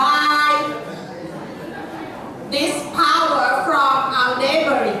and buy this power from our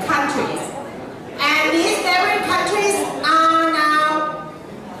neighboring countries. And these neighboring countries are now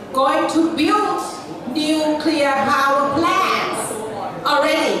going to build nuclear power plants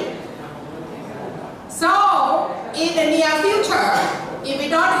already. So, in the near future, if we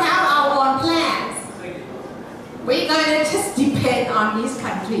don't have our own plants, we're going to just depend on these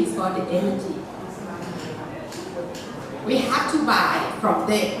countries for the energy. We have to buy from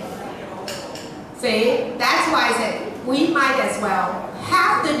them. See, that's why I said we might as well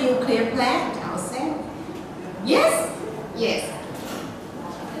have the nuclear plant ourselves. Yes? Yes.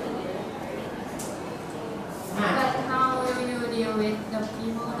 But how will you deal with the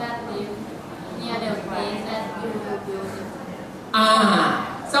people that live near the place that you will build it?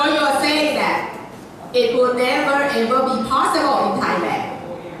 So you're saying that it will never ever be possible in Thailand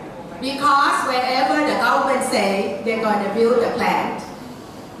because wherever the government say they're going to build a plant,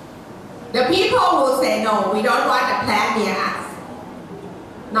 the people will say no, we don't want a plant near us,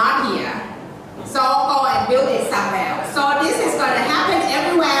 not here. So go and build it somewhere else. So this is going to happen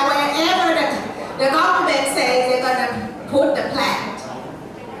everywhere, wherever the government says they're going to put the plant.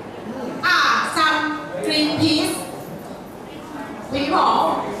 Some Greenpeace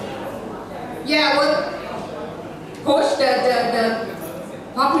people, would push the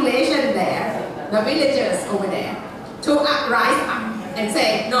population there, the villagers over there, to rise up and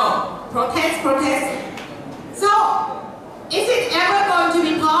say, no, protest. So, is it ever going to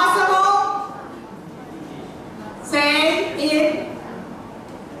be possible, say, in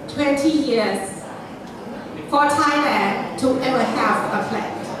 20 years, for Thailand to ever have a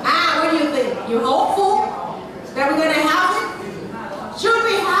plant? What do you think? You hopeful that we're going to have it? Should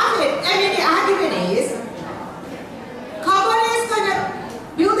we have it? I mean, the argument is, Cambodia is going to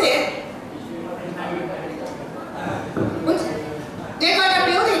build it. They're going to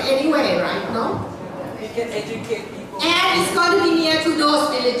build it anyway, right? No? You can educate people. And it's going to be near to those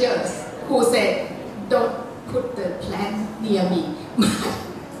villagers who said, don't put the plant near me.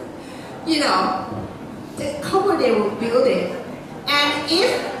 Cambodia will build it. And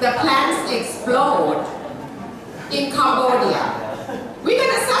if the plants explode in Cambodia, we're going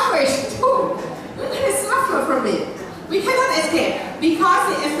to suffer it too. We're going to suffer from it. We cannot escape because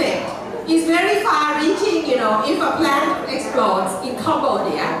the effect is very far-reaching. If a plant explodes in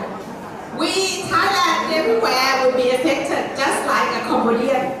Cambodia, we, Thailand, everywhere will be affected, just like a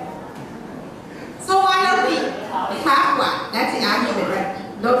Cambodian. So why don't we have one? That's the argument, right?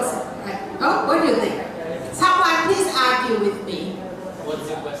 Oh, what do you think? Someone please argue with me. What's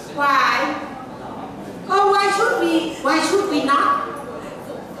your question? Why? Why should we not?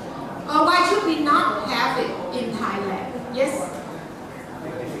 Why should we not have it in Thailand? Yes?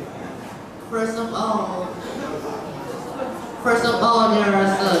 First of all, there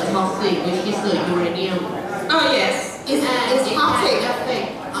is toxic, which is the uranium. Oh yes, it's toxic.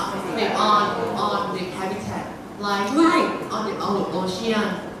 Effect on the habitat, like on the ocean,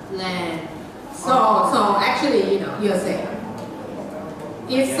 land. So actually, you're saying,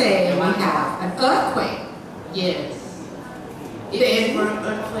 if say we have an earthquake, yes, then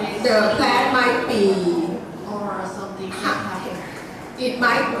the plant might be, or something it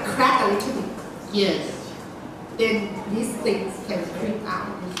might crack a little bit. Yes. Then these things can creep out,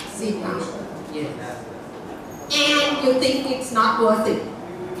 seep out. Yes. And you think it's not worth it?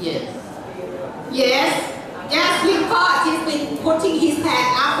 Yes. Yes. Yes, because he's been putting his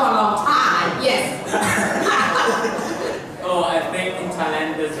hand up for a long time. Yes. I think in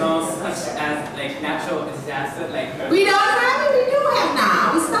Thailand there's no such as natural disaster We don't have it. We do have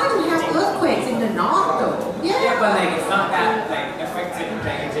now. We start to have earthquakes in the north, though. Yeah, but it's not that effective in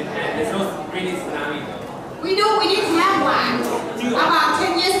Japan. There's no really tsunami though. We didn't have one. About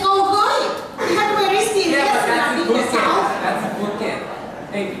 10 years ago, we had a very serious tsunami in the south.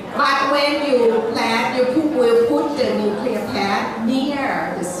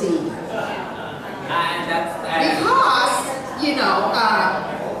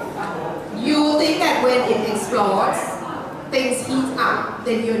 when it explodes, things heat up,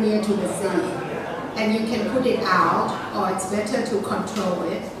 then you're near to the sea. And you can put it out, or it's better to control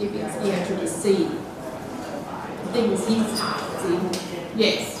it if it's near to the sea. Things heat up, see?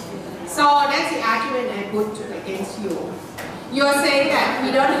 Yes. So that's the argument I put against you. You're saying that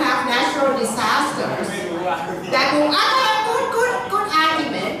we don't have natural disasters. That will, good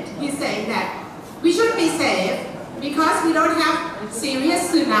argument. He's saying that we should be safe because we don't have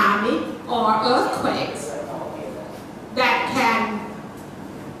serious tsunami or earthquakes that can,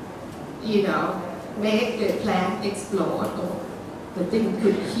 make the plant explode or the thing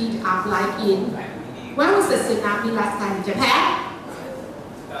could heat up like in. When was the tsunami last time in Japan?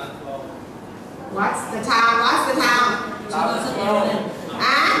 What's the town? 2011.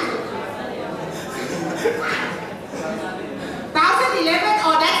 2011,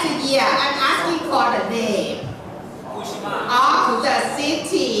 oh that's the year. I'm asking for the name. Of the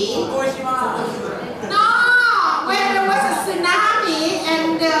city. No, when there was a tsunami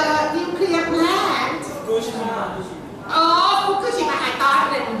and the nuclear plant. Oh, Fukushima, I thought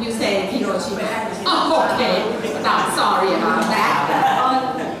that you said Hiroshima. Oh, okay. No, sorry about that.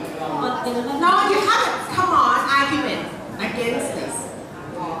 No, you haven't. Come on, argument against this.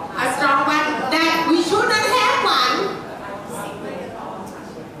 A strong one that we shouldn't have one.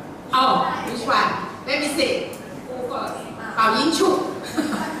 Oh, which one? Let me see. Who first? Pao Yin Chu.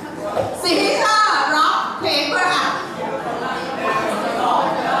 Scissor, rock, paper.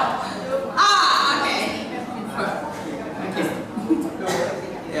 Okay.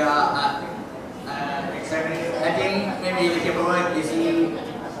 Yeah, exactly. I think maybe the paperwork isn't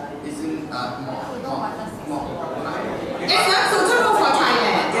more. It's not suitable for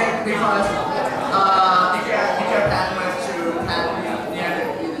Thailand. Yeah, because nuclear plant went to plant near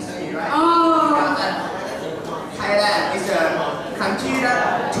the sea, right? Oh. And Thailand is a country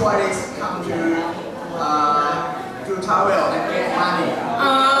that tourists come to travel and get money.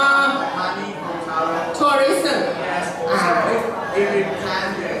 Money from travel. Tourism. Yes. So if we plant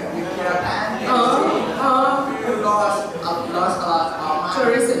the nuclear plant near the sea, we lost a lot of money.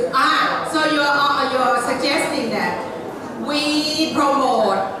 Tourism. So you're suggesting that we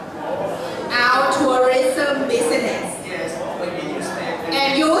promote our tourism business. Yes, when we use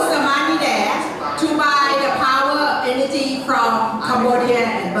and use the money there to buy the power energy from Cambodia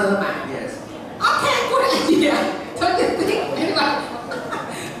and Burma. Yes. Okay, good idea. Don't you think?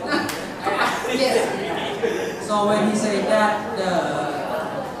 Yes. So when he said that the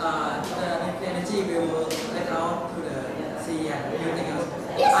energy will let out to the sea and everything else,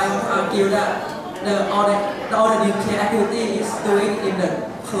 I would argue that all the nuclear activity is doing in the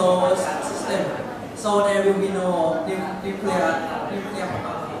closed system, so there will be no nuclear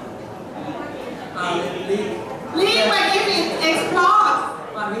leak. Leak, but if it explodes,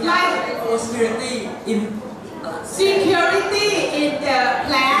 like security in the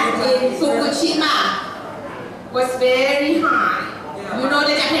plant in Fukushima was very high. You know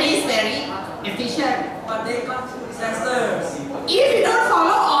the Japanese very efficient. But they got disasters. If you don't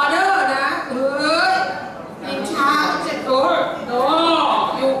follow order, in charge, no.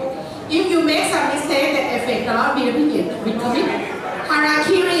 If you make some mistake that affect a lot of people, we commit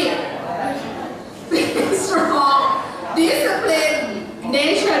harakiri. Strong, disciplined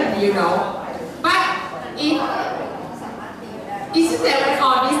nation, But it's there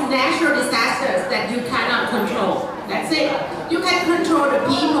all these natural disasters that you cannot control. That's it. You can control the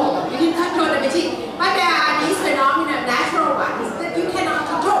people, you can control the machine, but there are these phenomena, natural ones, that you cannot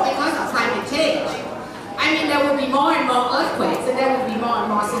control because of climate change. I mean, there will be more and more earthquakes, and there will be more and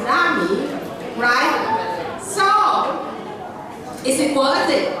more tsunami, right? So, is it worth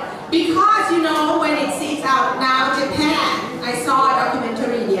it? Because, when it seeps out, now Japan, I saw a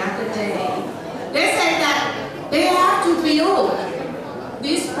documentary the other day, they said that they have to build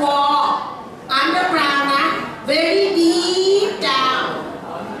this wall underground, very deep down,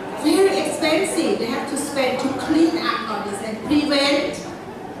 very expensive. They have to spend to clean up all this and prevent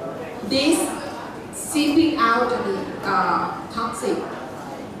this seeping out of the toxic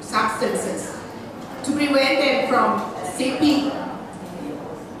substances, to prevent them from seeping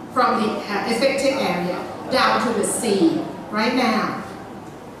from the affected area down to the sea right now.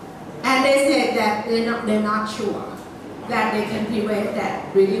 And they said that they're not sure that they can prevent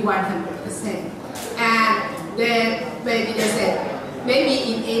that really 100%. And then maybe they said,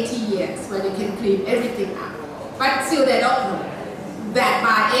 maybe in 80 years when they can clean everything up. But still they don't know that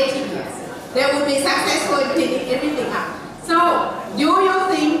by 80 years they will be successful in cleaning everything up. So, do you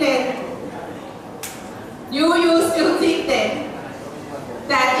think then, you still think then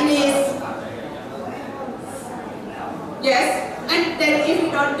that it is, yes, and then if you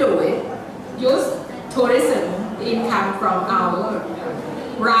don't do it, tourism income from our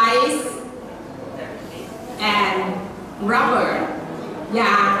rice and rubber,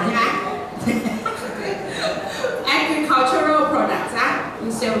 agricultural products,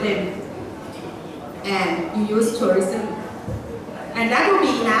 you sell them and you use tourism, and that will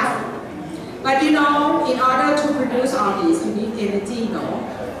be enough. But you know, in order to produce all these, you need energy, no?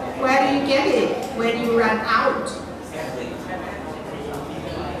 Where do you get it when you run out?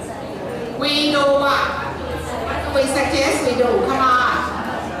 We do what? We suggest we do. Come on.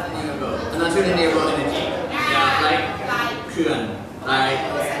 Another renewable energy. Yeah, like Kuan, like.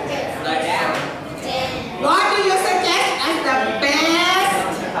 What do you suggest as the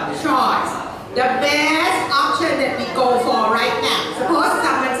best choice? The best option that we go for right now? Suppose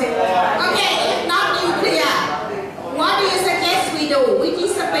someone says, okay, it's not nuclear. What do you suggest we do? Which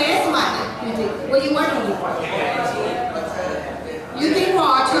is the best one? You think? What do you want to do? You think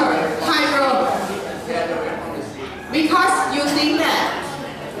water, hydro? Because you think that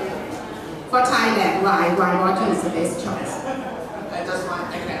for Thailand, why water is the best choice?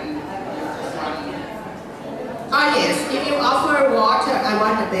 Oh yes, if you offer water, I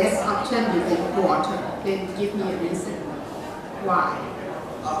want the best option, you think water. Then give me a reason. Why?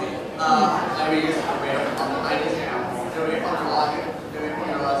 Okay. I will use the way of water to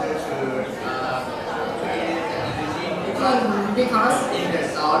because in the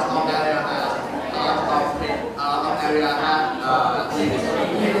south of the area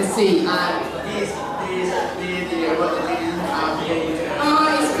in the sea. And these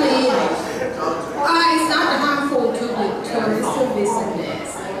it's clean. It's not harmful to the tourism business.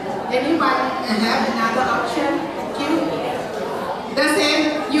 Anyone have another option? The same,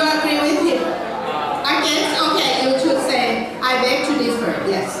 you agree with him? Against? Okay, you should say, I beg to differ.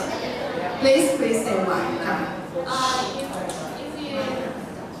 Yes. Please say why. Come on.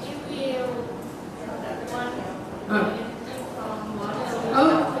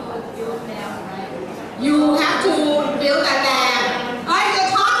 You have to build a dam. You're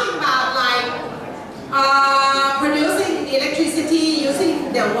talking about like producing electricity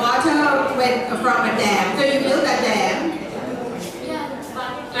using the water from a dam. So you build a dam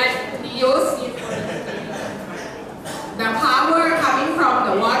and use the power coming from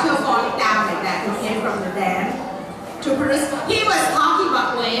the water falling down like that, okay, from the dam to produce. He was talking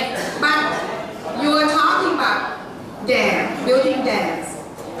about wave, but you were talking about dam, building dams.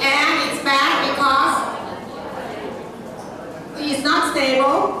 And it's bad because it's not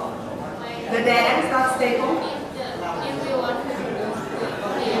stable. The dam is not stable.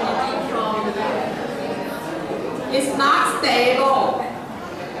 It's not stable.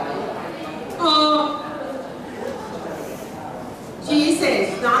 She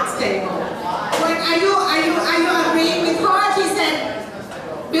says not stable. When are you agreeing with her? She said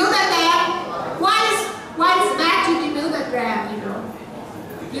build a dam. Why is bad to build a dam?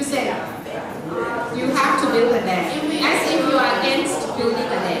 You said you have to build a dam, as if you are against building a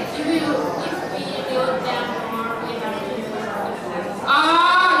dam. If we build dam more, we have to.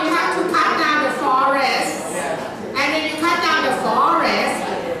 You have to cut down the forest, and then you cut down the forest.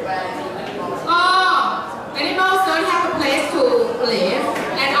 Animals don't have a place to live,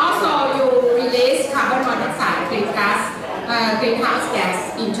 and also you release carbon monoxide, greenhouse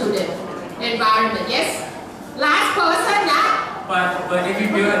gas into the environment. Yes. Last person, But if you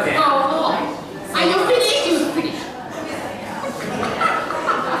build a dam. Are you finished? You finished.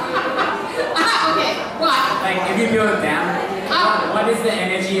 Okay. What? Like if you build a dam, what is the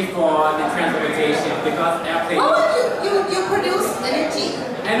energy for the transportation? Because airplane. You produce energy.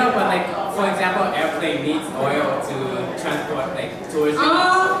 I know, but like for example, airplane needs oil to transport like tourism. To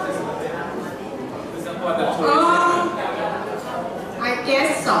support the tourism. I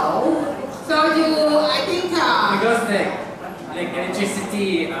guess so. So I think. Because like electricity,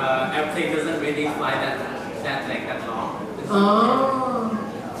 airplane doesn't really fly that long.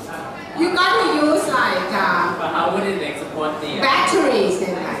 You got to use like. But how would it like support the batteries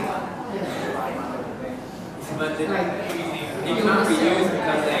and But they cannot be used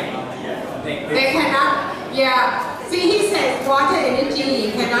because they cannot. Yeah. See, he says water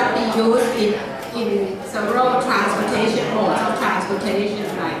energy cannot be used in several transportation modes of transportation,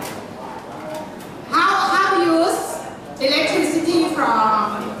 like. How use electricity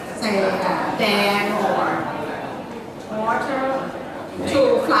from, say, dam or water to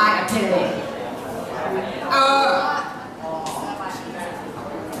fly a plane?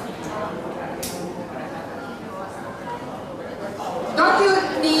 Don't you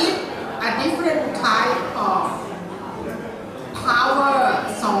need a different type of power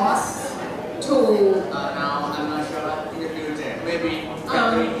source to? Now I'm not sure, but in the future maybe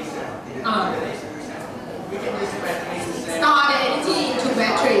battery is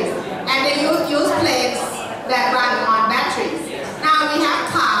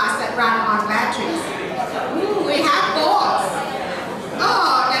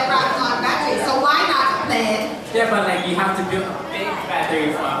Yeah, but like you have to build a big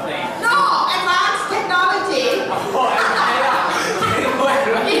battery for a plane. No, advanced technology.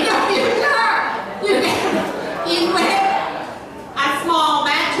 In the future, you can invent a small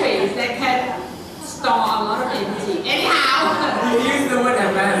batteries that can store a lot of energy. Anyhow, You use the word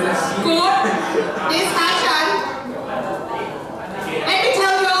advanced. good discussion. Let me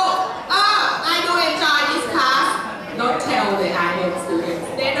tell you, I do enjoy this class. Don't tell the IM students.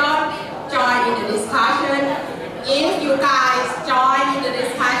 They don't join in the discussion. If you guys join in the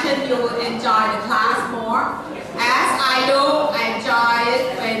discussion, you will enjoy the class more. As I do, I enjoy it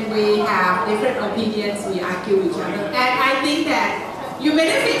when we have different opinions, we argue each other. And I think that you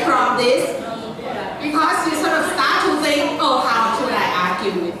benefit from this because